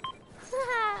guy.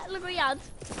 Look what he had.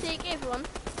 Take everyone.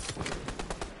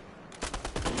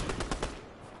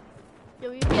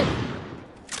 Yo, you good?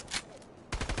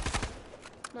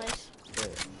 Nice. Yeah.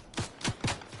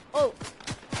 Oh,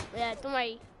 yeah, don't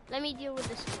worry. Let me deal with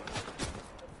this one.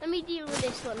 Let me deal with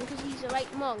this one, because he's a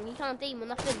right mong. He can't aim or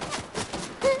nothing.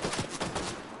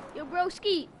 Yo,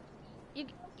 broski.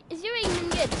 Is your aiming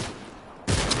good?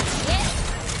 Yeah.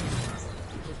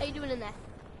 How you doing in there?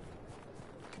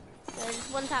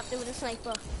 Just one tapped it with a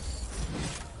sniper.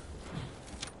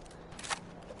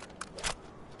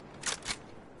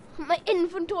 My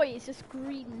inventory is just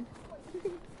green.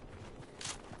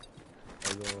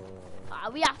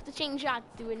 We have to change that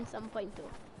doing some point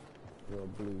though.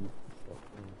 Blue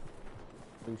shotgun.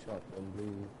 Blue shotgun,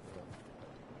 blue.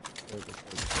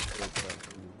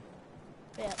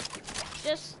 Yeah.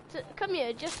 Just come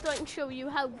here, just so I can show you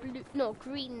how blue, no,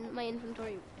 green my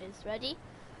inventory is. Ready?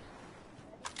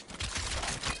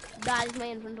 That is my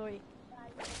inventory.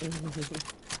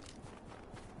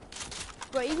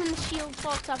 Bro, even the shield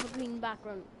pots have a green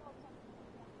background.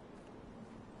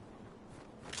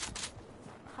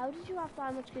 How did you have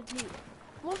that much good loot?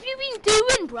 What have you been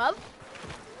doing, bruv?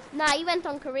 Nah, you went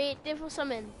on creative or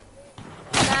something.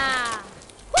 Nah.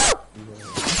 Woo!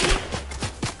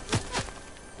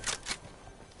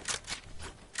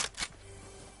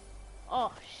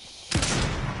 Oh, shit.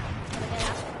 Gotta get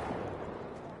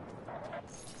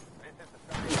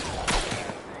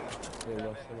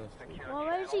out. Well,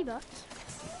 where is he, but?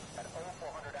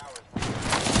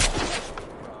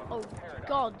 Oh,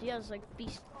 God, he has like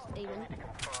beast aiming.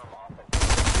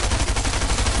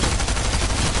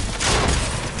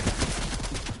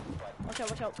 Watch out,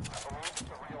 watch out.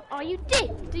 Oh, you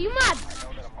did? Do you mad?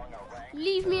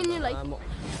 Leave me in your life. I'm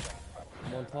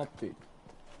on top, dude.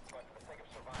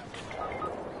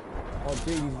 Oh,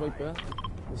 dude, he's right there.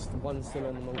 There's one still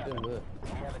on the mountain, look.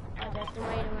 I left him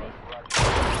right away.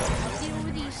 I'll deal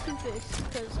with these two first,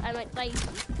 because I might die.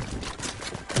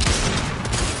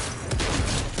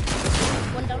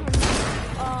 One down, one down.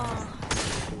 Oh.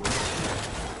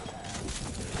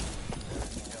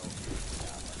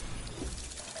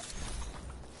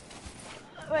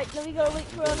 Right, now we gotta wait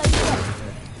for a light up.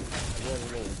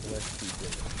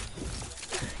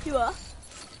 You are?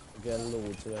 Again,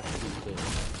 loads of FPG.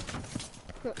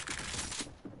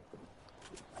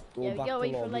 Yeah, we gotta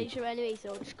wait for later anyway,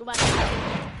 so just go back.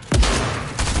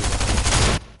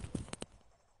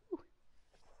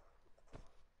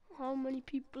 How many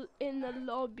people in the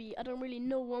lobby? I don't really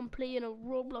know. I'm playing a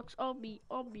Roblox obby.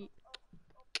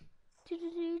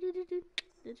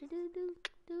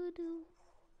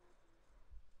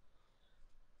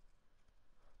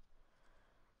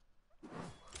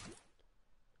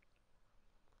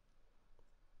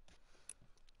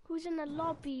 Who's in the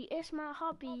lobby? It's my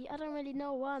hobby. I don't really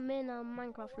know why I'm in a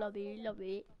Minecraft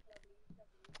lobby.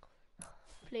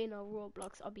 Playing a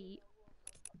Roblox obby.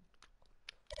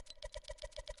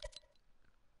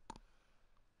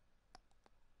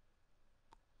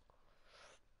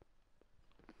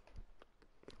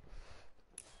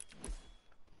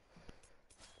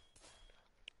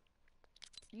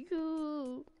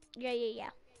 You.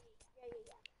 Yeah.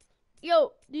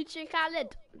 Yo, DJ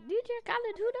Khaled. DJ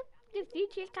Khaled, who the? This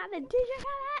DJ Khaled. DJ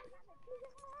Khaled.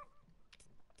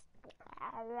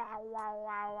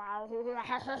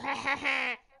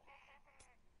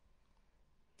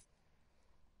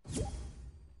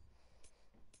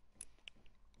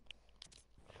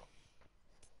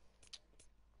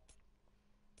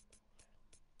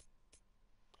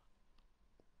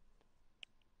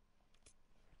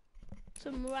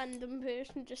 Some random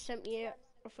person just sent me a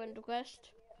friend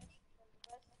request.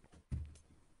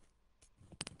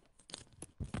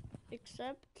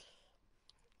 Accept.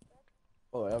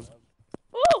 Oh, I have.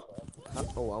 Oh!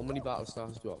 Oh, how many battle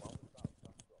stars do you have?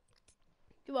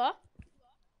 You are?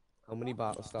 How many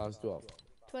battle stars do you have?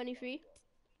 23.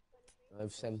 I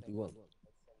have 71.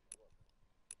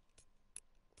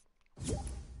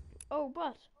 Oh,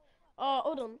 but. Oh,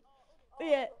 hold on.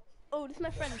 Yeah. Oh, this is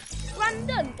my friend.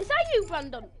 Brandon! Is that you,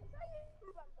 Brandon?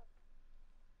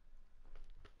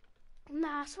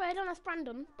 Nah, I swear I don't have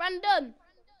Brandon. Brandon!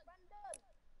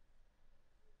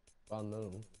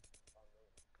 Brandon.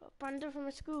 Brandon from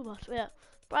a school bus. Yeah.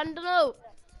 Brandon, oh!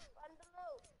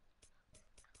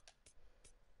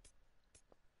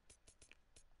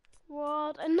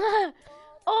 What? And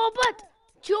oh, but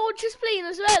George is playing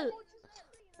as well.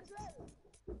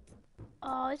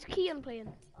 Oh, it's Kian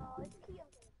playing.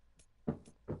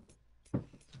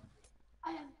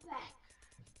 I am back.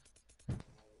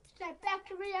 Step back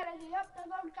to reality. Up the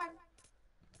long time.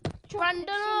 Brandon,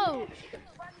 oh!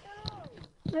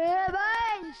 Yeah,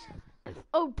 boys.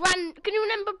 Oh, can you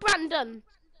remember Brandon?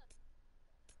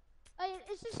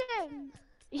 It's the same.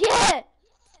 Yeah!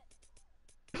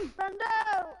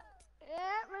 Brando.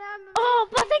 Yeah, remember. Oh,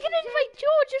 but they can invite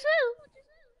George as well.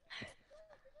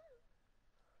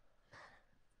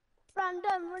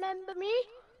 Brandon, remember me?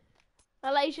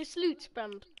 Elijah Sloots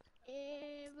band.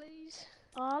 Yeah, please.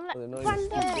 Oh, They're not even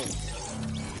Brandon.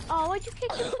 speaking. Oh, why'd you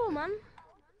kick him for, man?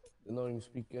 They're not even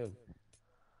speaking.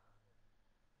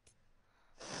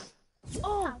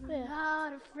 Oh, I'm yeah.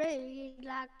 not afraid,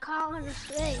 like can't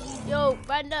afraid. Yo,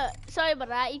 Brandon, sorry about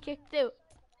that, he kicked you.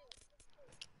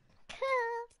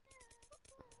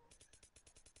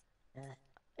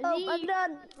 Is Oh, he... I'm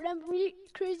done. Remember me,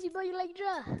 crazy boy like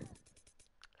that?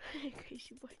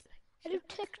 Crazy boy. I do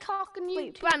TikTok and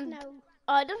Wait, YouTube Brand. now.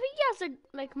 I don't think he has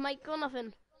a like mic or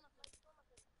nothing.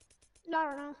 I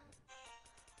don't know.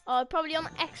 Oh, probably on the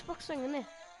Xbox thing, isn't it?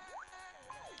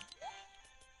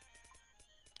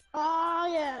 Oh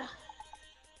yeah.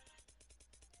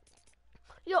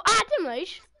 Yo, Adam,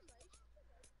 right?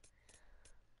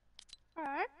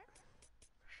 Alright.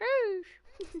 Sheesh.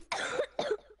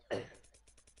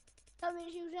 That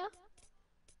means you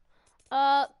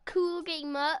there? Cool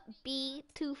Gamer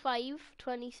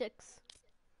B2526.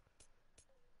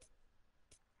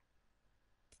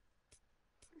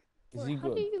 Is he How do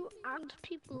good? you add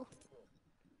people?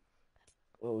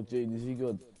 Oh, Jade, is he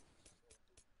good?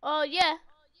 Oh yeah.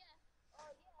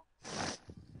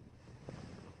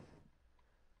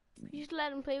 You just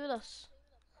let him play with us.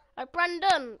 Alright,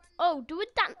 Brandon. Oh, do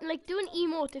an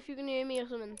emote if you can hear me or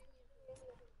something.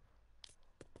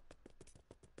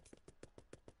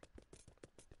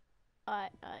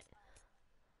 Alright. I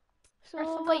So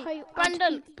forgot wait, how you add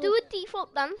Brandon, people. do a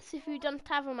default dance if you don't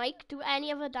have a mic. Do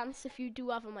any other dance if you do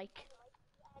have a mic.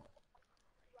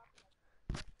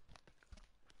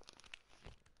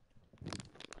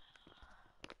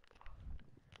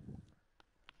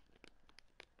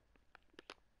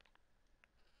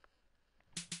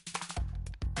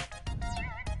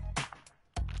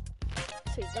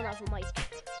 So you don't have a mic.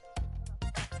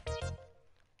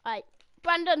 Alright,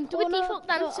 Brandon, do Oh, a no, default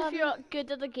dance no, if you're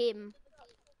good at the game.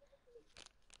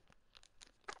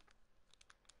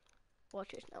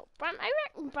 Watch this now. I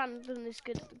reckon Brandon is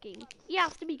good at the game. He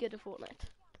has to be good at Fortnite.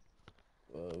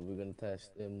 We're gonna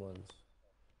test him once.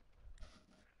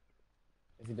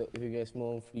 If he gets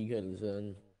more free kills,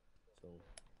 then so.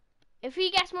 If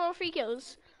he gets more free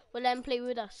kills, we'll then play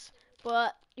with us.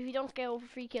 But if you don't get over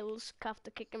free kills, we have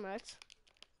to kick him out.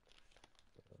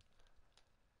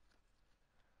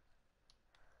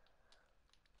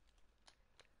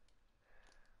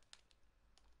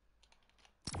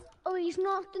 Oh, he's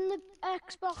not in the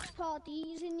Xbox party,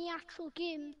 he's in the actual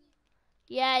game.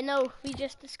 Yeah, no, we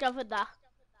just discovered that.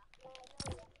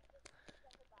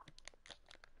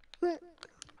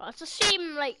 Oh, it's a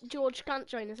shame, like, George can't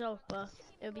join as well, but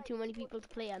there'll be too many people to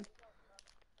play on.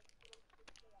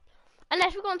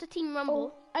 Unless we go on to Team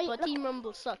Rumble, but look. Team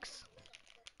Rumble sucks.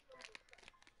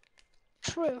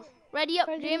 True. Ready up,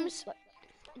 Ready? James?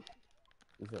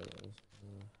 If that is,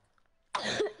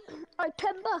 Alright,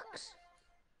 $10.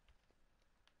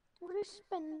 What is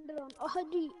spend it on? A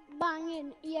hoodie,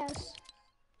 banging, yes.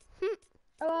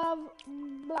 I have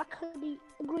black hoodie,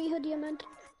 grey hoodie, I meant.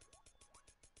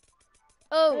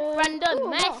 Oh, Brandon, oh,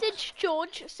 message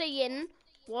George saying,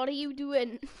 what are you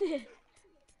doing?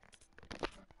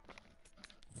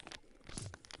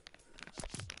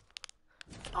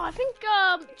 Oh, I think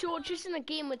George is in a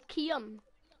game with Keon.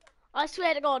 I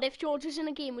swear to God, if George is in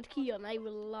a game with Keon, I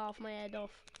will laugh my head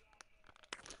off.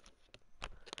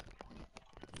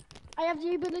 I have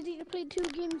the ability to play 2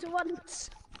 games at once.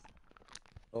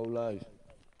 oh, live.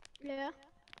 Yeah.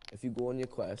 If you go on your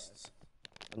quests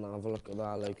and have a look at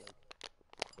that, like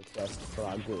the quest for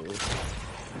that girl,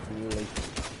 you like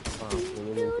half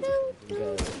all the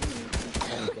locations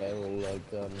and get all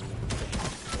like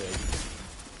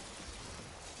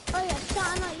Oh yeah,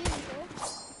 Saturday night, you go.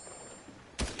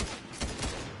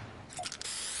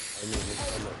 I mean,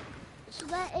 it's So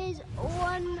there is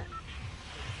one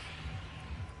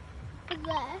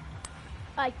there.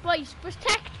 Right, boys,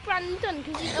 protect Brandon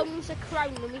because he owns a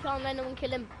crown and we can't let anyone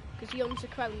kill him because he owns a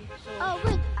crown. So. Oh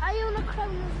wait, I own a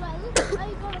crown as well.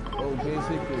 I got a crown. oh,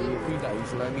 basically, if he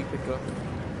dies, let me pick up.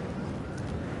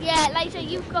 Yeah, like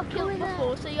you've got killed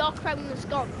before, so your crown is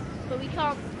gone. But we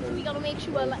can't. So we gotta make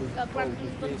sure like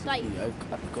Brandon doesn't die.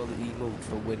 I've got the emote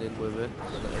for winning with it.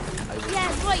 And Yeah,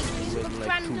 right. win, But like,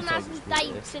 Brandon 2 hasn't times with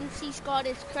died it. since he's got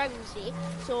his crown, see?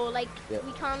 So like Yeah.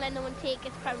 we can't let no one take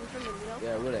his crown from him, you know?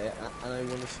 Yeah, with it, and I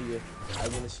want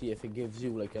to see if it gives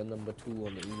you like a number 2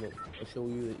 on the emote. I'll show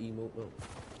you the emote now.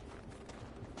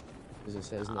 Because it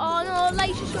says number 1. Oh no,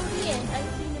 Elijah showed me it.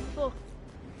 I've seen it before.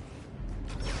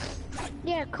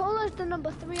 Yeah, Cola's the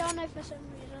number 3 on it for some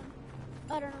reason.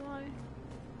 I don't know why.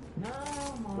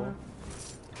 No more.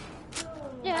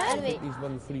 Yeah, I Anyway, think he's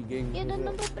won 3 games. yeah, as the well.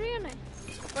 number 3 on it.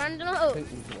 Brandon, I oh, think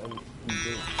he's won 3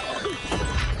 games.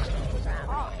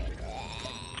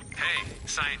 Hey,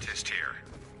 scientist here.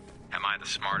 Am I the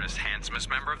smartest, handsomest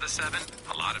member of the 7?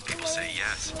 A lot of people say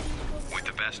yes. With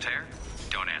the best hair?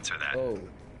 Don't answer that. Oh,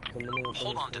 someone open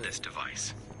Hold the on to door. this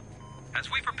device. As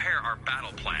we prepare our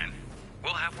battle plan,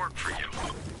 we'll have work for you.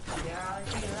 Yeah, I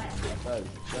see that.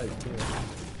 Guys, come here.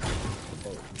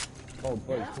 Oh,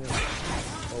 boys, come here.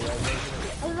 Oh,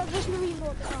 I love this marine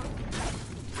water.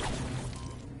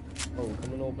 oh,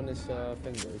 come and open this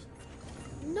thing, guys.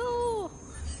 No!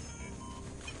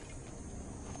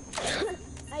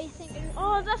 I think.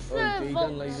 Oh, that's Oh, the Jayden,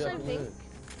 vault, like I that, come think. here.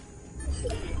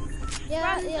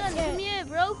 Yeah, Brandon, come here,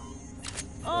 bro.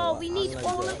 Oh, we need and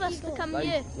all Elijah. of us to come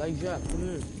here. Elijah, come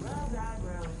here.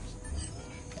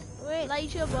 Wait.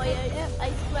 Elijah, boy,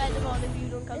 I swear to God if you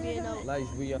don't come here now.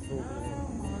 Elijah, we have to open it.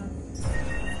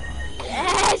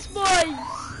 Yes, boys!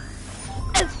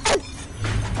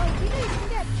 Oh, you know you can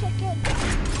get chicken.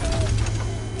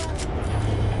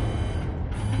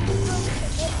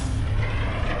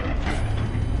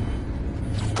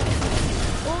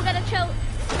 Oh, we gotta chill.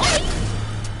 Oi!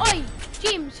 Oi!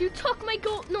 James, you took my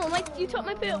gold. No, you took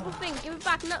my purple thing. Give it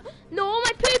back. No,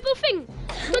 my purple thing.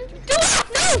 Don't do that.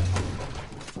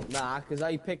 No! Nah, because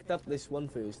I picked up this one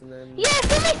first and then... Yeah,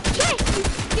 for my chest, you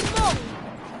fucking mom.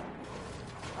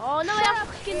 Oh no, I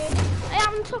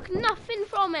haven't took nothing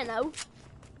from it now.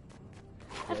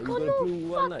 I've you got got a no blue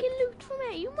one, like. fucking loot from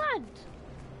it. You mad?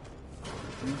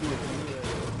 You do it from here.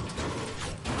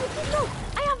 No,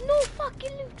 I have no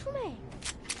fucking loot from it.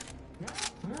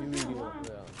 You really want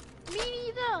that. Me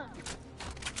neither.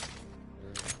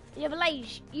 Yeah, but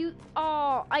Lige,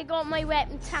 oh, I got my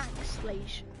weapon tax,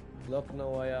 Lige. Look,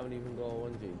 no, I haven't even got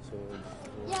one, dude, so...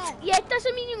 Yeah, it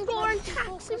doesn't mean you can go around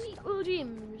taxing people,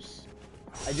 James.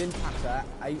 I didn't tax that.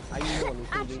 I knew one.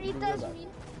 Actually, it does mean.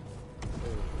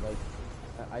 Like,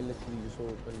 I literally just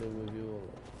opened it with you.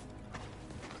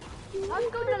 I'm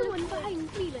going to the one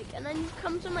behind me, like, and then you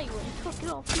come to my one, took it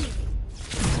off me.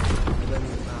 And then,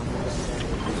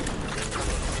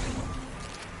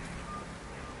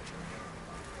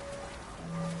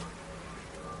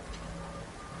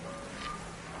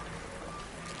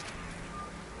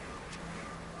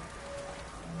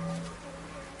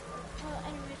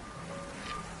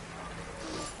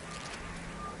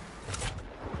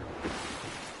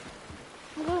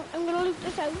 I'm gonna loot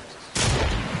this out.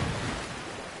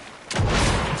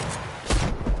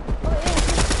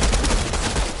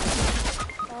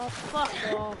 Oh, fuck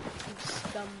off, you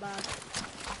scumbag.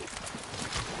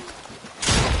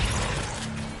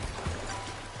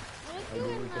 What I are you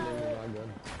didn't doing kill now? anyone, my gun.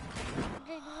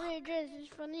 Rages is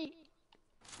funny.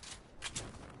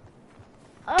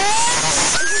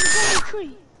 This is a gold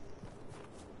tree.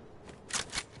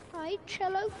 Right,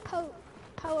 Cello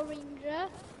Power Ranger.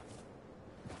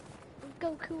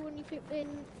 Goku when he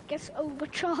flipping gets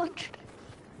overcharged.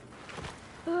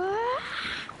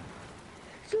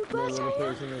 Super You know where the Saiyan.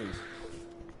 person is?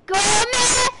 Go me!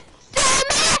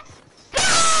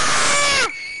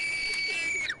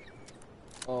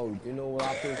 Oh, do you know where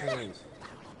that person is?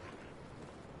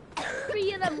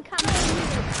 3 of them coming.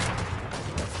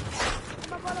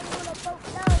 My brother will have boat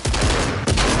down.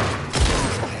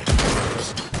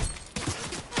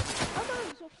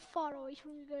 I'm so far away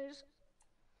from you guys.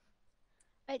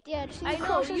 Right, yeah, just I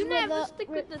know, you never stick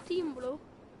with the team, bro.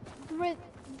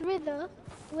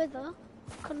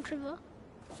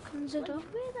 Consider.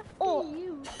 Where the Oh. are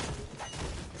you? I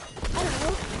don't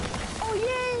know. Oh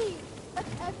yay! I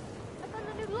found a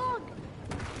new log.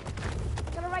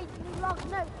 Gotta write the new log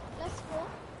now. Let's go.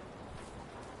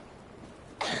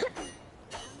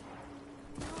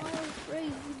 I'm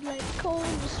afraid like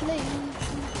cold slave,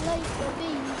 like a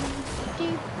baby,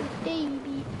 stupid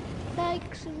baby,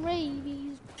 like some rabies.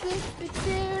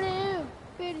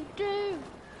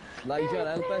 Elijah,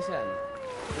 help us then.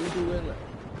 What are you doing?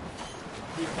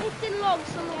 He's hitting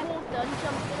logs on the water and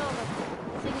jumping on them,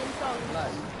 singing songs.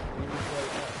 Like, you need to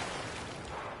help us.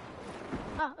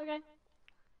 Oh, okay.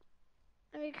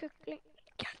 Let me quickly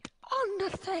get on the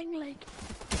thing, like.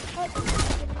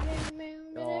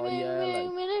 Oh, yeah,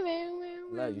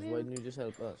 Lige, why didn't you just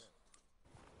help us?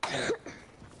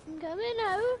 I'm coming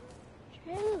out.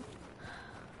 Chill.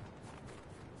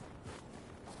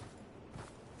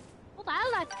 What the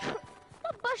hell?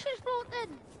 That bush is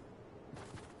floating.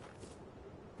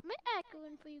 Am I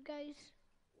echoing for you guys?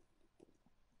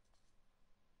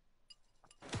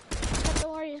 But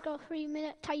don't worry, it's got a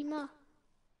 3-minute timer.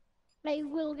 They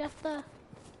will get there.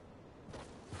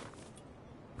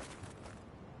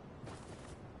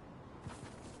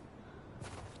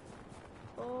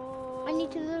 Oh. I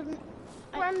need to learn.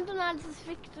 Brandon had his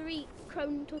victory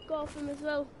crown took off him as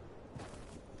well.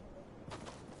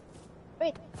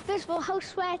 Wait, first of all, how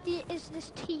sweaty is this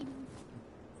team?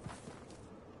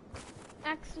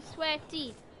 extra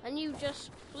sweaty, and you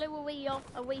just flew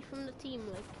away from the team,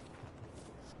 like.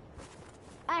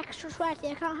 Extra sweaty.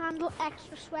 I can't handle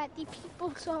extra sweaty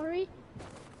people. Sorry.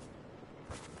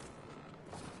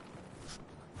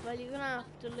 Well, you're gonna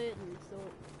have to learn, so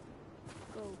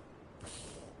go.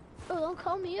 Oh, don't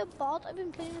call me a bot. I've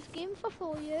been playing this game for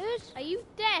 4 years. Are you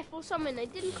deaf or something? I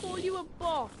didn't call you a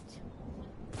bot.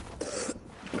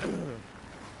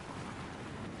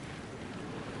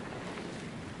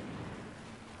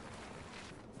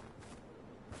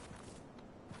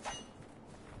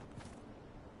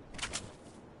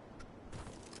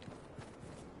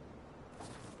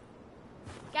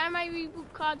 Get my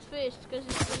reboot cards first, because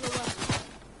it's the lowest.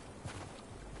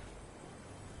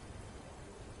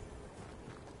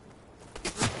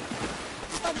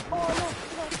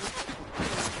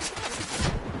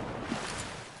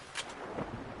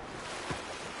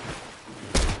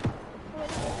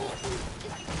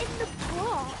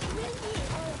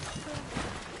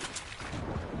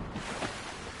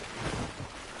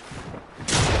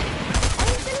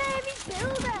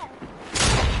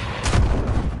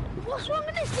 What's wrong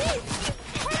with this game? You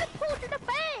teleported a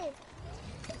bear!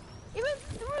 You went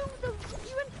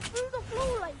through the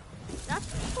floor like. That's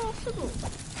possible.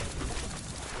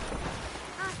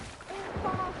 And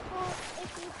impossible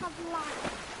if you have lag.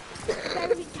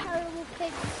 Very terrible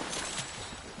pigs.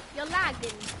 You're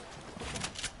lagging.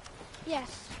 Yes.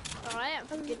 Alright,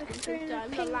 I'm I'm good experiencing computer. I'm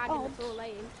not ping lagging odds. at all, I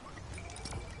ain't.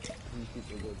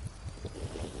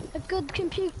 A good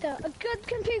computer. A good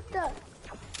computer.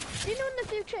 You know in the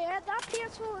future, yeah, that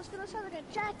PS4 is gonna sound like a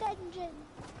jet engine.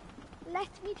 Let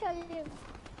me tell you.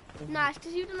 Nah, it's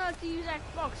because you don't know how to use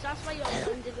Xbox. That's why you're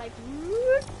sounded like.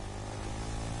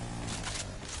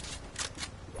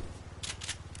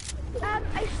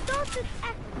 I started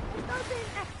in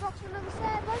Xbox when I was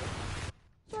 7.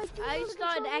 So I do I know the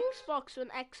started controls. Xbox when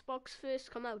Xbox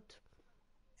first come out.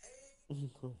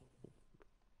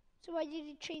 So why did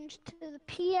you change to the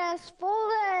PS4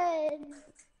 then?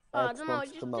 I don't know. I Xbox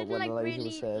just come out didn't when like Elijah really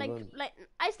was 7. like.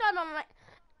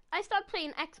 I started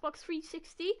playing Xbox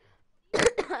 360,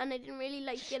 and I didn't really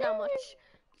like it that much.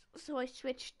 So I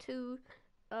switched to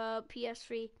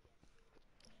PS3.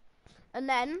 And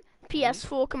then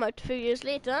PS4 came out a few years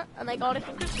later, and I got it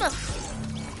for Christmas.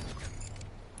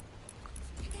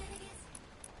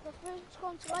 The first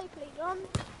console I played on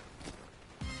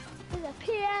is a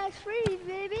PS3,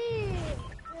 baby.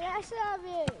 Yes, I have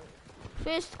it.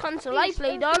 First console I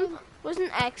played on was an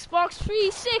Xbox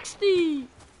 360.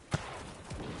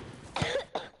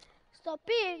 Stop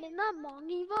being in that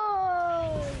mongy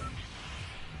voice.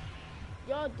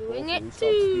 You're doing Hopefully it stop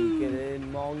speaking too.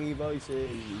 in mongy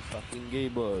voices, you fucking gay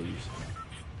boys.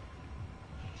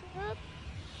 Shut up.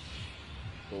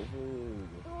 Hopefully.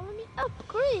 You want me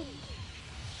upgrade?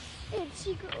 It's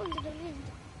secret under the wind.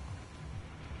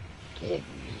 Give me.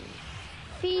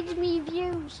 Feed me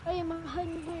views. I am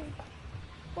hungry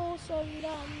for some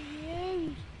damn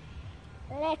views.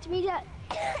 Let me that.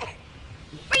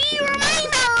 Be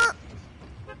reminder.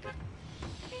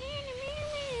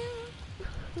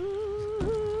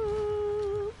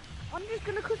 I'm just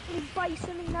gonna quickly buy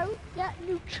something now. That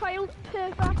new child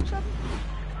perfection.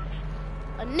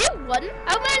 A new one?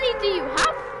 How many do you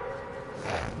have?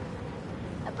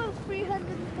 About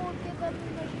 340 of them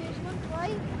in my basement,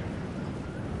 right?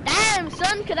 Damn,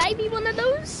 son, could I be one of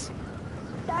those?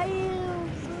 Damn.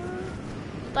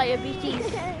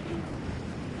 Diabetes.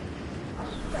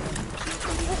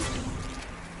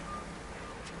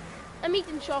 I'm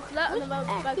eating chocolate and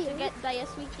I'm about to get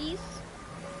diabetes.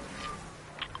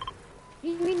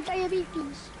 You mean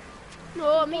diabetes?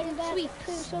 No, I'm Getting eating that sweets.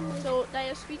 person. So,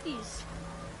 diabetes.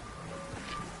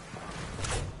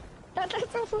 That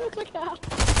doesn't look like that.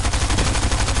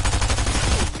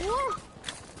 What?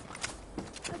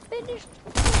 I finished.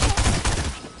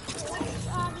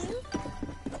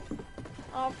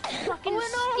 Oh, fucking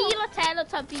steal a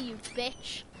Teletubby, you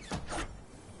bitch.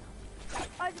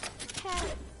 I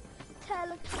can't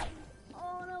tell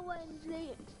on a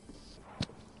Wednesday.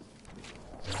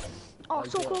 Oh,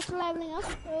 so close to leveling up.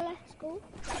 Let's go.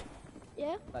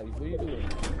 Yeah? Hey, what are you doing? I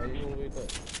don't know what you're doing.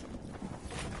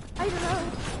 I don't know.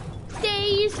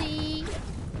 Daisy.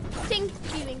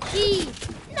 Tinky Winky.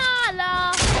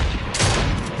 Nala.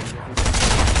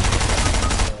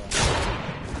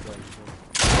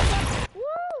 Woo!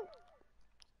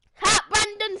 Ha,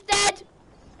 Brandon's dead.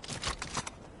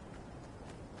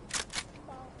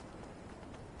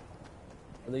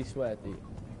 Are they sweaty?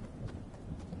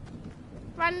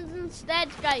 Brandon's dead,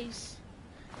 guys.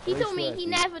 He Very told me he sweaty.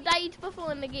 never died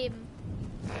before in the game.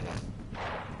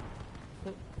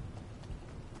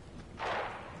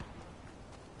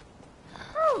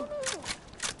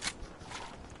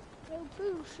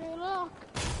 you, Sherlock.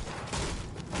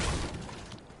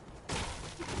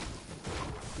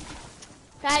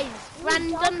 Guys,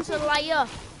 Brandon's a liar.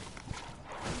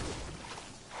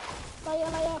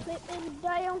 Fire, flipping,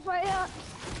 die on fire.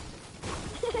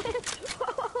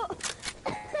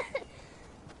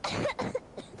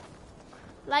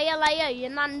 Liar, your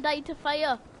nan died to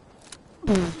fire.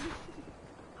 Oh, no.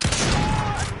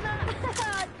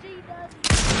 Jesus.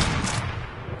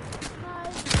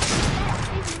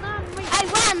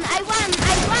 I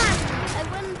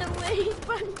won the way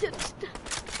Brandon stuck.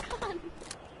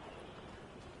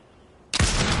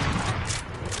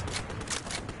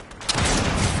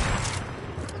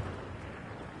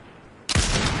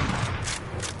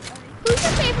 Who's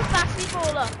your favourite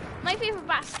basketballer? My favourite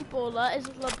basketballer is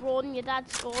LeBron, your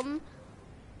dad's gone.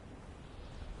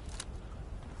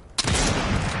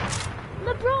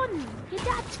 LeBron, your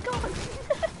dad's gone.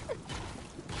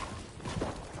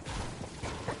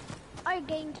 I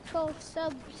gained 12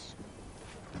 subs.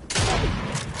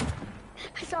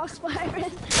 I saw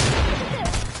Spider-Man.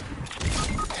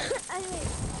 Anyway,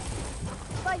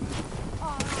 fight.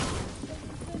 Oh,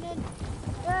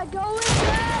 they're going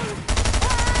down.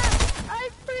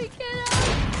 I'm freaking out.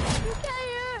 You can't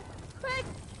hear. Quick.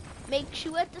 Make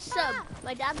sure to sub.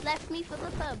 My dad left me for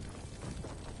the pub.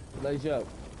 Elijah,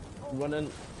 run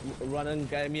and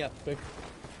get me up quick.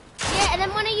 Yeah, and then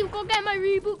one of you go get my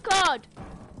reboot card.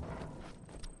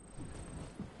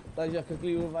 Elijah,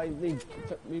 quickly revive me.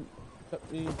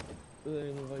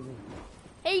 Revive me.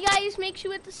 Hey guys, make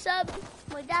sure to sub.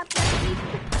 My dad left me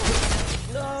for the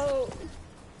pub. No!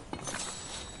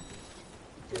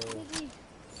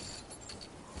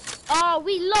 Oh,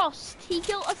 we lost. He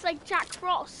killed us like Jack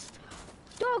Frost.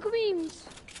 Dog memes.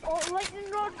 Or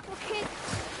lightning rod for kids.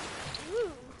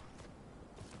 Ooh.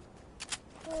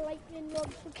 Lightning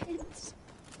rod for kids.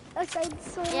 That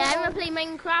sounds so Yeah, I'm gonna play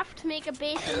Minecraft, make a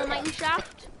base in the mine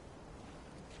shaft.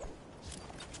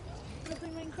 I'm gonna play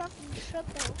Minecraft and shut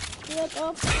down. Shut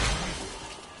up.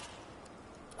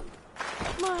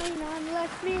 Mine on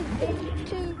left me in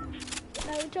 82.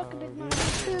 Now we're talking about mine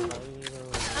 2.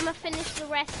 I'm gonna finish the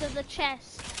rest of the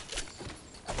chest.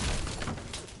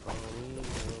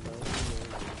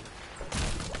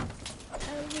 I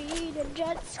read a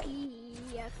jet ski.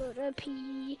 I put a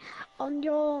pee on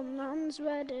your man's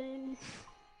wedding.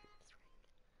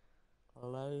 I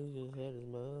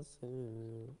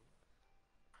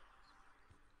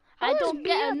was don't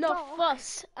get being enough dog.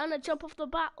 fuss, and I jump off the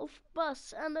battle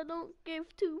bus, and I don't give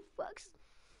 2 fucks.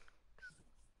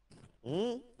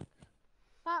 Battle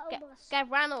bus. Get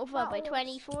ran over by Battle bus.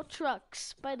 24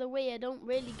 trucks. By the way, I don't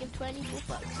really give 24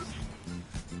 fucks.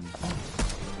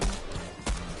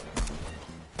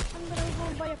 I'm gonna go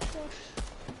and buy a plush.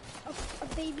 A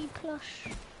baby plush.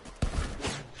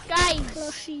 Guys,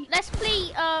 Plushie. let's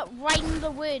play rhyme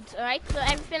the words, alright? So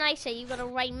everything I say, you gotta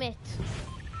rhyme it.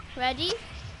 Ready?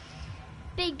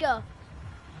 Bigger.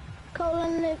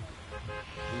 Colon lip.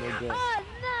 Nigga. Oh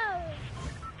no!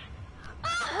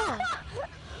 Oh.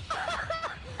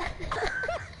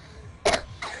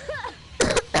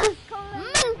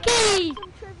 Monkey!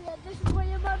 Some trivia. This is where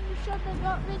your mum shut the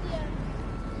dot video.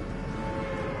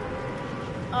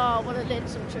 Oh, I wanna learn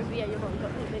some trivia. Your mum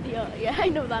got the video. Yeah, I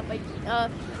know that, Mikey.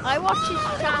 I watch his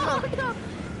channel.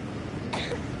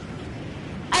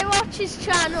 I watch his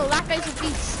channel. That guy's a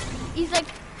beast. He's like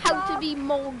how to be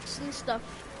mogs and stuff.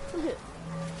 Oh yeah.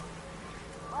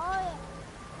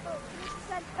 Oh, this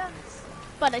sentence.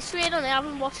 But I swear on it, I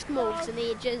haven't watched mogs in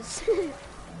ages.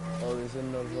 Oh, there's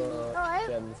another Alright.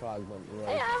 gem fragment, Hey, I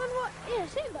right? haven't watched. Yeah,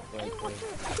 same that. I haven't watched it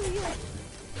for 2 years.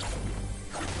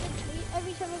 Literally,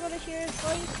 every time I go to hear his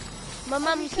voice, My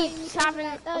mum every time keeps he comes having.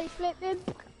 out, I flip him.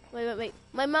 Wait.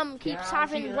 My mum keeps Yeah, I'll see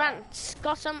having that. rants.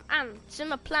 Got some ants in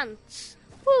my plants.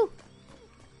 Woo!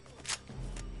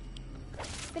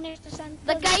 Finish the sentence.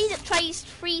 The guy that tries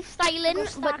freestyling Got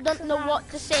but stacks doesn't of know what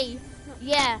to say.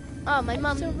 Yeah. Oh, my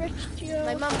mum. So rich, Joe.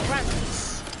 My mum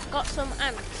rants. Got some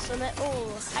ants and they're all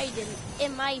hiding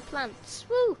in my plants.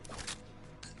 Woo!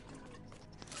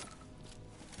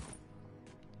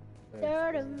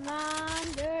 Dirty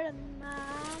man, dirty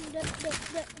man,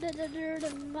 dirty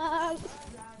man.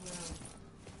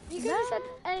 You could have said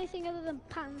anything other than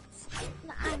pants.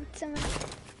 The ants and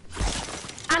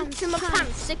Ants in my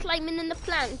pants, they're climbing in the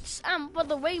plants. And by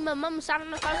the way, my mum's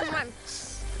having 1,000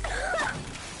 rants.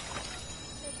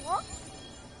 what?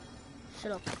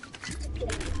 Shut up.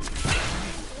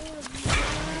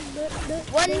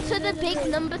 One to the big,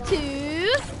 number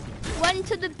 2. One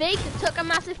to the big that took a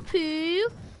massive poo.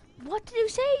 What did you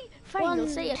say? Final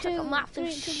say I took a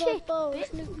massive shit. bitch. Oh,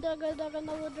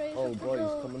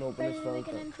 boys, coming open this phone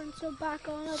call. Entrance, so back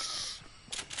on up.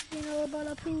 you know, about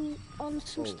a poo on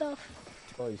some Oh. stuff.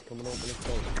 Boys, come and open the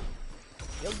code.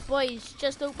 Yo, boys,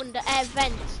 just opened the air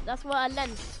vent. That's what I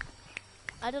learnt.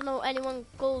 I don't know anyone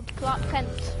called Clark Kent.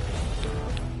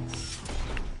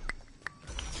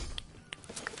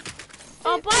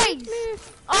 Oh, boys!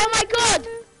 Oh my god!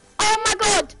 Oh my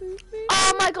god!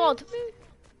 Oh my god!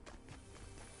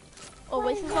 Oh,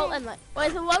 where's the vault then?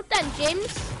 Where's the vault then,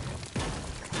 James?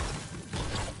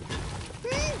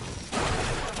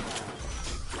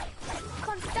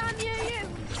 Can't stand you,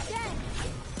 dead.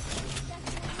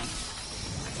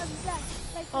 I'm dead.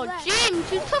 Like Oh, that.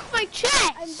 James, you took my I'm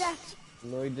chest! dead.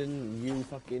 No, he didn't. You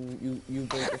fucking, you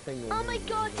broke the thing. Oh my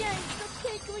god, yeah, stop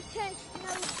taking my test. You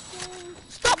know,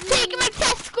 Stop taking my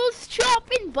testicles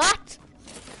chopping butt!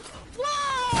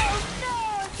 whoa! No,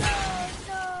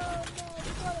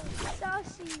 what a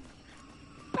sassy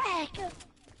back.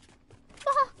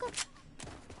 Fuck.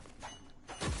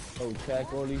 Oh,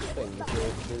 check all these things.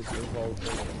 There's involved in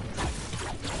it. I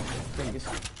think it's...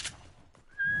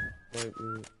 Right,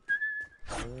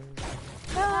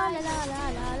 La la la la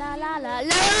la la la la la.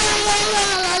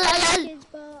 Kids,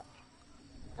 but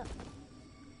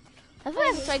Have I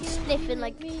ever tried sniffing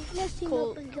like let's team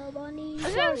cool? up and kill Bonnie.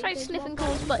 Have you ever tried sniffing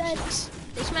Cole's butt cheeks?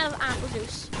 They smell of apple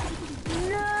juice.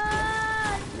 No.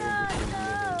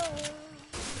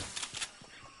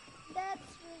 That's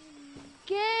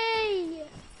gay.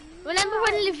 Remember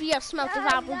when Olivia smelt of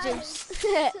apple juice?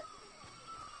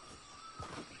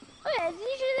 Oh yeah, she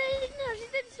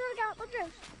didn't smell like apple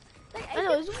juice. Like, I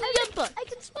know, it's weird, but I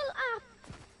can smell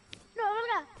No, look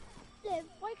at that. Liv,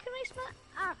 why can I smell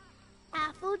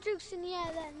apple juice in the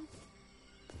air then?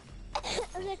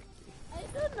 I was like, I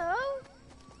don't know.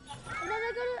 And then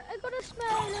I got a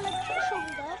smell like her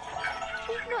shoulder.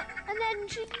 She's not, and then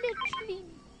she literally.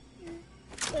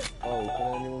 Oh,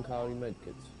 can anyone carry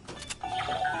medkits?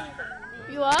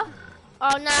 you are?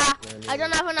 Oh nah, I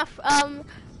don't have enough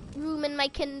room in my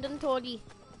inventory.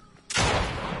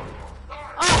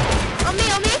 Oh, on me.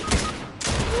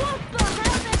 What the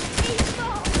hell? That's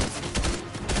baseball.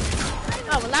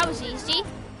 Oh well, that was easy.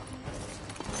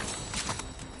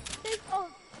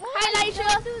 What Hi, items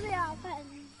Elijah. do they have then?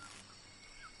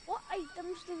 What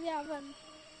items do they have then?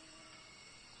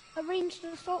 A ranged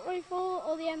assault rifle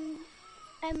or the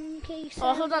MK7?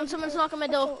 Oh, hold on, someone's knocking my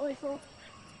door. Assault rifle.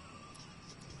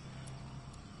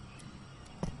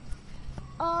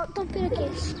 Oh, don't be a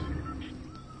case.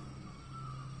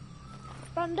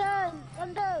 Brandon,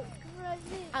 come right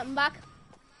here. I'm back.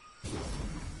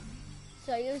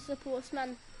 So you're the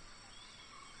postman.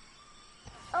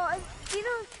 Oh, you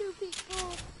know, two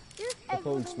people. Just The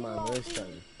everyone in the postman lobby, this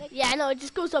time. like, Yeah, I know, it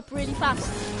just goes up really fast.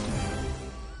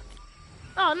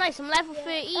 Oh, nice, I'm level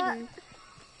 13.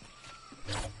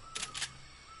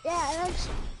 yeah, and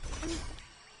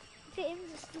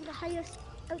James is still the highest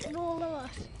out of all of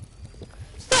us.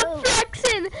 Stop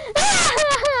flexing!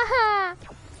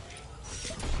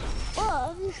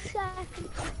 Oh, I'm second.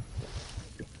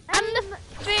 I'm the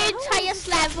third highest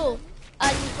level,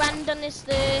 and Brandon is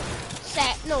the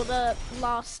the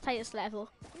last highest level.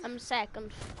 I'm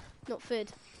second, not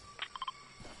third.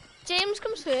 James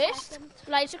comes first,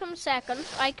 Elijah comes second,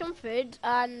 I come third,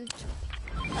 and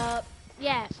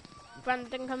yeah,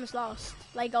 Brandon comes last,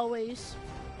 like always.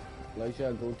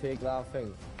 Elijah, go take that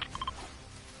thing.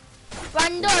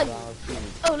 Brandon! That thing.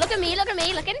 Oh, look at me,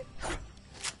 looking.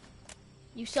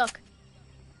 You suck.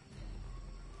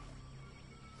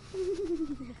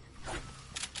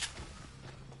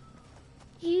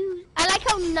 I like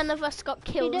how none of us got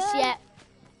kills done? yet.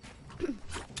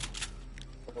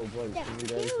 Oh, boys, Yeah, can we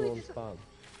get you this know, launch it's- pad?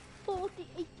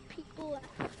 48 people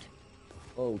left.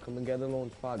 Oh, come and get the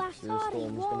launch pad. That's The already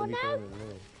storm's gonna be worn out. coming.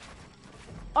 No.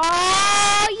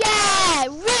 Oh yeah,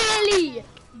 really?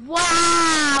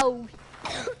 Wow.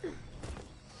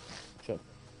 Shut.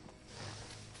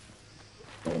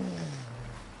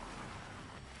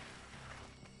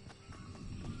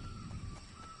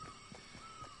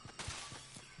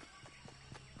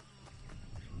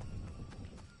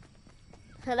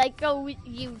 I like how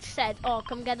you said, "Oh,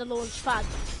 come get a launch pad."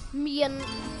 Me and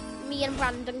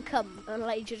Brandon come, and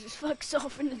Elijah just fucks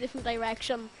off in a different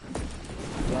direction.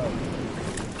 Well,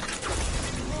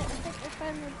 Stick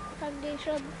the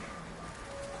foundation.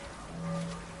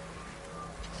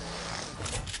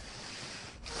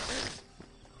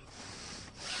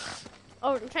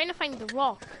 Oh, I'm trying to find the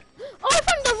rock. Oh, I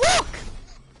found the rock!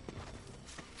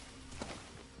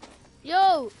 Yo!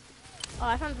 Oh,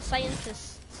 I found the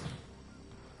scientists.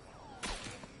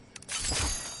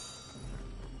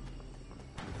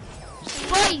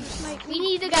 Boys, we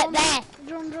need to get there.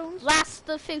 Drones. That's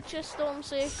the future storm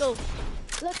circle.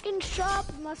 Looking sharp,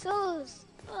 muscles.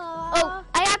 Oh,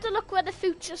 I had had a look where the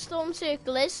future storm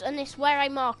circle is, and it's where I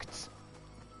marked.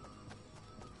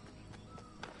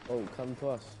 Oh, come to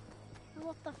us.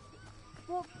 What the?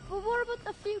 What about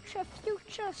the future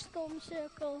storm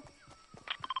circle?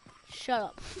 Shut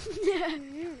up.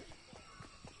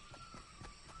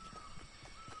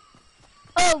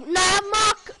 Oh, now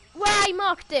mark where I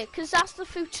marked it, because that's the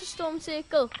future storm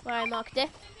circle where I marked it.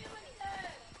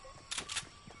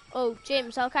 Oh,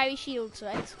 James, I'll carry shields,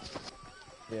 right?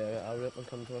 Yeah, hurry up and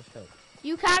come to us, Ken.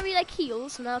 You carry like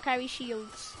heals, and I'll carry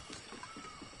shields.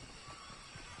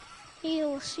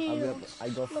 Heals. I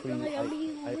got free. Looking like a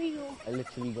meal. I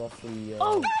literally got free.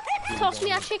 Oh, free toss me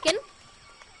a guns. chicken.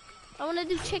 I want to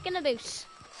do chicken abuse.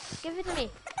 Give it to me.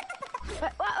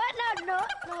 Wait, no.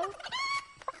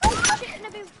 Chicken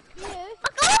about you.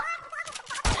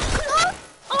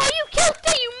 Oh, you killed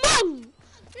it, you mum!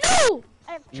 No!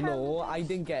 No, I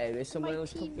didn't get it. Someone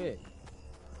else took it.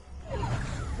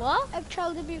 What? I've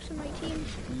child abuse on my team.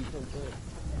 You took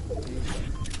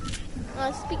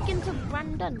it. Speaking to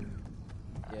Brandon.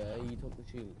 Yeah, you took the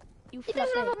shield. You He flip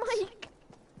doesn't have it. a mic.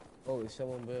 Oh, there's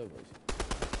someone there, boys.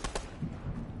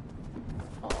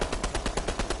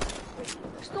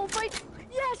 Storm fight.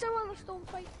 Yes, I want a storm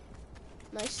fight.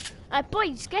 Nice.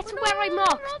 Boys, get to No, where I no,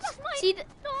 marked. no, that's mine. See,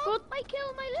 No, I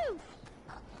kill my loot.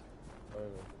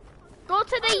 go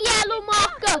to the yellow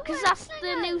marker, because that's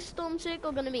the new storm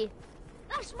circle gonna be.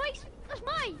 That's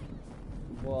mine.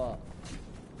 What?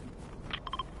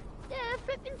 Yeah,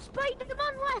 flipping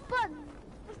Spider-Man weapon.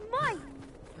 That's mine.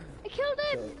 I killed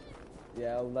him.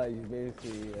 Yeah, I'm nice,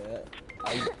 basically, yeah.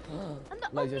 I'm the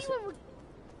Nice, only one with...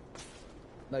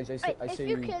 Nice, I If see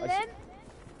you kill him,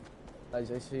 Nice,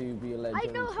 I see you be a legend.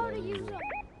 I know how to use them.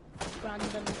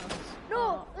 Brandon does.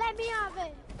 No, let me have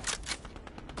it.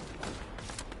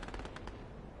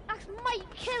 That's my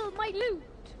kill, my loot.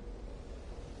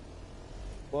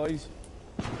 Boys.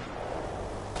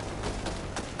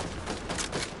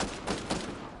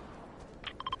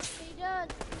 He does.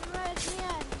 Right me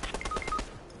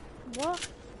What?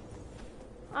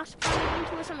 I spawned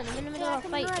into or something. I'm in the middle of a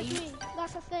fight. Are you... me.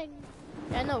 That's a thing.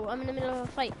 Yeah, no, I'm in the middle of a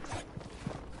fight.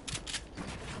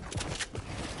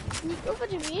 Sneak over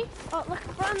to me. Oh,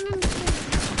 look, Brandon's me.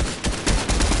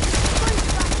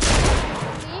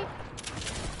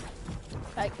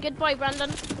 Right, goodbye, Brandon.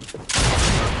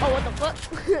 Oh, what the fuck?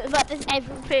 But there's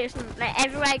every person, like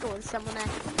everywhere I go, there's someone there.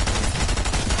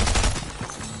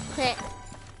 Okay.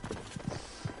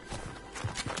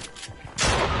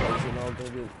 Boys, you're not gonna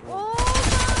be. Oh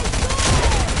my god!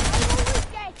 I'm always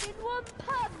getting one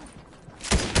pump.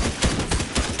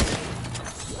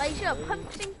 Elijah,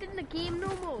 pump synced in the game no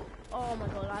more. Oh my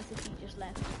god, as if he just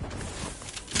left.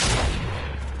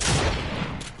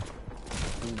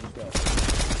 You just got.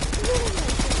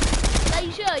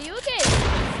 Elijah, you okay?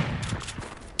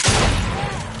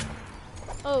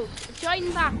 Oh,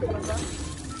 join back, brother.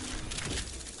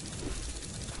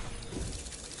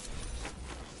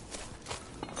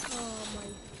 Oh my.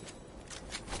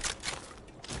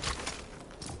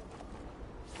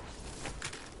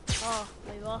 Oh,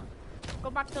 there you are. Go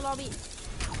back to lobby.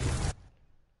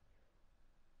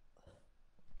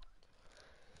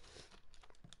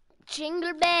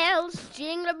 Jingle bells,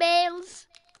 jingle bells.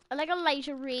 I like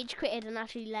Elijah rage quitted and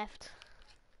actually left.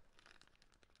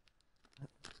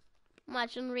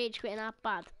 Imagine rage quitting that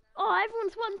bad. Oh,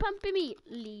 everyone's one pumping me.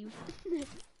 Leave.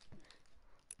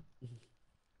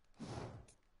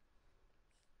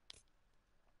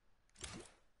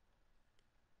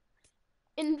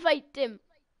 Invite him.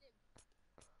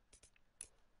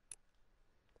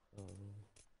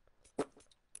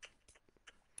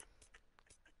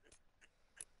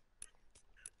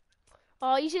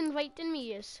 Oh, he's inviting me,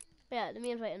 yes. Yeah, let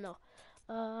me invite him now.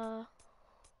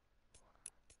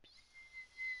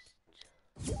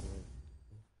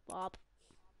 Bob.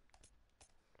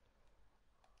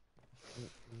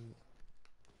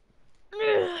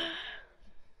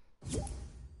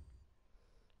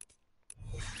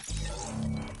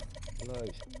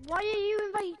 Nice. Why are you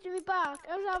inviting me back?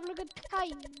 I was having a good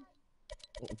time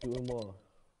Doing what?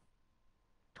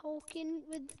 talking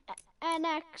with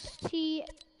NXT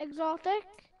Exotic.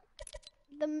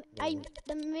 The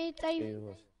mate I It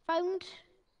was. found.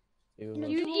 It No, was.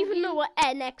 You even know what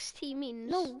NXT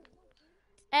means? No,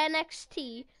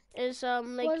 NXT is like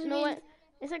What does it mean?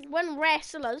 it's like when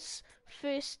wrestlers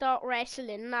first start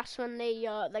wrestling. That's when they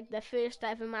like their first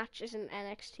ever match is in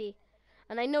NXT,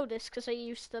 and I know this because I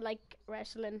used to like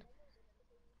wrestling.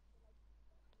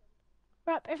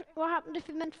 right, what happened if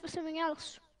it meant for something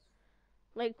else?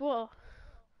 Like what?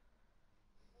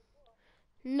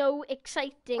 No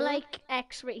exciting Like-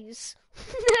 X-rays.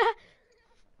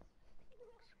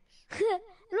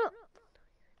 No,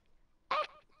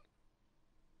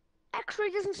 X-ray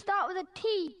doesn't start with a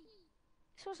T.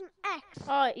 This was an X.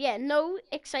 Oh yeah, no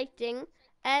exciting.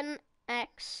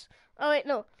 NX. Oh wait,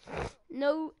 no.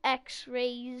 No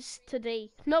X-rays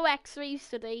today. No X-rays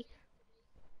today.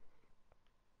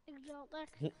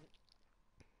 Exotic.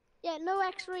 Yeah, no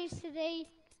X-rays today.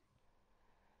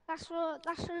 That's what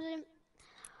it.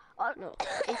 Oh, No,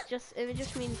 it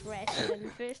just means wrestling.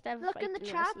 First ever look fight in the in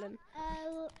chat. wrestling.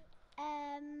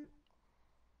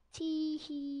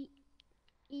 LMTE.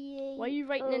 Why are you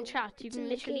writing in chat? You can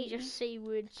literally just say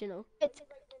words, you know.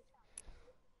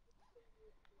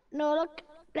 No, look.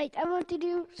 Right, I want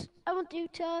you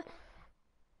to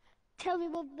tell me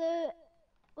what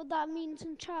that means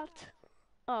in chat.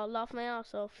 Oh, laugh my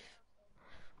ass off.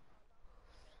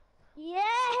 Yeah,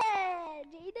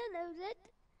 Jada knows it.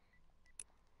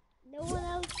 No one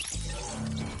else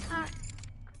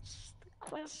asked the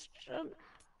question.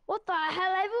 What the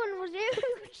hell? Everyone was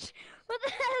huge. What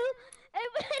the hell?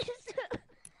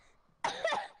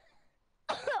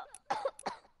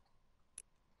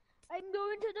 I'm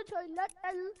going to the toilet.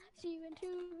 I'll see you in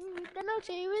 2. Then I'll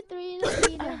see you in 3. Then I'll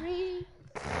see you in 3.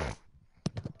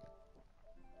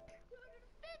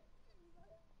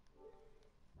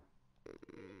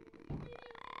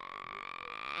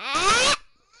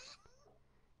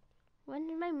 When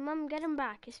did my mum get him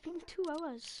back? It's been 2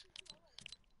 hours.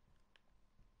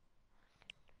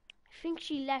 I think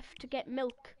she left to get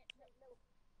milk.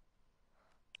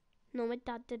 No, my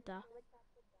dad did that.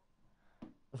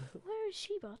 Where is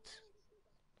she, but?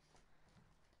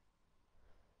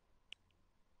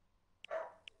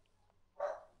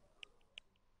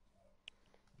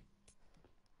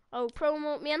 Oh,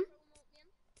 promote me in.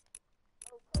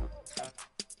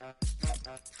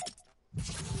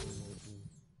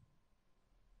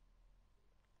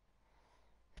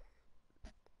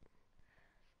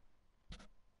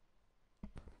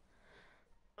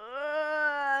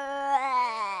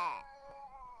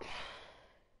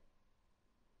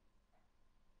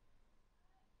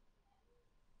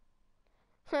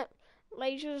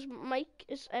 Elijah's mic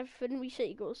is everything we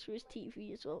say goes through his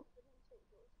TV as well.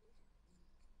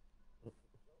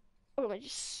 Oh, I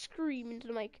just scream into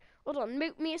the mic. Hold on,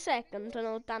 mute me a second and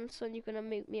I'll dance when you're gonna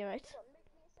mute me, right?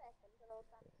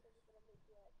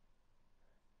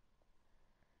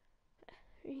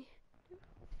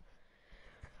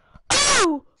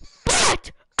 Oh!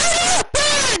 What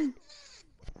happened?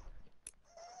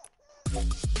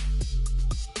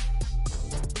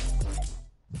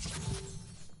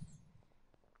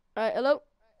 Alright, hello?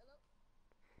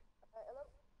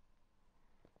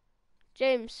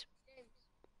 James.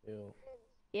 Yo.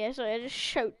 Yeah, sorry, I just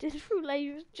shouted through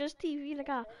live just TV like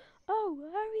a, oh,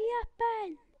 hurry up,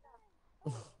 Ben.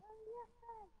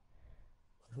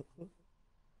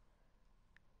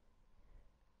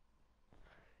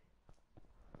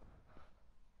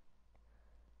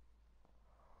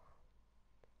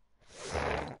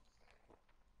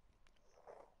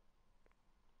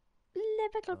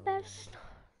 Lyrical best.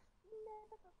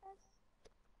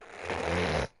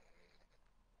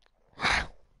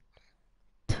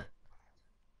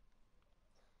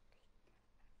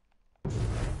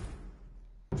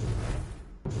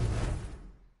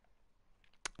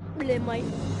 Blame my.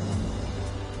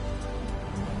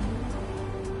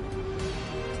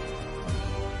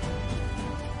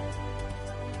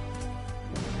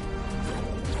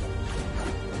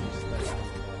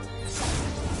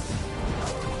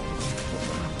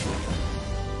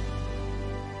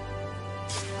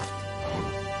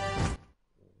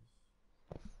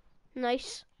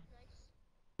 Nice.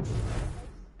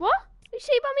 What? You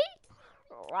say about me?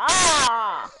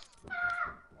 Rah!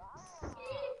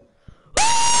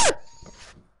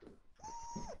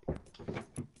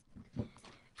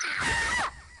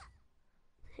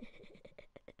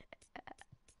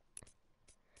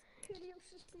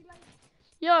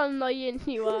 You're annoying,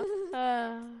 you are.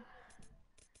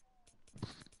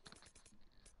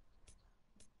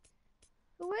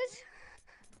 Who is?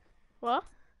 What?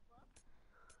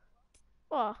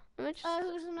 What? Who's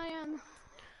an I am?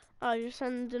 Oh, you're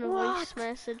sending a voice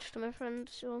message to my friend,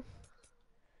 so.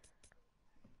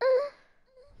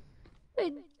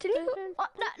 Wait, did he go? Oh,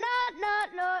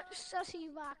 no, just I'll see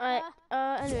you back.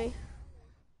 Alright, anyway.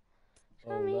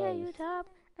 Oh, Tell me how nice. you top,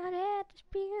 not at this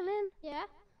feeling. Yeah?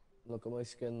 Look at my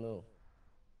skin now.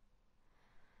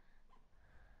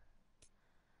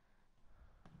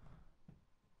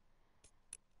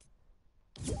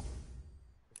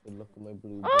 Look at my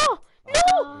blue. Oh!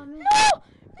 No! No!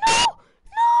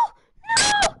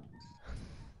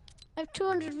 I have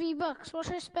 200 V-Bucks. What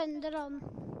should I spend it on?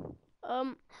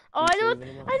 Oh, I know!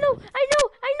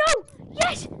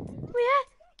 Yes! Where?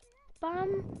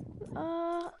 Bam.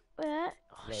 Where?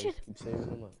 Oh, Guys, shit. keep saving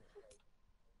them up.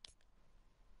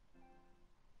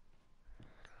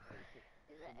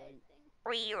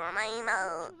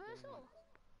 Controversial.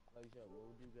 Elijah, what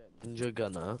would you get? Ninja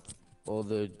Gunner or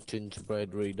the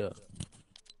gingerbread reader?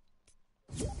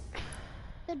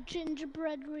 The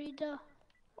gingerbread reader.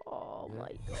 Oh my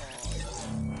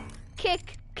god.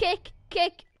 Kick, kick,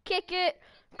 kick, kick it.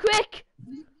 Quick.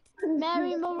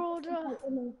 Mary Marauder.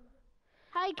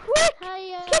 Hi, Quick.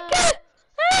 hi, Kick it.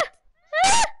 Ah,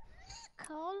 ah.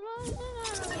 Carla.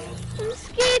 I'm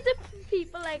scared of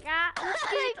people like that. I'm I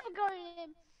scared. forgot your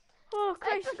name. Oh, I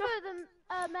Christ. prefer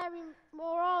the Mary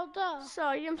Marauder.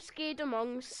 Sorry, I'm scared of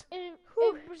monks. It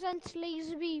Whew. represents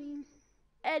laser beam.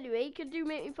 Anyway, could you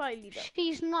make me pie leader?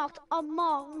 She's not a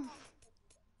monk.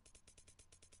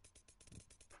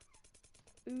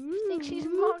 Ooh. Think she's a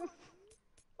monk.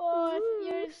 Oh, Ooh,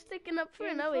 you're sticking up for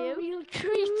it in now, for are a you? real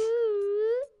treat.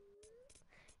 Ooh.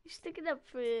 You're sticking up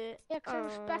for it. Yeah, 'cause I Aw.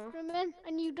 respect women,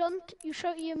 and you don't. You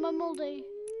shout at your mum all day.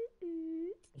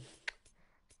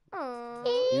 Aww.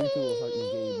 You two are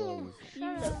fucking gay boys.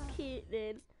 You look cute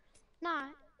then. Nah,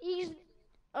 he's.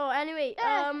 Oh, anyway,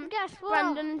 Guess what?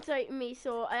 Brandon invited me,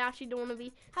 so I actually don't want to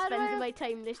be How do I spending have- my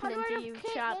time How listening do I to have you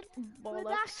Caitlin chat with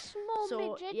that bollocks. small So,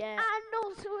 midget yeah. and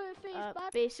also her face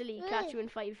back? Basically, catch Ugh. you in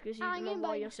 5 because you don't Hang know in,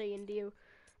 what bye. you're saying, do you?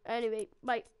 Anyway,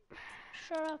 bye.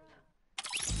 Shut up.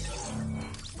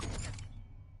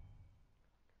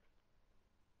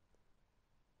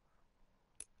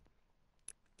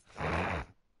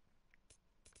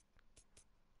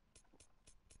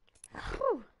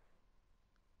 Whew.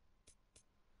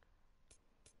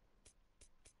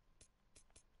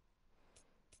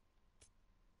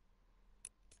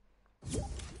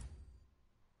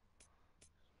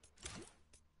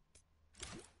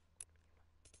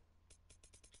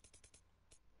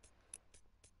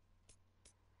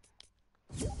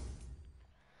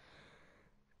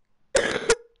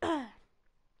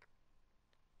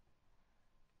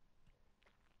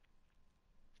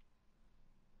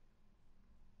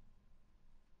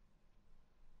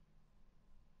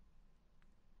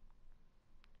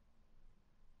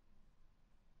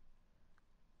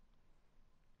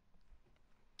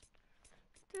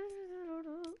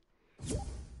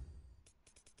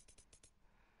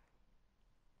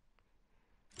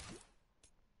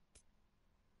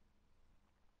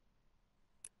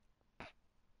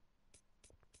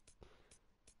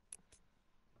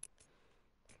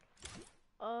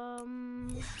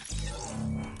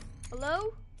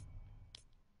 Hello?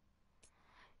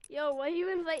 Yo, why are you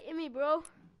inviting me, bro?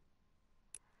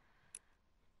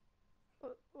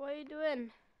 What are you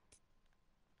doing?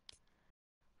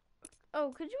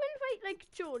 Oh, could you invite, like,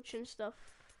 George and stuff?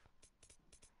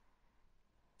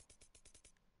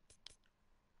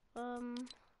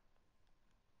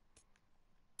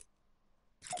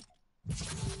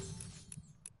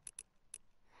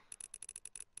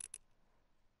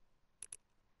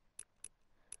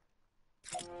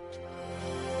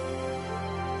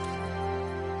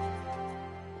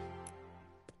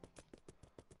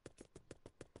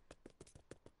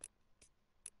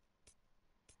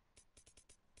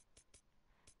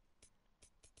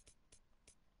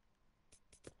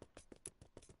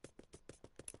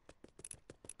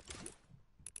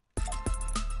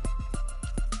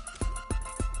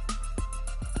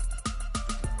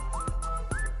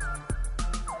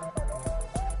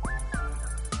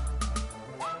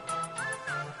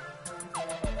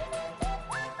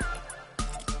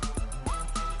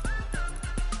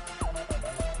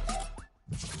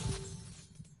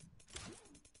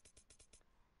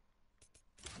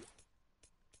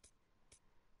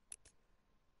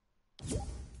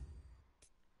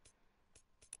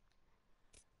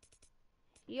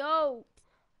 Yo!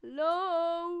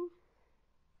 Hello!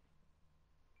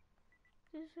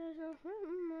 This is a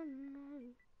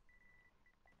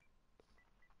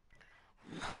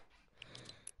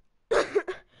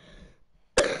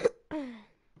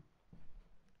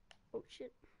oh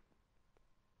shit.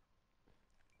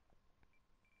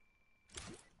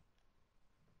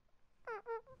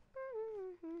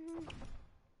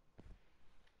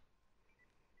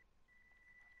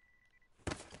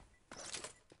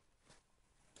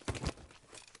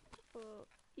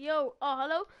 Yo, oh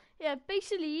hello. Yeah,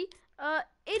 basically,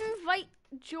 invite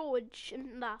George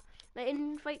and that. Like,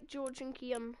 invite George and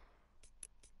Kian.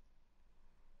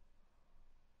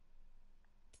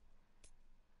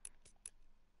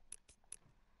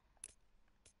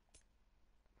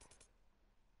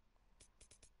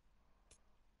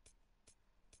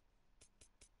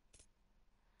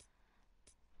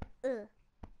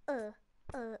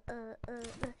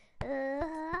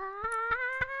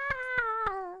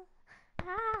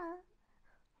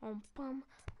 Oh Bum bum.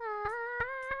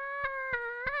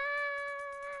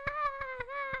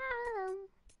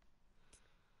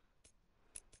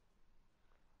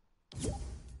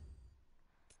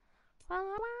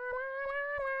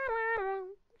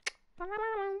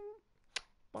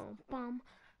 Bum bum.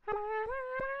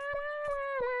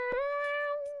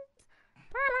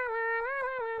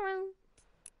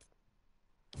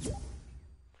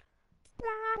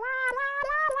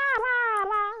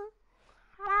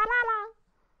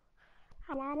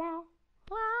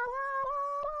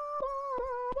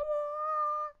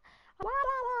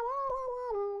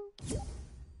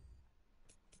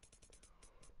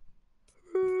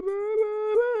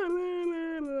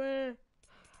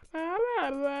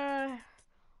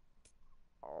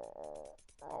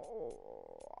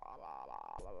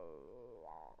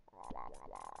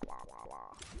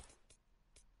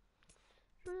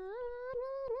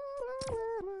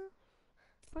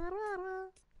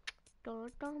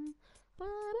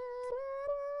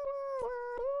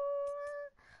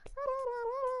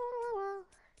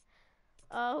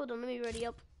 Hold on, let me ready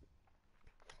up.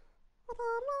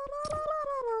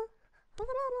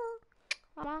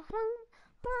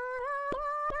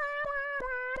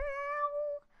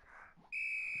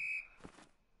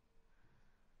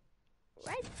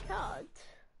 Red card.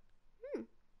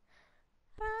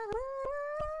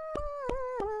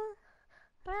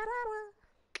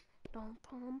 Bum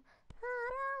bum.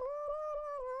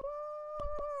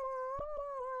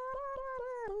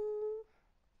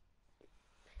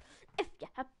 If you're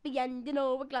happy and you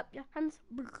know, clap your hands.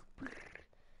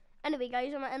 Anyway,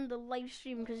 guys, I'm gonna end the live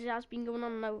stream because it has been going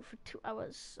on now for 2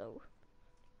 hours. So.